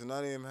bass, and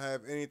I didn't even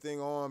have anything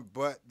on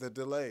but the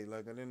delay.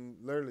 Like, I didn't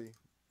literally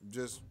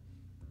just...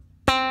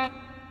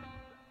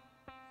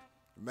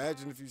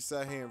 Imagine if you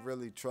sat here and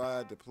really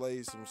tried to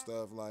play some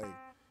stuff like,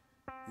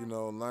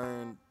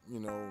 learn,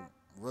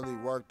 really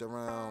worked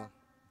around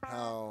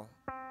how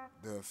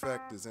the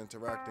effect is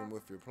interacting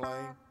with your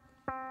playing.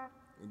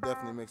 It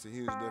definitely makes a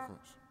huge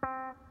difference.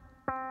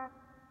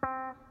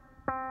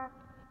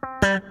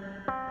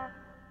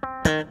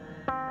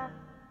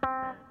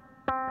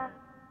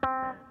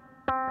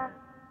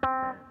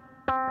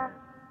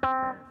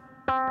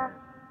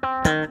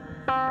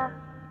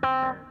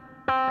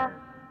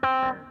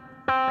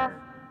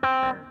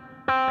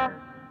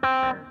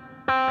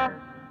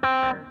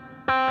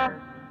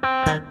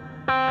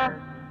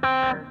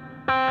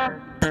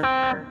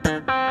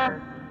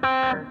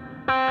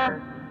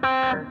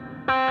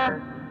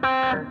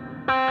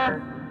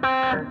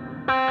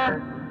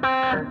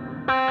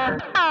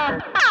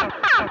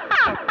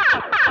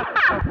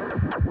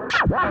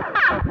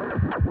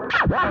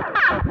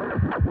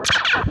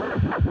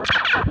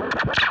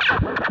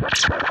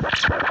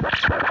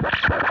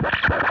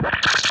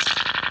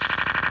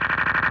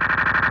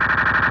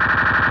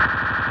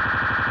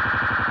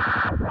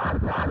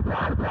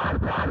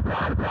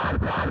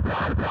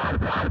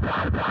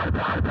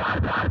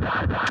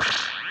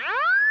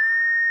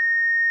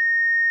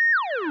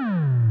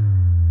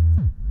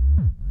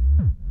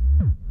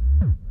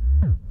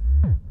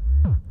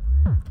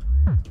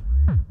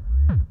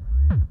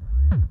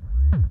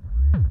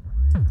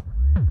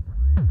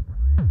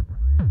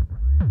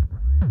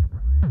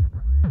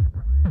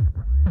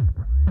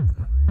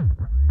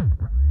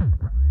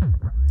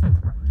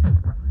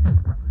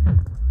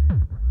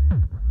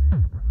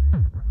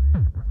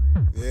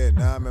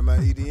 now I'm in my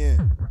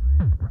EDN.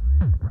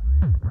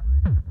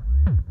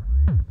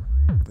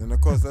 And of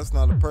course, that's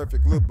not a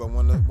perfect loop, but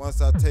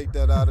once I take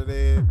that out of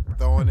there,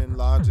 throw it in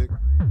Logic,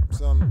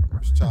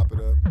 just chop it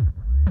up,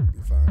 be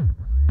fine.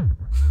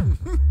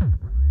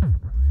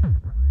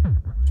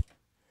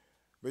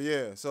 But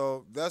yeah,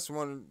 so that's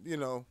one,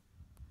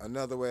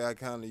 another way I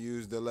kind of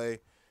use delay.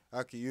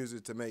 I can use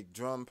it to make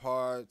drum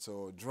parts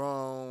or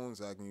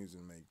drones. I can use it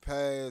to make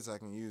pads. I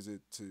can use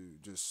it to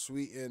just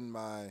sweeten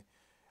my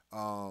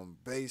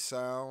bass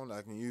sound.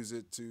 I can use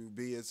it to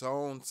be its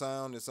own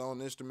sound, its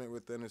own instrument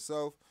within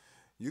itself.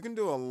 You can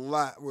do a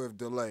lot with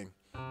delay.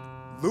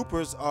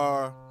 Loopers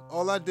are,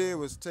 all I did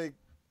was take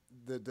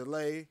the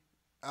delay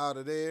out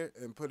of there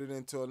and put it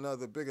into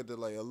another bigger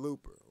delay, a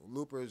looper. A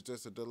looper is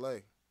just a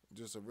delay,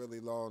 just a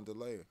really long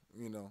delay,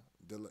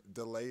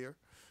 delayer.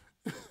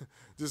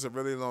 Just a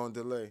really long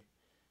delay.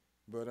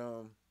 But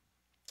all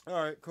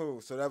right, cool.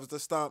 So that was the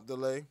stomp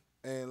delay.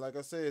 And like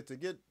I said, to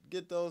get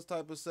those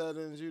type of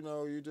settings, if you're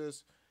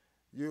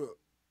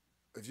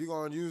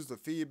gonna use the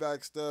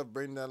feedback stuff,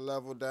 bring that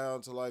level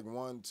down to like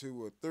 1,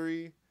 2, or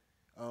 3.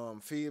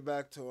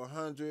 Feedback to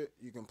 100.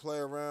 You can play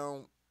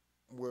around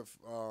with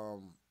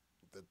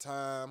the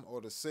time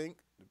or the sync,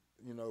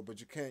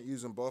 but you can't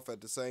use them both at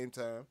the same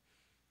time.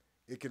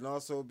 It can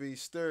also be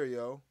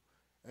stereo.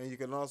 And you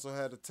can also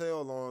have the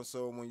tail on,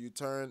 so when you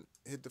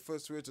hit the foot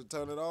switch or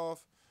turn it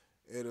off,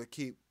 it'll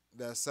keep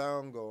that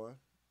sound going.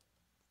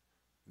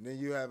 And then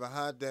you have a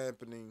high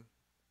dampening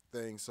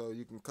thing, so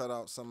you can cut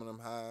out some of them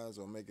highs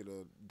or make it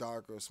a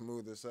darker,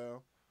 smoother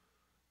sound.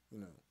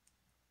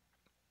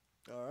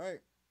 All right.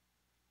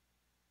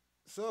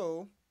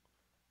 So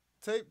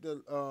tape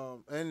the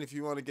and if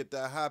you want to get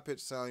that high pitch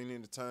sound, you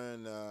need to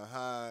turn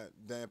high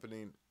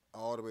dampening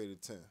all the way to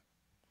 10.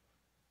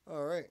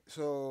 All right.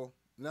 So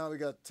now we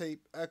got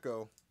tape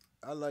echo.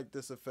 I like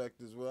this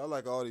effect as well. I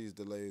like all these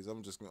delays.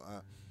 I'm just going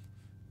to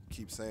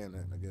keep saying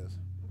that, I guess.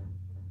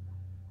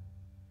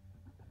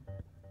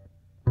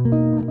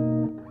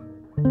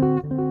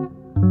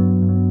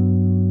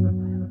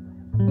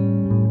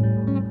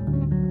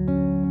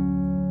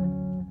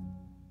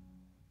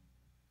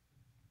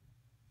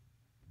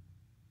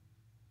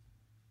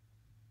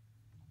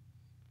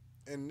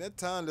 And that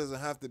time doesn't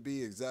have to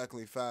be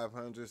exactly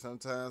 500.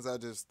 Sometimes I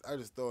just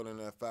throw it in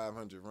that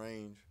 500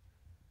 range.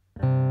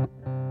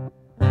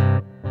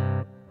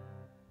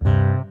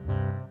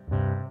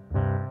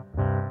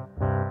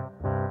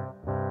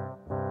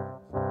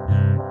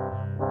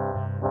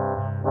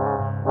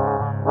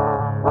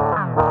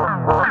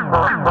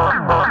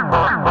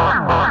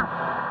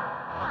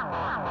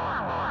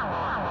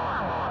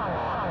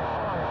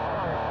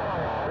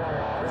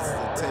 This is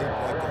a tape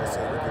echo, so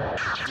you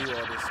can do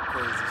all this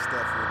crazy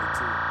stuff with it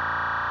too.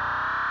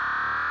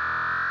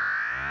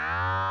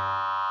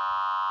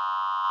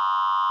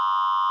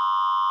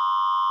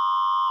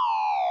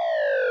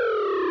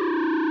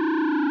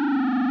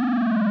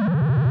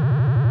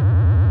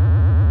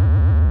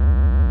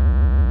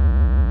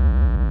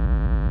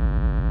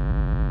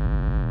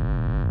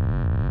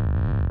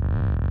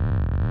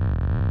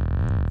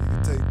 You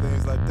can take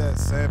things like that,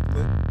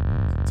 sample it,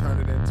 and turn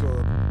it into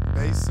a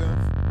bass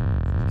synth.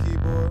 The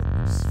keyboard,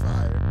 just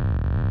fire.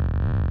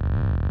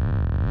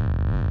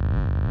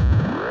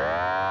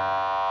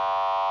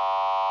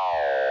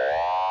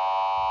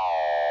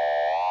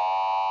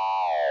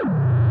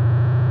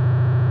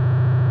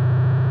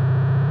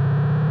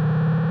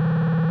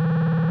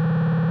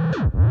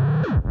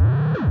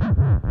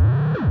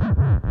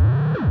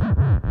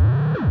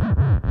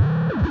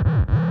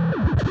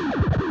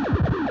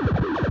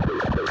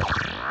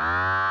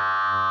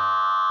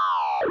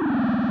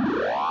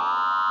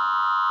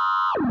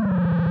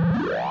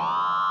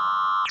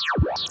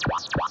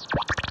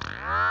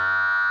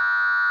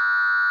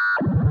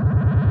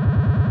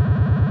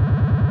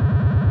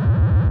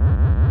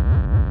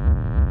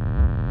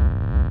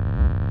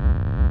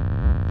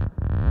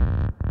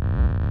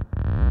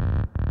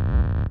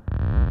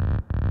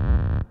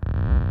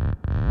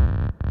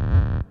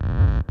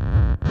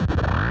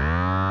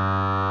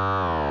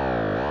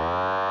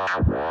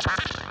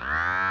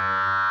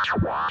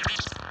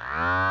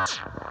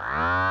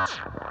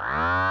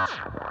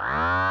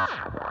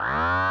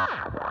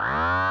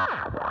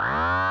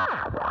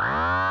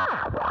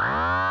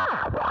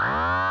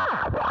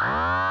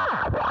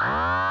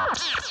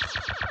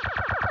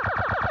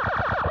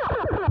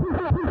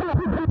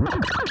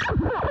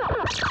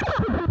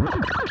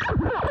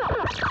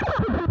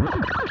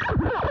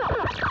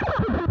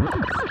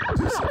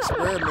 Just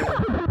experiment.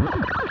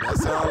 That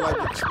sounds like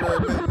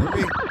experimenting to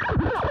me.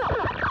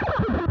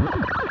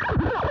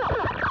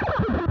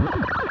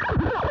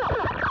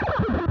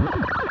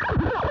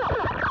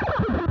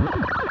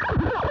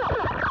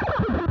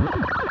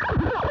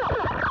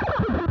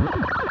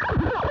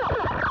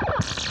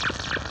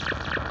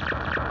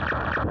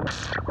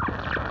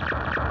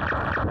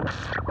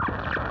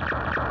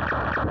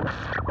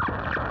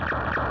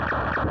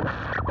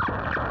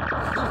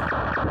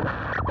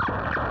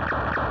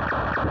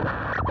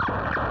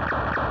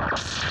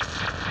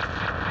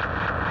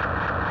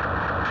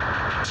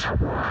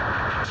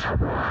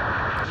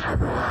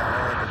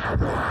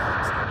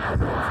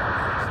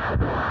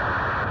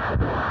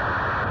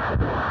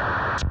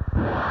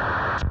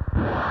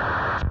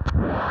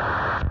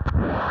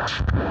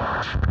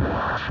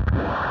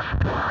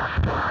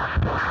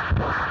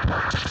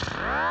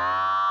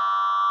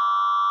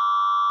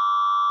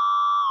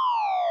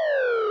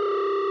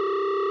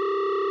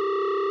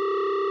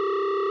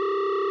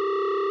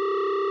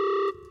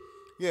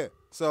 Yeah,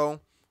 so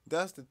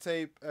that's the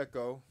tape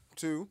echo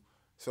too.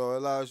 So it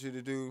allows you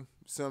to do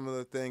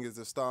similar thing as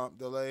the stomp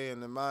delay,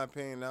 and in my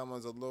opinion, that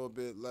one's a little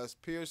bit less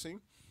piercing.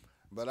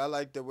 But I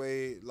like the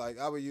way, like,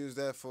 I would use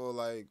that for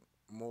like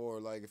more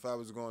like if I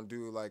was gonna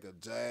do like a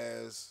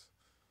jazz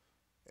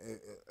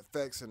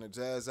effects in a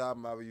jazz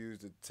album, I would use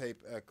the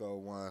tape echo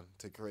one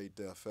to create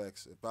the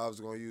effects. If I was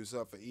gonna use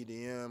something for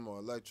EDM or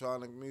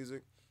electronic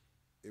music,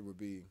 it would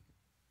be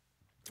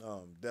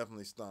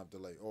definitely stomp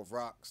delay or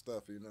rock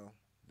stuff,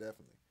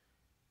 definitely.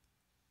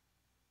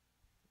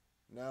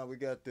 Now we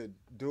got the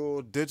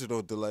dual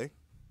digital delay.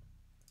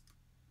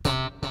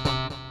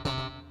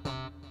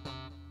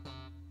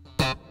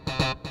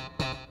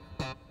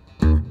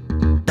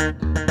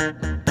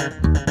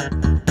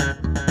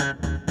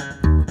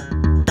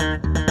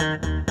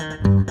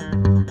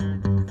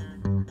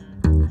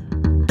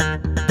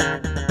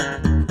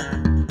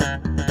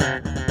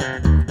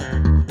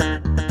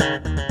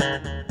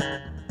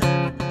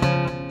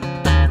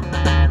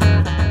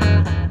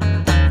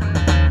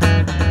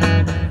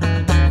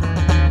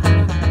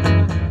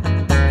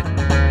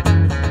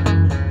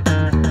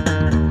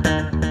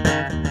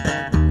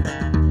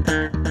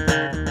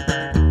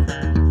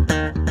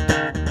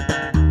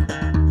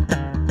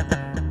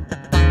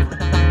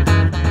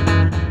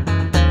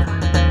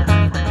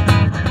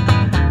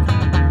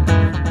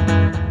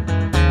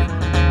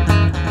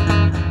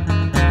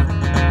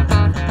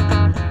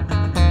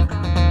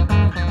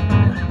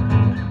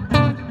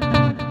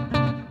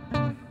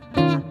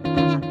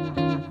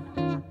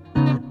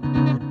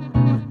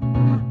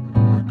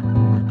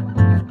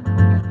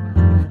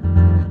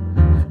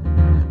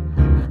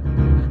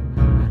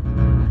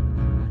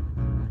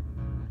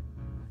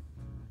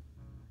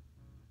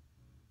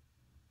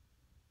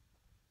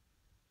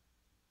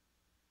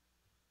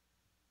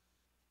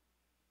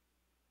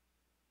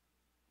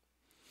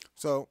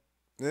 So,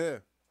 yeah,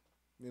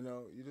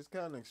 you just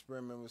kind of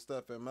experiment with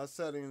stuff. And my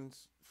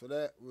settings for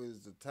that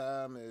was the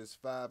time is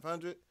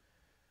 500.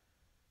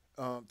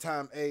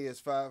 Time A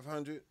is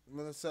 500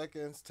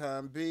 milliseconds.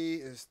 Time B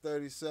is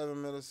 37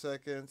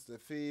 milliseconds. The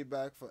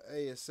feedback for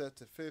A is set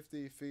to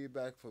 50.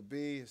 Feedback for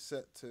B is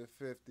set to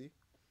 50.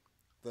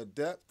 The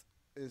depth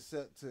is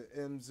set to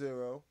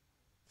M0.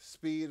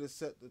 Speed is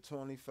set to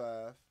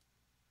 25.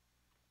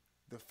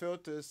 The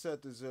filter is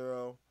set to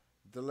 0.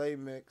 Delay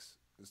mix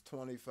is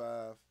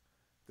 25.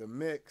 The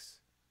mix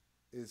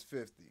is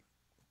 50.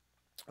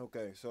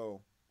 Okay,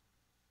 so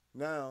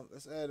now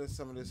let's add in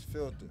some of this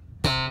filter.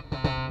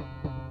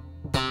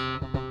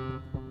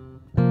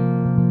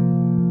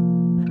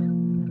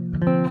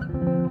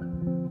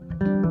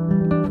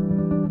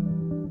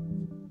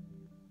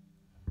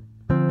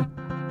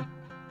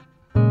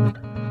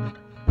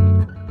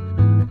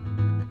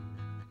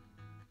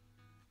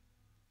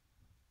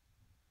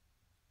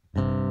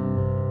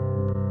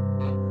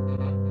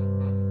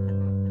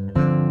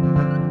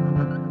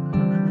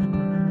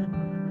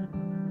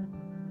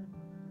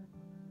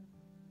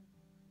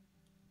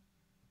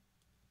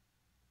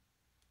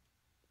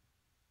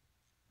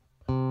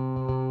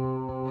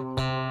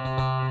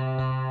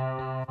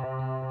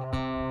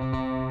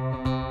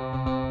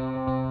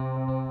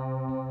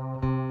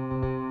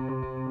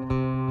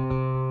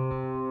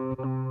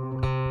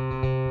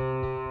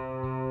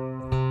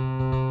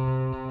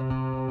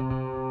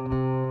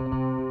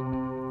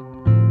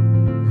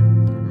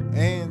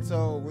 And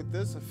so with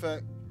this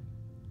effect,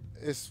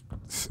 it's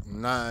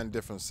 9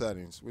 different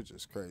settings, which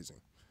is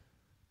crazy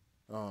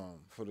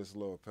for this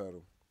lower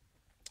pedal.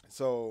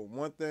 So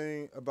one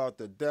thing about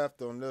the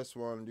depth on this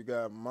one, you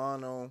got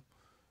mono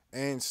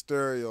and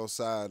stereo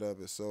side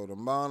of it. So the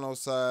mono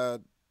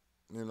side,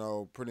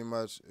 pretty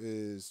much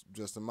is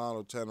just a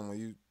mono channel. When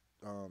you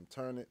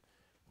turn it,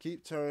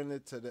 keep turning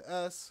it to the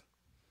S,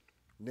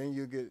 then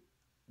you get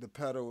the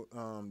pedal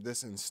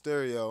this in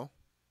stereo.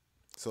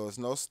 So it's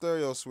no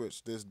stereo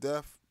switch. This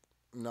depth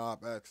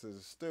knob acts as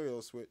a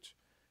stereo switch.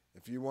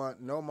 If you want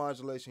no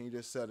modulation, you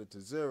just set it to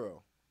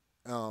 0.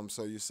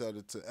 So you set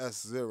it to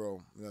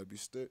S0. That'd be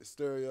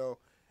stereo.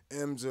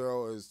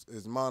 M0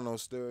 is mono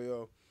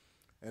stereo.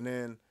 And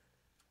then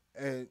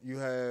you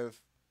have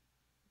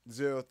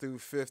 0 through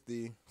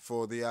 50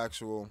 for the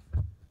actual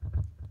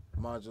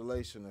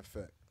modulation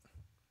effect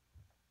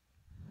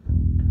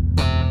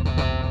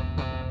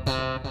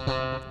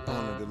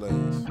on the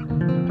delays.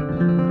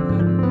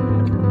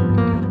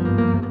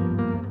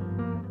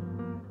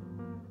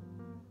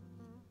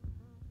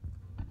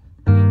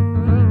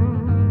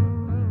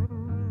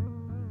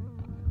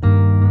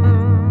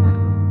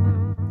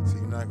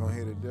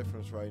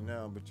 Right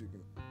now, but you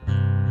can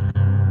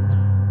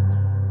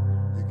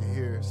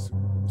hear it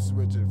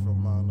switching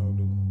from mono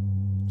to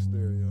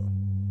stereo.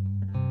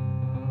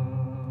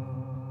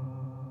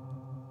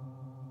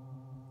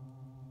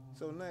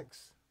 So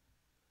next,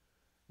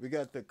 we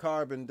got the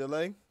carbon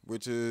delay,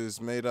 which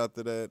is made out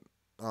of that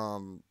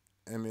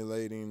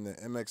emulating the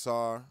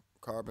MXR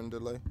carbon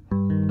delay.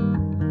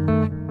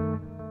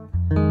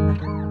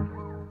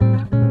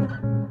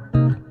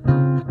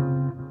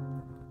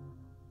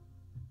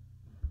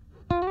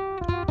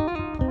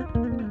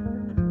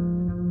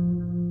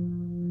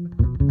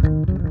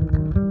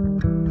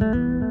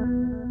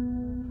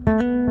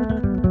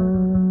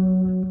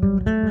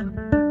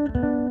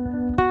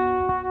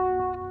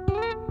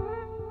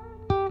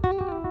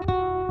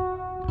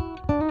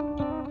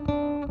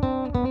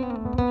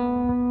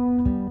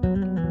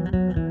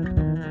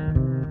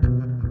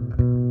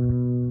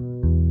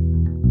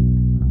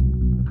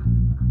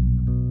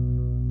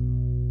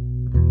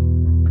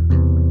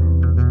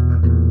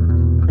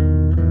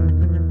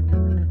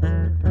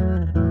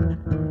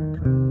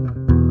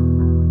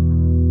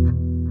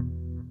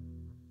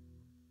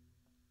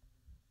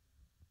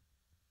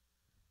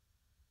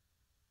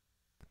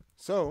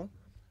 So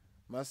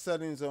my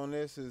settings on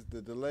this is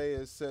the delay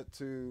is set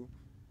to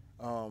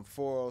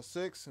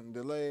 406, and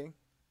delay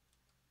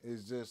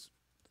is just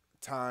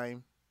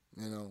time,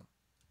 you know.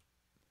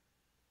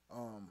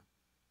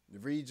 The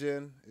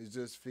regen is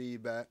just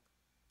feedback.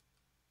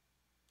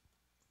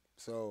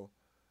 So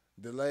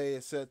delay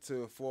is set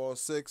to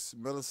 406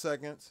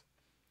 milliseconds.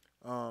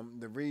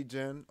 The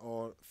regen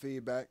or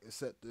feedback is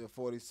set to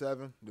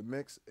 47. The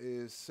mix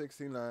is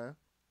 69.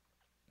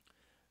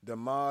 The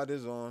mod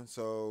is on,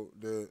 so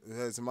it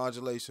has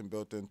modulation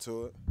built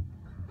into it.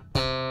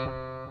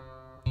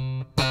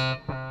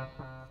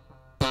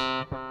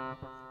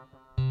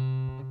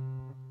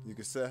 You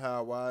can set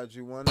how wide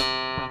you want it.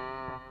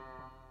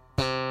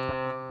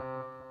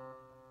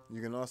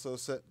 You can also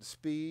set the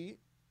speed.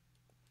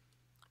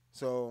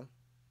 So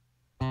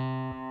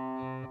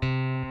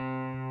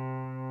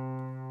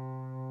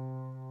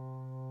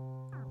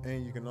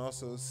and you can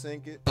also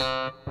sync it.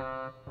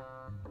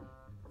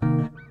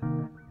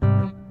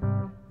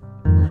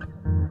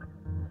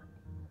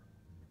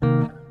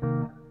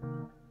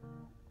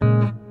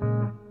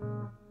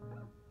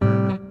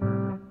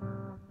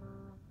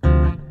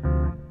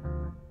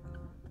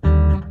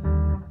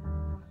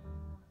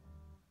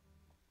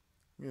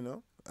 You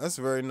know, that's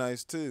very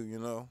nice too, you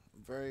know.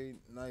 Very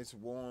nice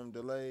warm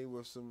delay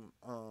with some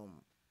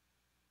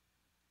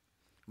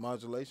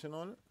modulation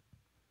on it.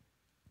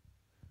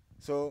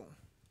 So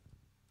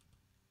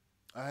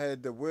I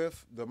had the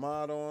width, the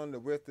mod on. The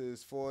width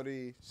is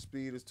 40,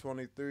 speed is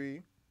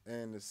 23,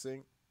 and the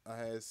sync I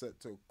had set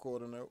to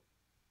quarter note.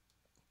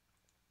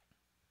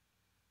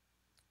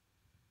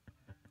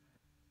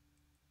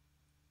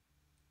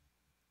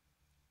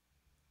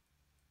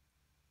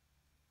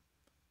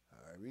 All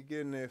right, we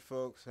getting there,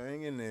 folks.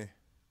 Hang in there.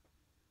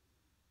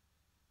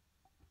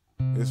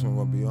 This one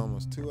gonna be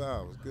almost 2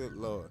 hours. Good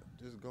Lord,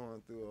 just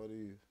going through all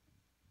these.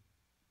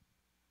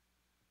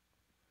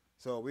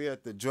 So we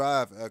at the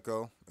drive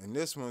echo, and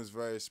this one's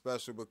very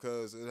special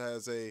because it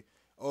has a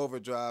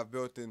overdrive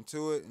built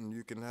into it, and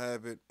you can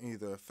have it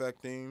either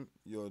affecting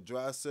your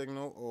dry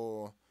signal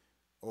or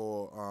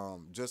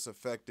just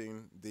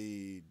affecting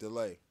the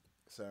delay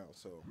sound.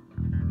 So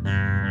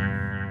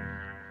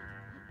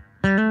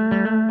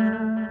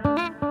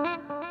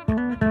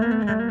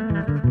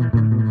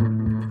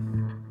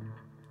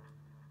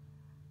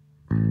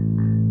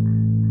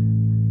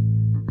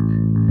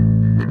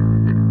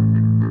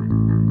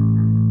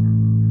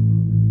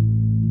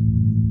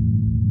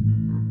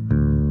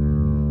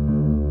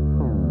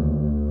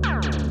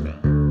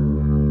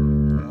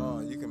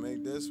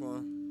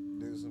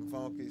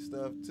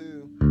stuff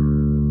too,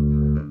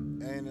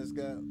 and it's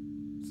got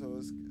it's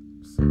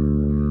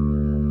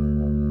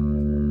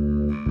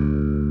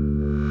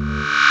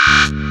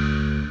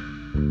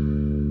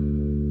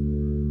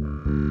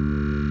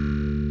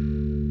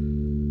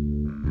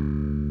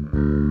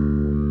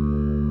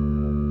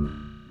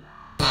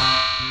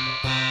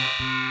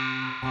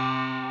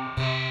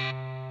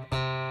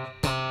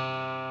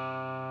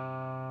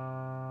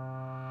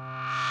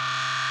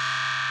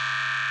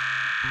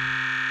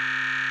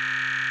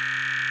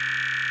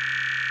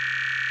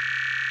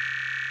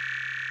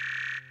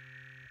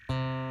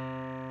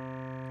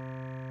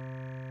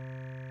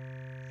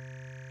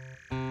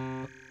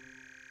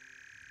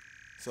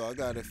so I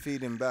got it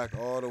feeding back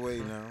all the way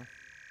now.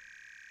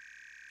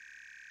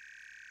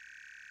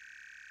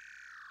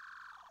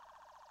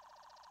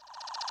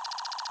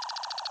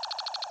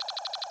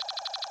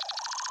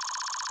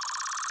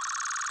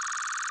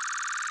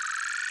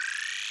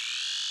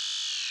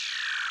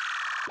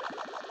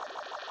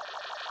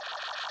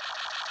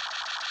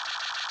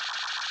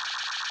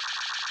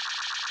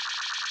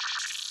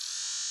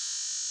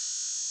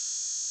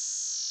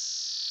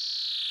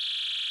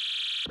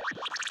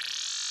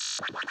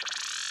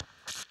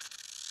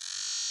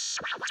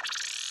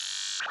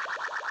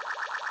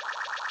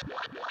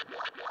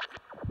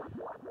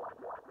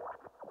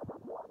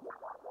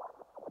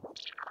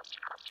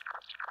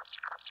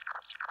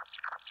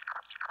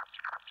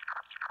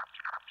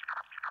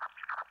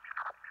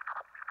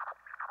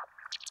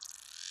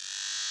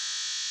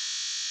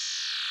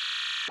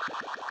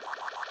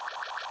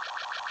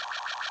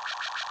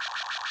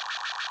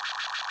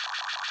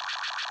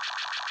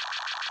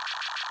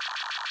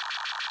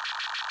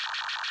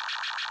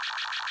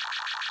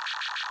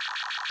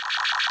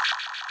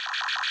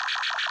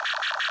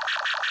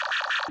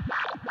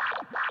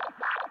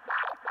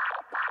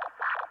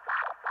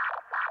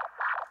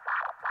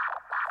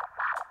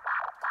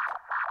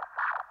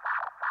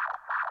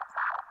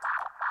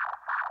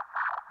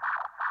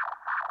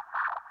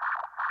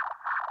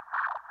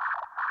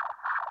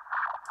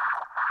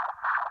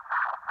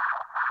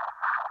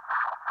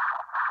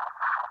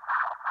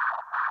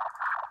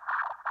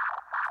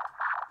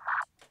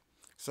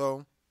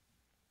 So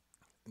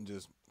I'm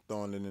just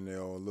throwing it in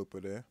there or looper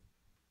there.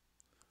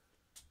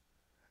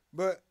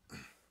 But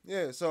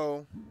yeah,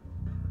 so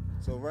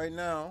right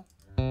now,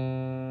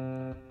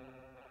 let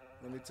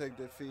me take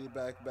the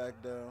feedback back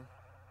down.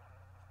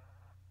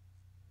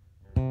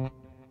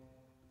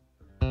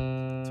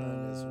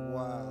 Turn this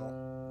wow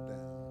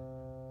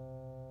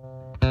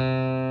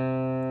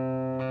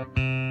down.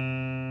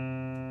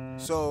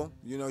 So,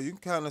 you know, you can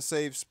kind of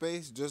save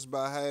space just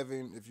by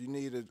having, if you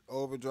need an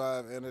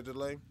overdrive and a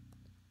delay,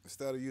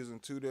 instead of using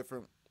two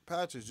different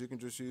patches, you can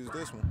just use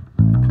this one.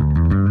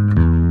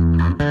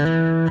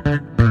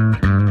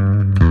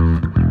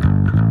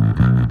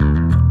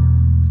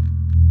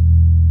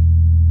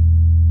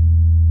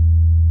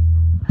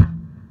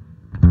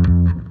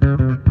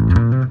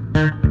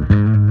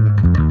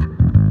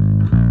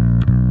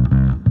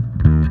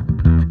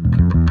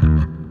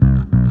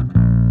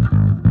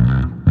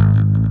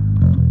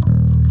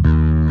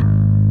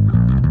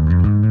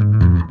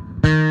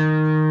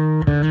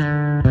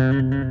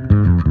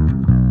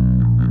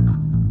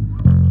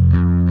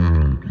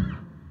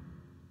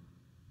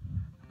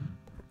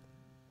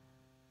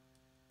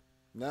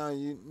 Now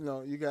you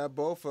know you got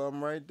both of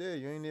them right there.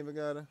 You ain't even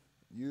gotta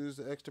use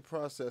the extra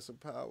processor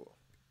power.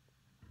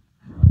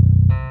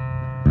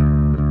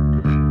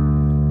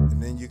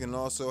 And then you can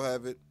also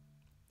have it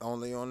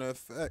only on the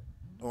effect,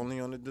 only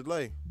on the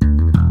delay.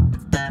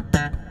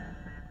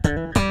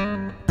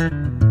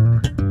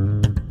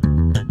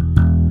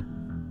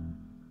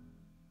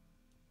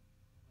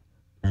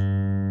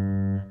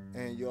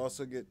 And you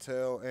also get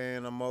tail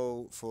and a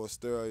mode for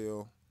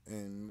stereo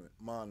and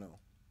mono.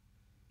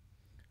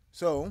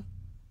 So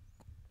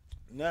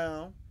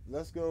now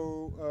let's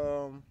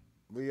go.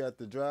 We got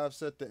the drive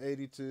set to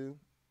 82,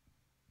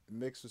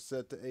 mix was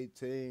set to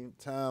 18,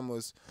 time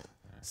was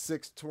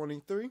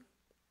 6:23,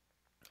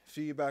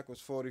 feedback was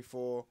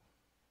 44,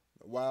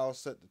 wow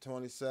set to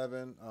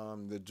 27.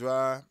 The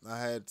dry I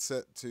had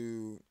set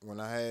to, when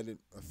I had it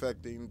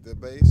affecting the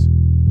bass,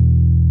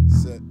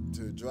 set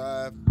to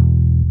drive.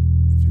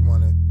 If you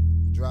want a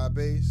dry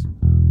bass,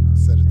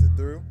 set it to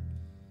through.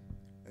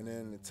 And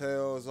then the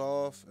tail is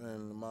off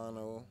and the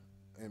mono,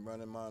 and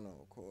running mono,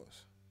 of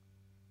course.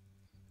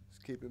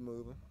 Let's keep it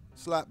moving.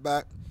 Slap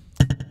back.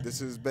 This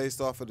is based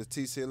off of the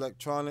TC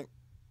Electronic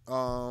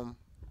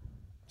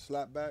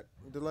slap back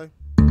delay.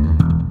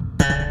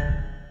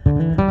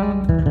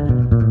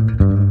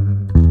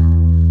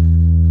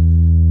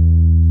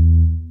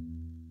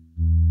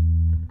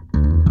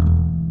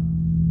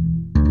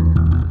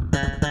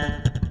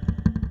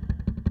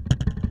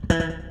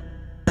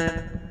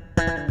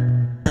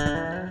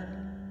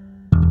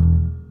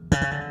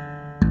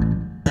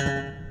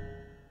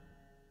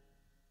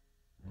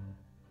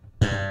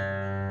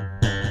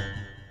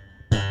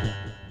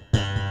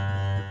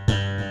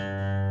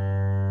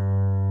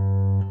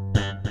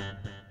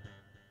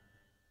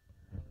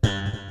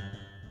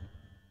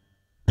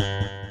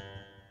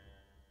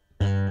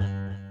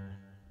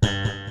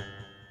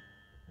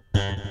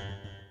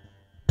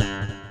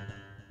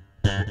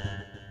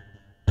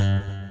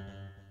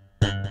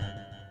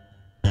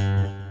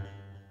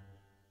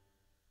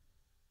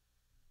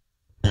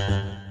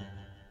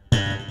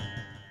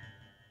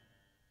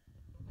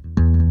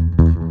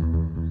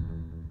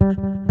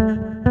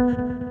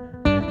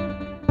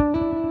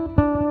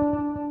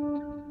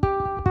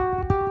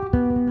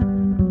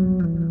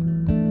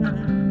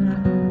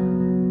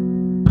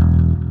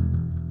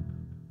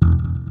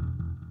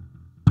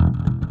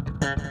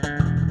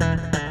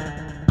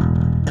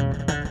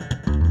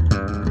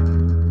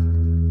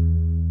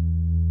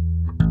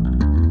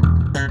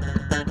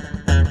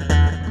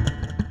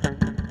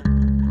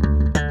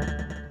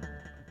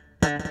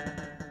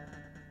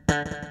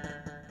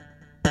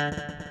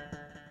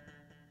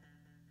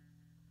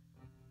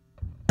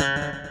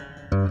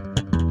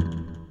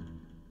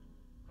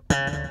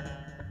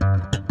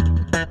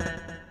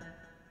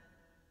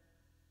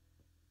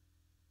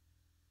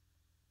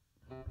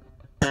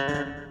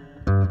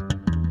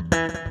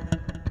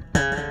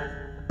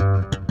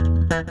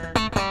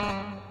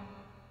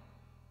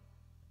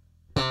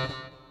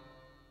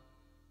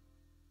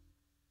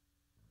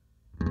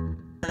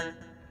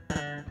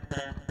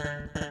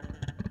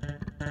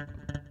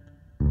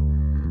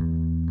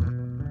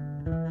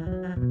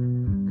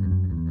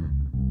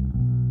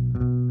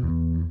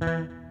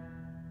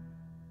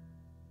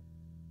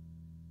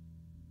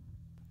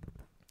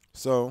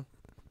 So,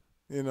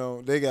 you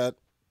know,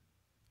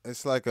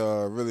 it's like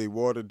a really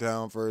watered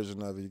down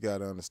version of it. You got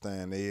to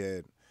understand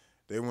they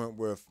went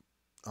with,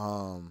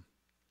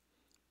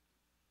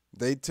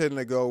 they tend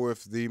to go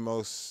with the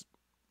most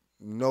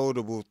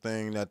notable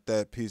thing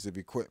that piece of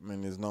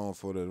equipment is known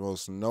for, the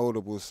most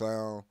notable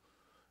sound,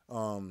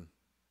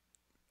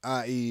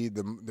 i.e.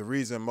 the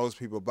reason most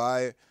people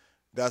buy it,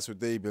 that's what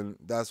they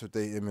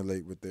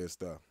emulate with their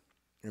stuff.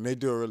 And they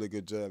do a really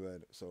good job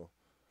at it. So,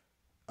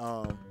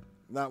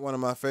 not one of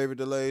my favorite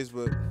delays,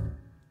 but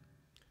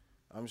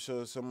I'm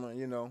sure someone,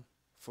 you know,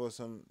 for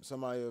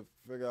somebody will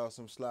figure out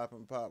some slap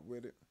and pop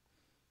with it.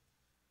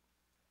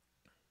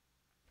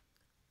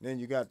 Then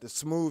you got the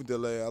smooth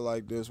delay. I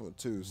like this one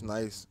too. It's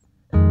nice.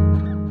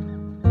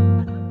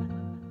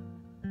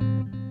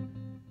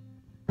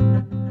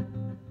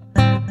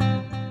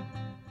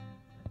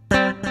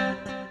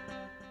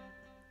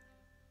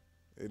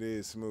 It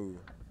is smooth.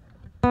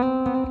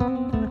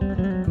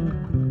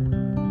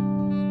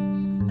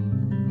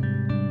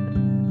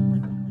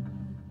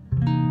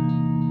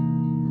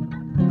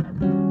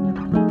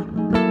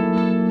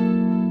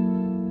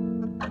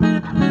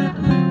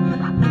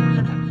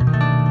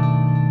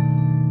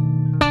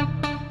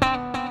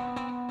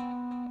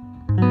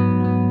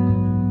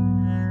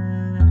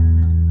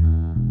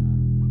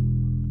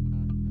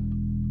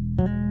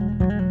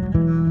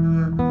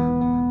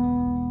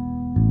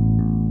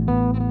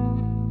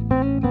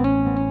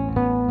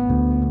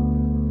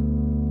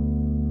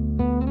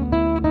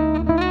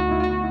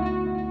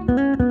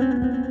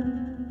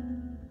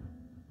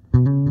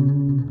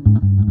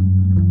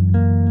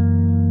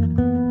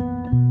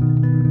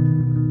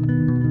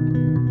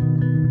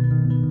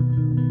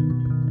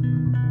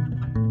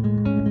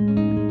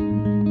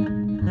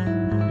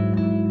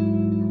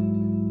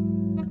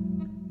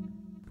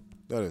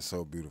 That is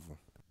so beautiful.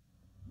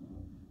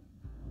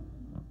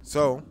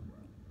 So,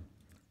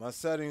 my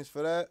settings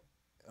for that,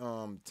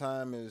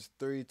 time is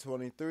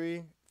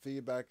 3:23,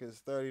 feedback is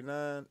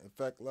 39,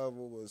 effect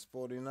level was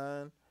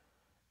 49,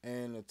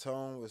 and the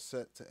tone was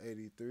set to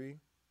 83.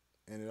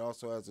 And it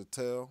also has a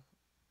tail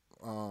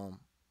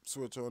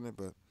switch on it,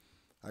 but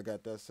I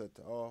got that set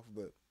to off.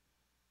 But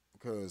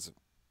because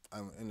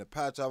in the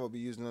patch I would be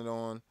using it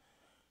on,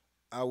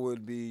 I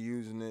would be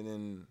using it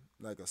in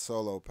like a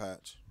solo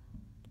patch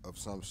of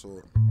some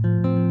sort. You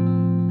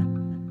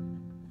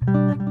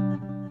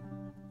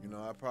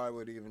know, I probably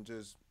would even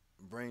just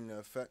bring the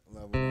effect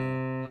level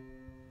down.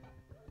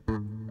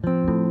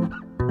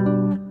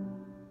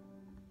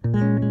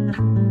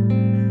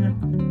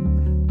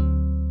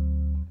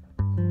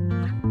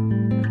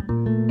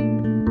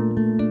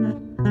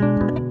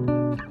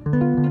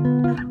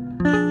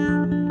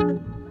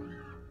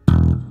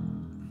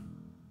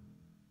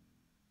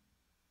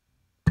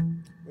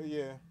 But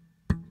yeah.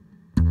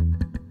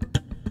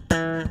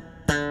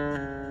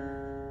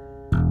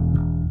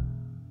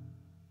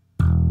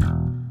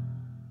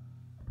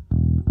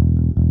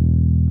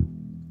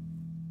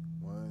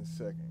 One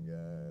second,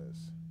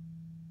 guys.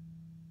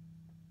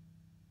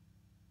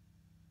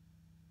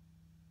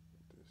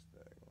 This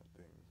daggone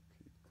thing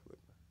keep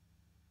clipping.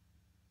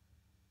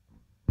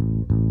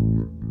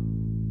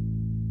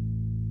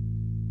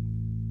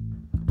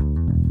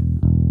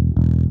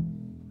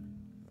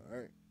 All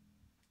right.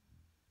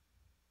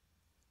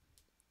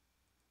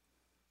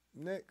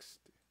 Next,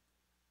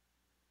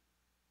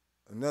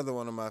 another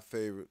one of my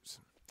favorites,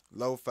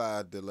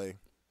 lo-fi delay.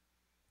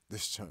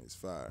 This joint is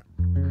fire.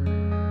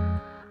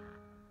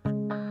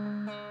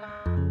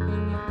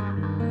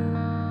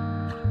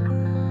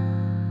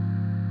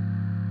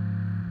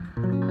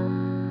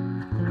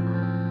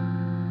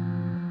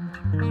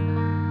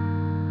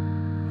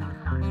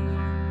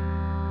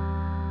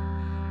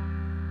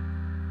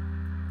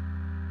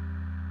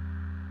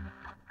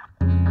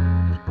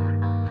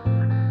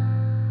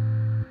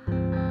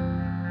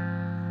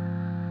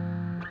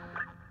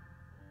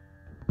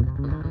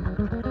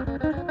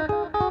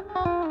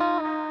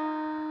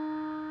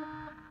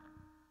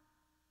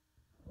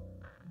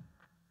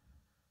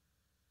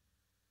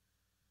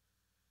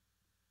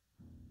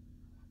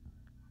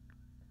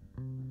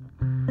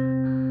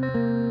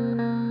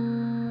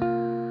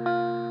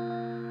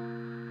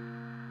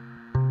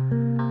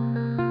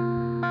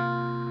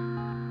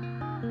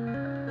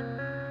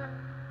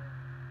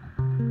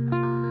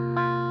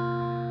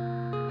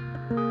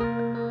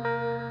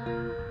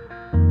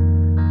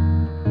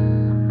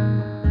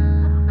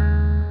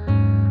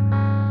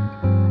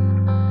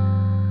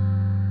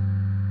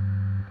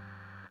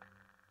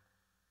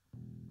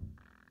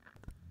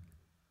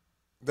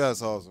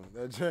 That's awesome.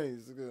 That joint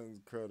is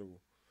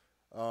incredible.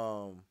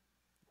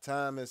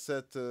 Time is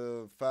set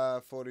to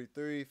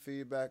 5:43,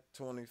 feedback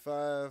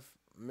 25,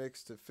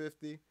 mix to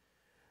 50.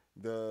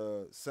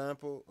 The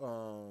sample,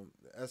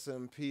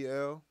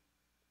 SMPL,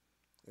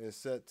 is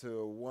set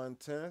to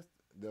 1/10.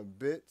 The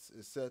bits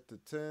is set to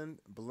 10.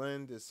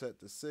 Blend is set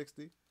to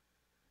 60.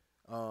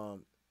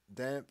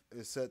 Damp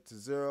is set to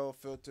 0.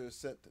 Filter is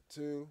set to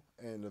 2.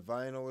 And the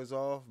vinyl is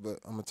off, but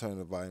I'm going to turn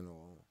the vinyl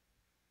on.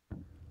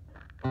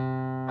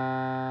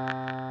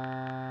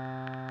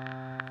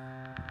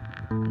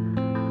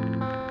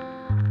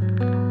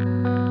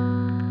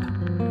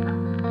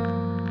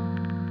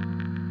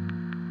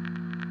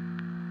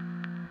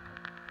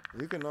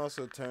 You can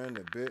also turn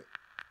the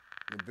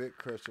bit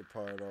crusher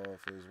part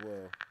off as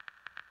well.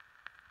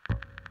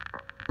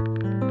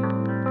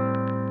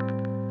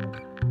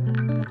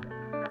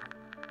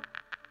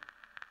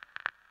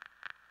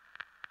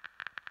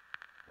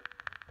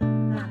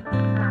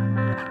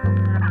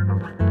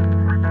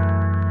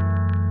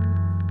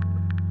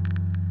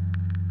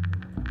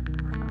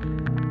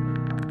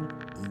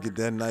 You get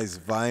that nice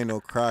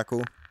vinyl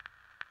crackle.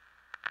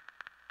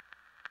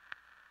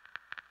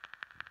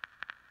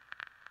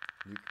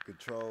 You can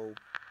control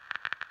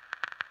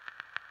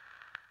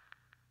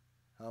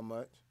how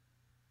much,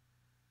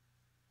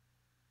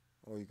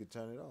 or you could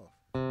turn it off.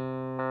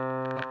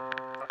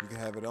 You can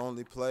have it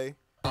only play.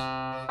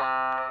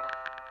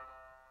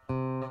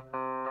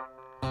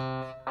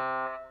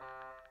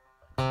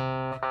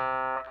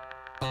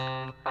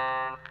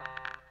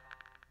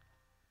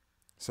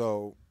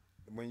 So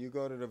when you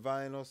go to the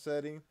vinyl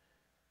setting,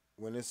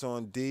 when it's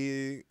on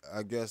D,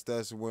 I guess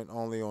that's when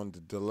only on the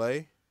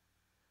delay.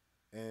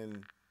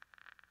 And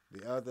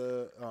the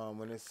other,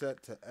 when it's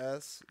set to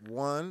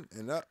S1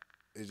 and up,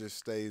 it just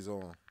stays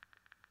on.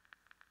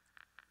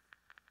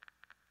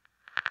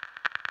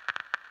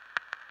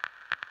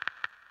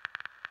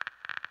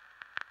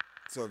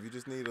 So if you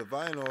just need a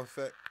vinyl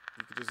effect,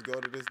 you can just go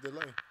to this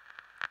delay.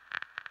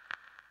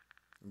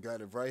 You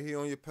got it right here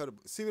on your pedal.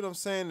 See what I'm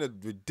saying? The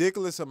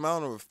ridiculous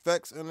amount of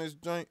effects in this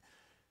joint.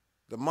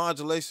 The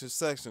modulation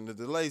section, the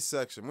delay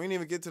section. We didn't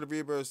even get to the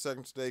reverb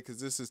section today because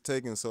this is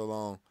taking so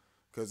long,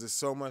 because there's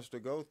so much to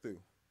go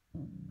through.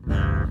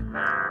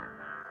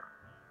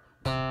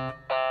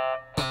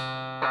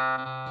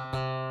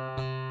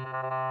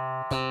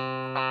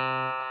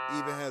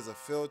 Even has a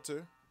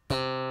filter,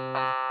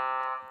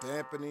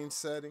 dampening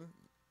setting.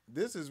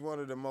 This is one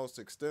of the most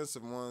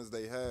extensive ones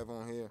they have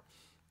on here.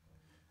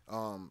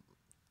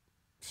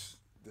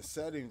 The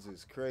settings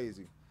is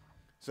crazy.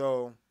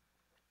 So,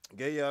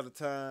 gave y'all the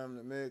time,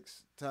 the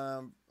mix,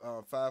 time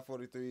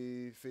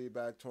 5:43,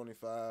 feedback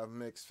 25,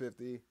 mix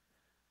 50.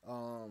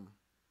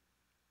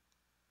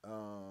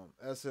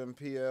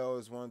 SMPL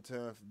is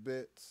 1/10,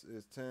 bits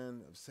is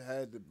 10. I've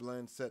had the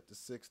blend set to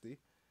 60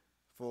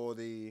 for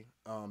the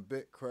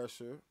bit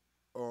crusher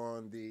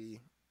on the.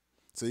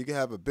 So you can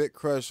have a bit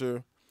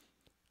crusher,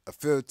 a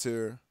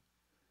filter,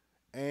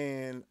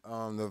 and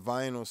the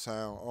vinyl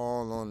sound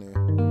all on there.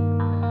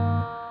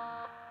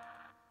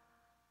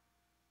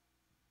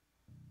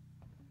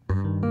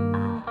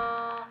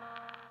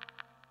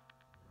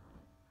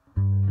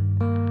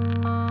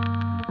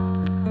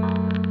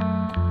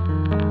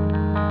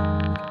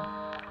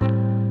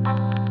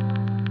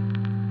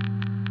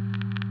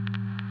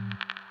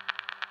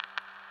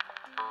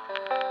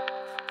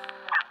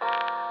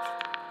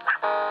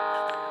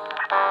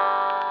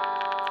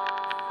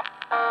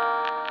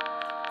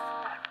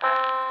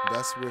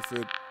 That's with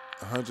it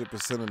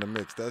 100% of the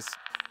mix.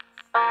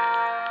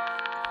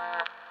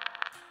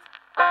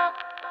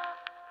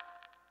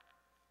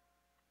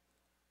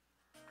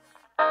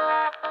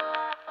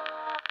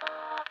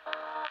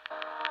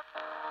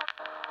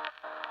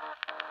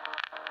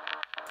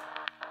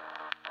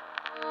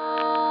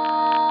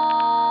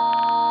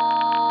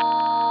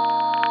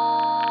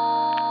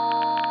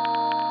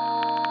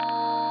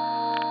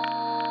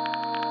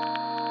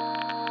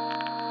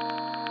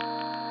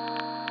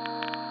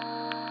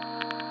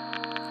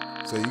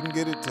 So you can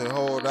get it to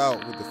hold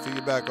out with the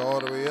feedback all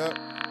the way up,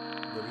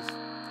 but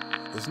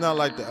it's not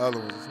like the other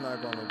ones. It's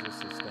not gonna just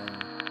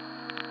sustain.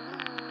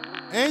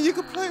 And you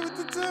can play with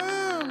the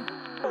time.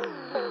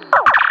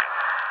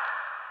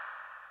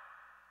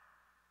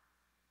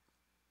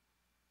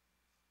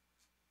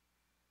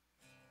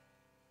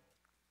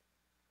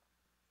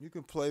 You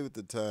can play with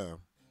the time.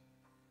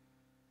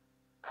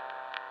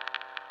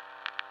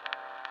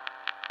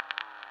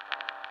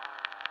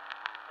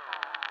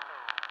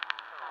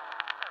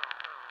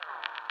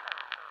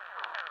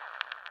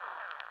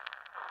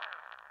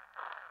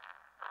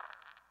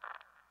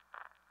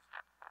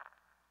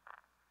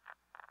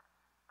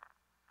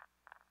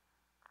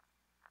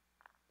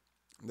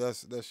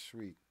 That's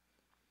sweet.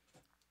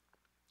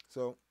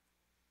 So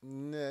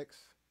next,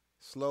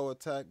 slow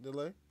attack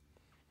delay.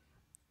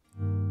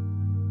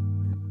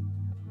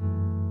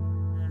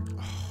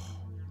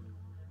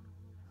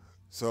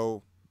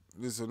 So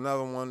this is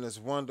another one that's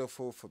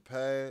wonderful for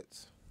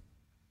pads.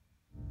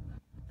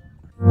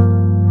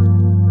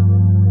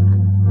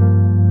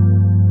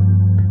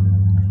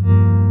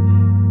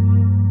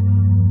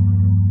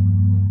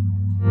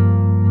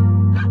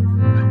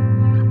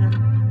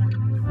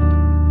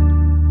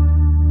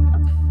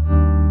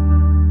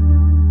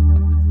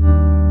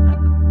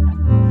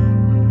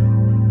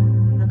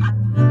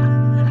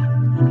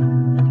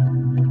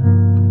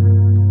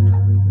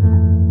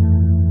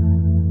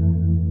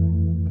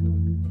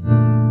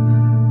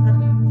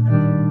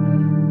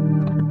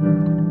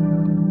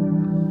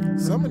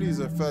 Some of these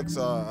effects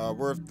are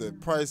worth the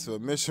price of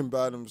admission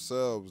by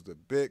themselves. The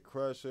bit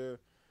crusher,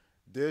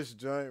 this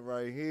joint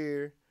right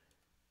here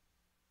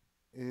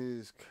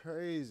is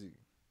crazy.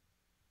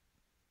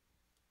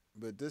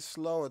 But this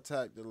slow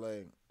attack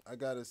delay, I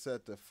got it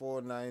set to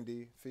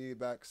 490,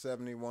 feedback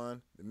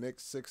 71, the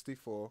mix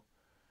 64.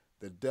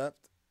 The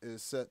depth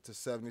is set to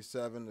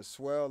 77, the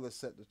swell is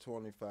set to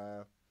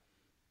 25,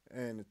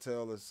 and the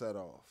tail is set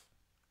off,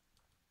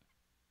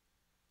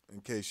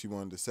 in case you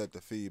wanted to set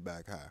the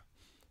feedback high.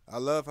 I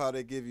love how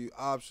they give you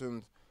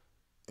options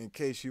in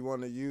case you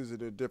want to use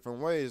it in different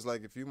ways.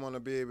 Like if you want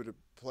to be able to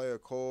play a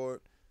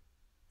chord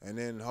and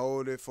then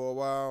hold it for a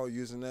while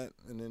using that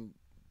and then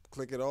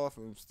click it off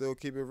and still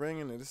keep it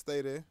ringing and it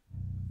stay there.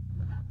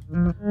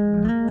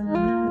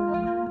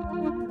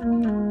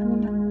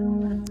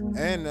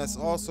 And that's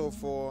also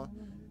for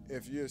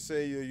if you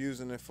say you're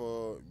using it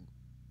for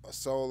a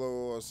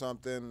solo or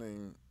something,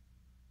 and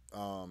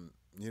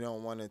you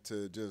don't want it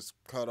to just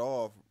cut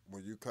off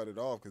when you cut it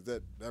off, because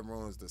that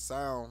ruins the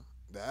sound,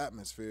 the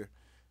atmosphere.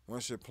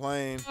 Once you're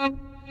playing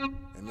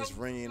and it's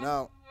ringing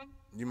out,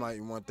 you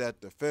might want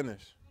that to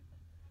finish.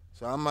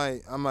 So I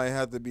might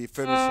have to be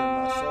finishing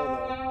my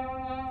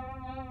solo.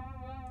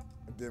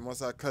 And then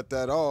once I cut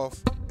that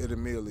off, it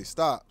immediately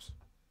stops.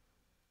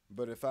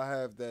 But if I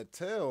have that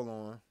tail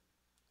on,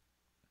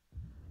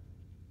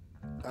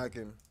 I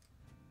can.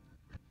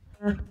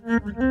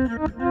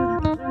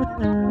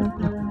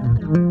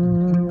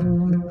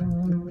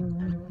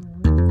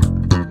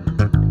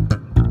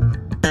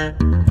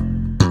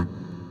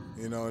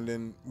 You know, and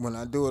then when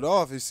I do it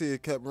off, you see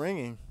it kept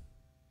ringing.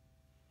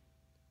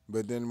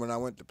 But then when I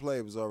went to play,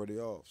 it was already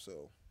off.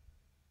 So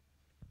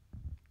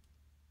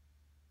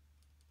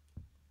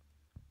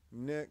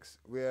next,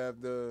 we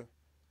have the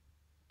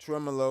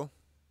tremolo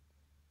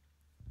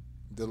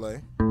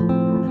delay.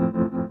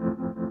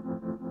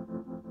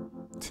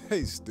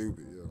 He's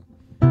stupid, yo.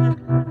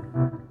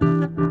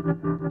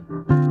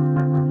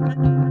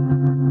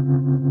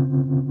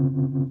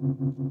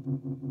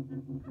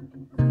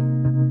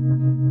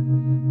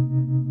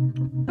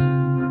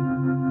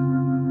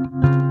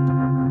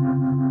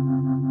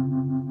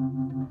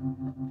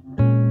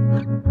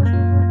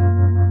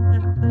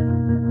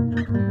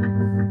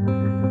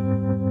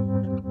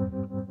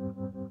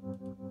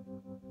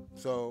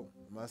 So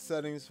my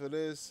settings for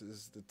this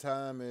is the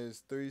time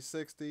is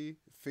 360,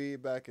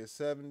 feedback is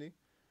 70,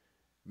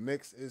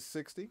 mix is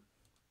 60.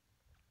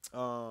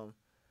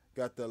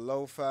 Got the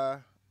lo-fi,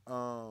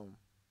 not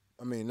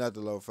the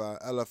lo-fi,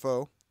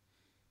 LFO,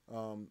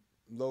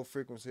 low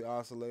frequency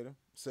oscillator.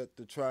 Set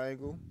the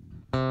triangle.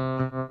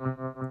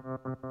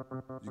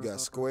 You got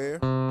square.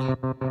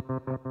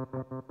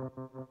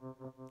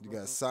 You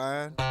got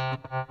sine.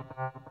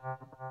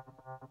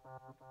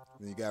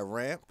 Then you got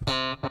ramp.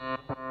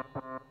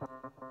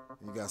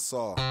 You got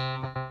saw.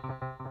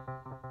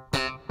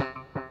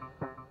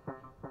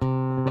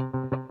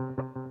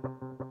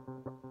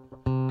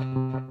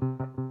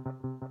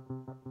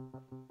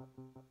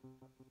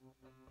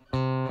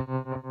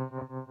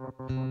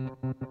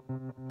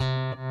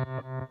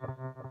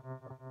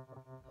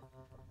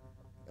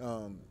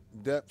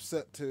 Depth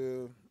set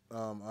to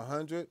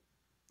 100.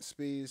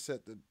 Speed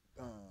set to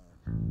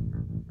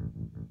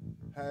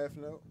half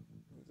note.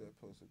 What's that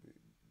supposed to be?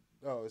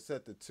 Oh, it's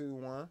set to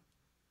 2-1.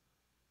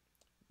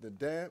 The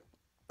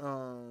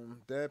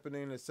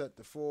dampening is set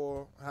to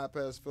 4. High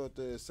pass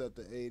filter is set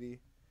to 80.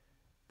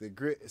 The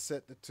grit is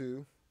set to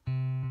 2.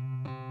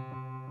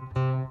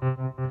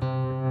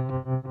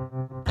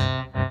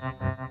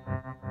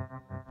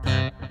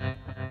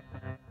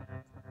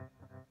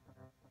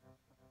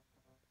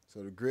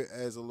 So the grit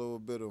adds a little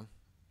bit of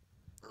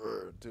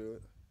to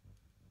it.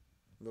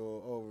 A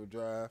little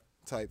overdrive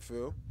type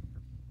feel.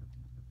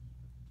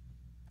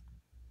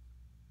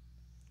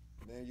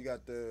 Then you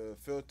got the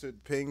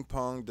filtered ping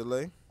pong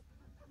delay.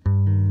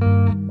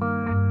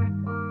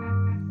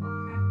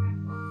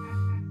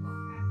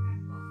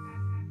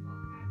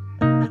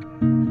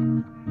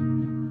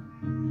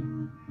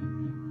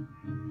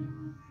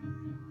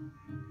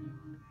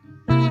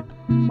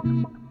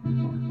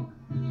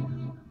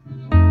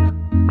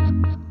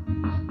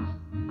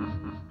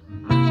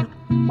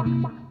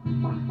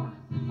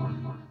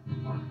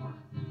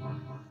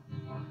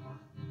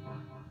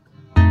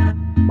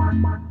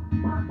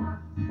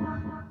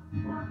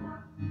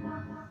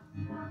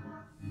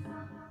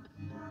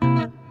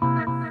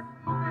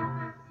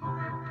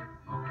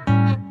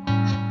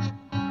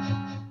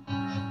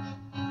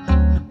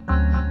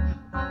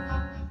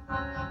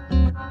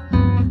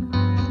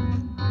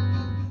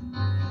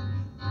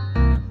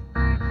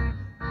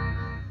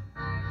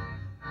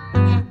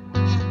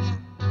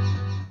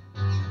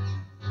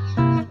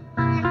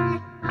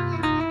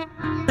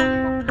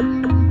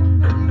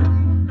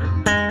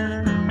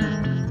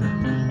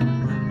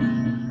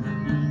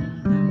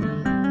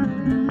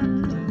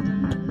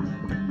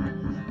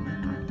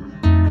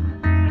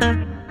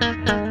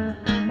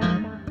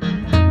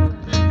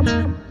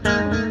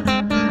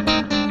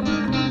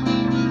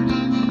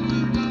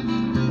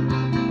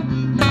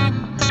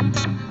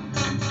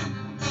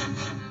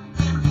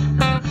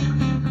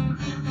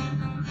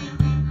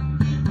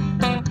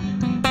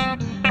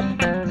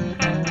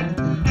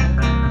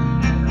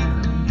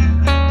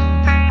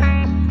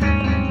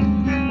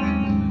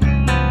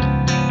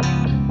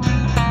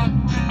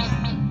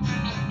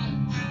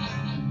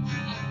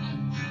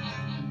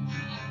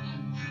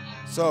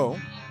 So,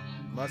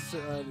 my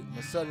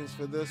settings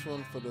for this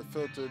one, for the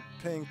filtered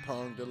ping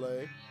pong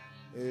delay,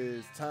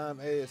 is time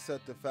A is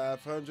set to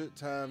 500,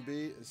 time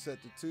B is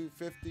set to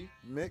 250,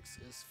 mix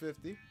is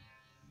 50,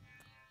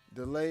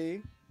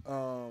 delay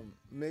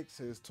mix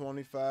is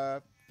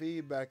 25,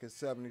 feedback is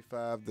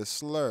 75, the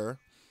slur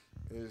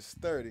is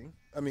 3.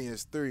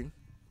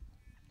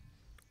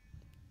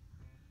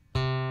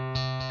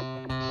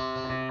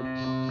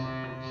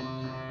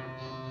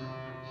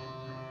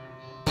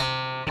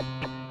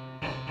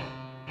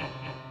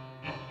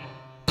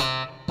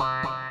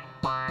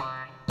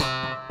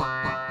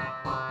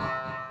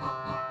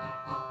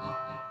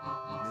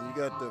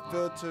 the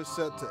filter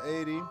set to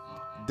 80.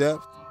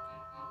 Depth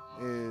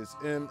is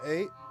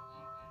M8.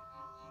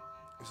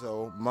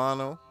 So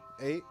mono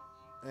 8.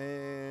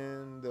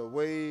 And the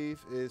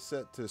wave is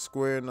set to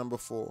square number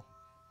 4.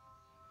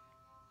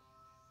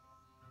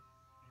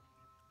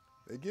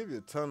 They give you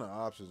a ton of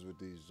options with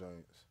these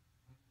joints.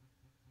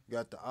 You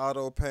got the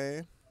auto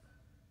pan.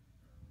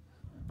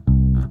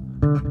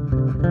 You're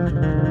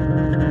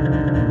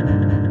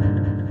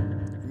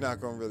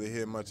not going to really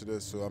hear much of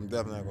this, so I'm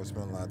definitely not going to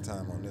spend a lot of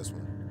time on this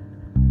one.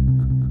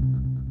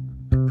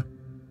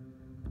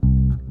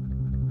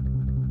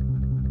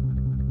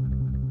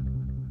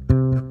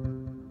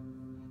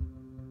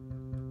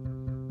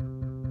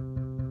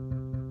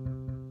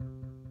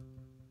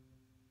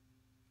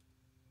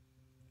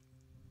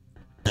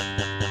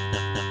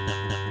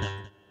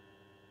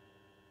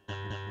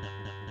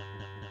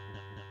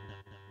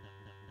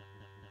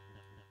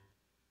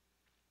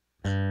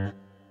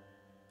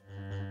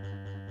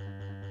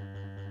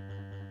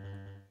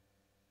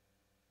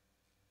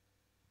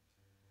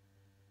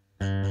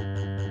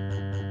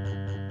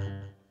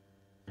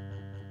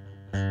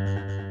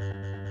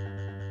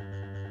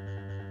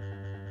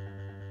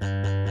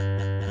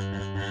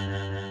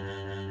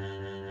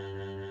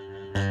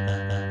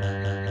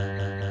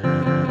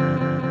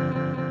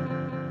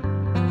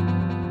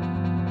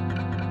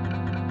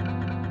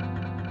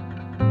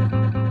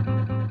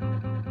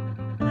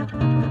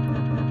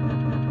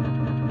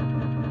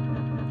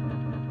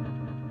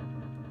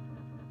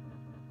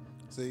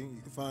 See,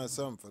 you can find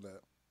something for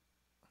that.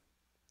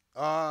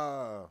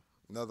 Ah,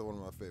 another one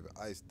of my favorite,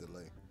 ice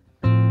delay.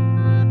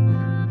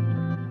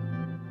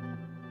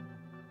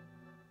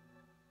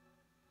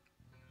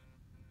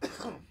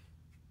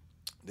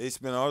 They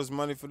spent all this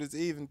money for this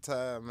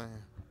eventide,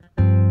 man.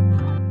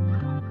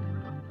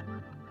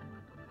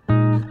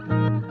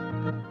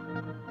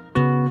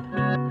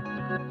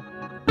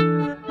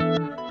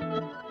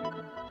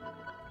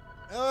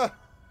 Ah,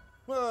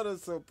 oh,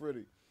 that's so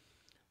pretty.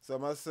 So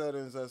my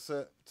settings are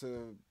set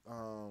to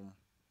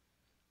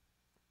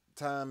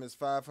time is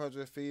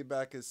 500,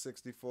 feedback is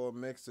 64,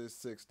 mix is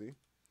 60.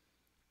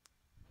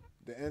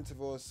 The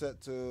interval is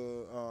set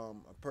to a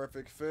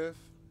perfect fifth.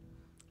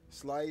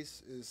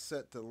 Slice is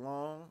set to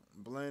long.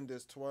 Blend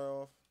is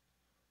 12.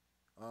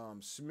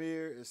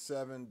 Smear is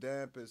 7.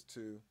 Damp is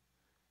 2.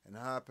 And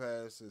high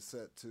pass is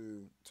set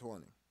to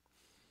 20.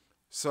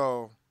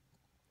 So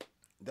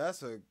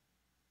that's a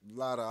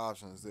lot of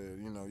options there.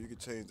 You know, you could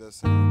change that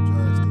sound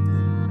drastically.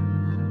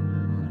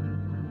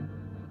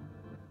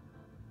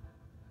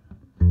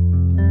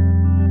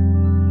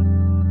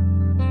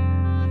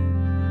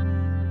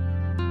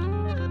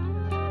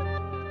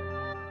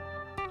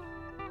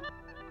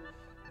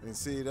 And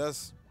see,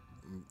 that's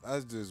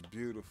just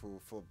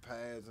beautiful for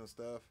pads and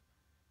stuff.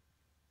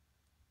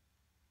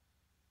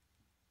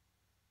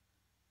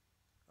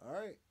 All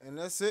right, and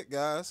that's it,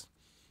 guys.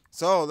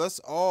 So that's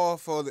all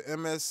for the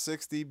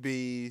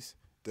MS-60B's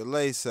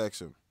delay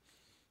section.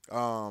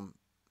 Some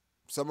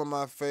of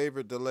my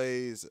favorite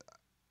delays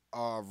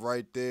are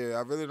right there.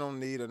 I really don't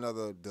need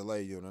another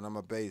delay unit. I'm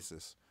a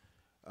bassist.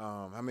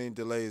 How many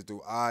delays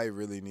do I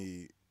really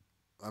need?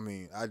 I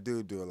mean, I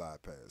do a lot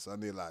of pads. I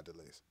need a lot of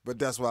delays. But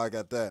that's why I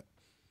got that.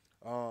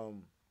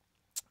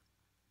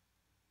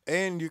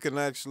 And you can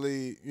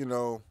actually, you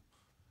know,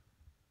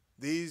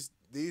 these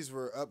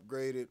were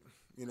upgraded.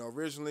 You know,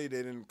 originally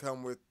they didn't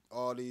come with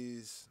all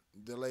these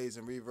delays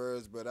and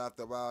reverbs, but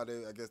after a while,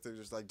 I guess they're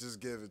just like, just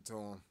give it to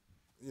them.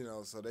 You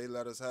know, so they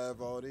let us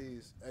have all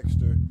these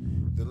extra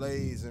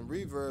delays and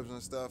reverbs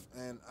and stuff.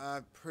 And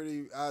I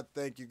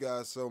thank you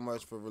guys so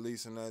much for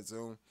releasing that,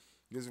 Zoom.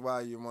 This is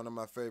why you're one of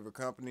my favorite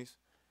companies.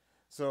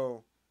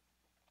 So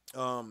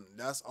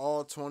that's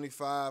all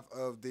 25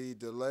 of the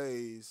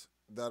delays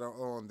that are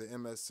on the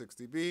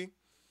MS-60B.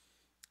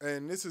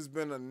 And this has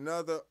been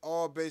another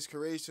All Bass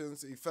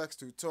Creations effects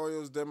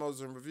tutorials,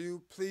 demos, and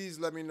review. Please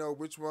let me know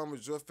which one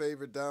was your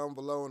favorite down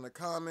below in the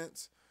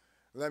comments.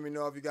 Let me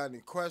know if you got any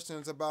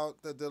questions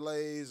about the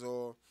delays,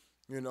 or,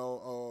 you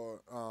know, or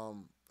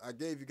I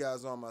gave you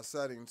guys all my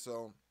settings,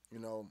 so, you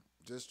know,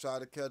 just try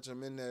to catch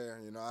them in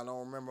there. You know, I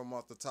don't remember them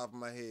off the top of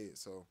my head,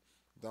 so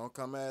don't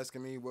come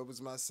asking me what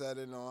was my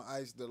setting on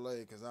ice delay,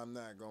 because I'm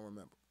not going to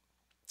remember.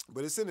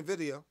 But it's in the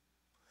video.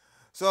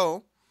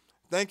 So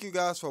thank you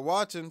guys for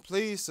watching.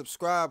 Please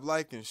subscribe,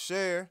 like, and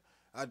share.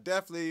 I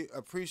definitely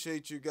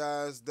appreciate you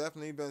guys.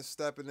 Definitely been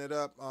stepping it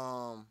up,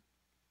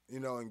 you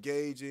know,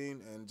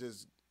 engaging and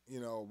just, you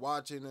know,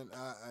 watching it.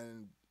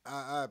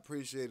 I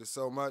appreciate it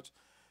so much.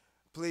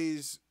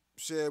 Please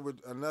share with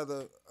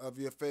another of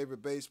your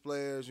favorite bass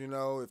players, you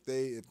know, if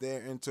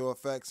they're into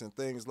effects and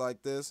things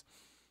like this.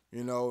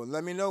 You know,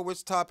 let me know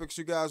which topics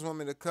you guys want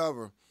me to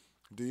cover.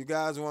 Do you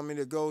guys want me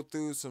to go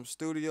through some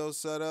studio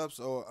setups?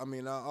 Or, I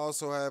mean, I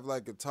also have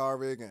like guitar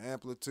rig and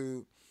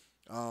amplitude,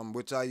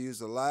 which I use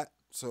a lot.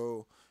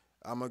 So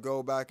I'm going to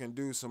go back and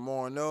do some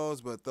more on those,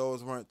 but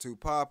those weren't too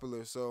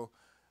popular. So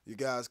you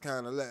guys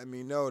kind of letting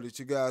me know that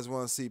you guys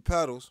want to see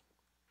pedals,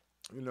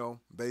 you know,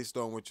 based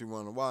on what you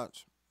want to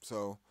watch.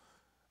 So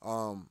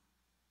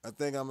I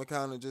think I'm gonna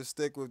kind of just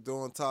stick with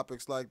doing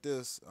topics like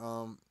this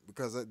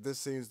because this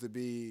seems to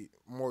be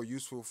more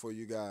useful for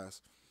you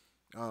guys.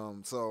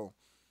 So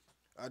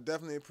I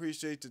definitely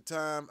appreciate your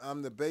time.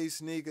 I'm the Bass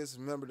Sneakers.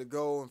 Remember to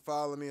go and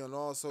follow me on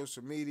all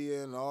social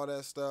media and all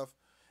that stuff.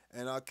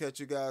 And I'll catch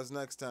you guys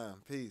next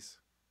time. Peace.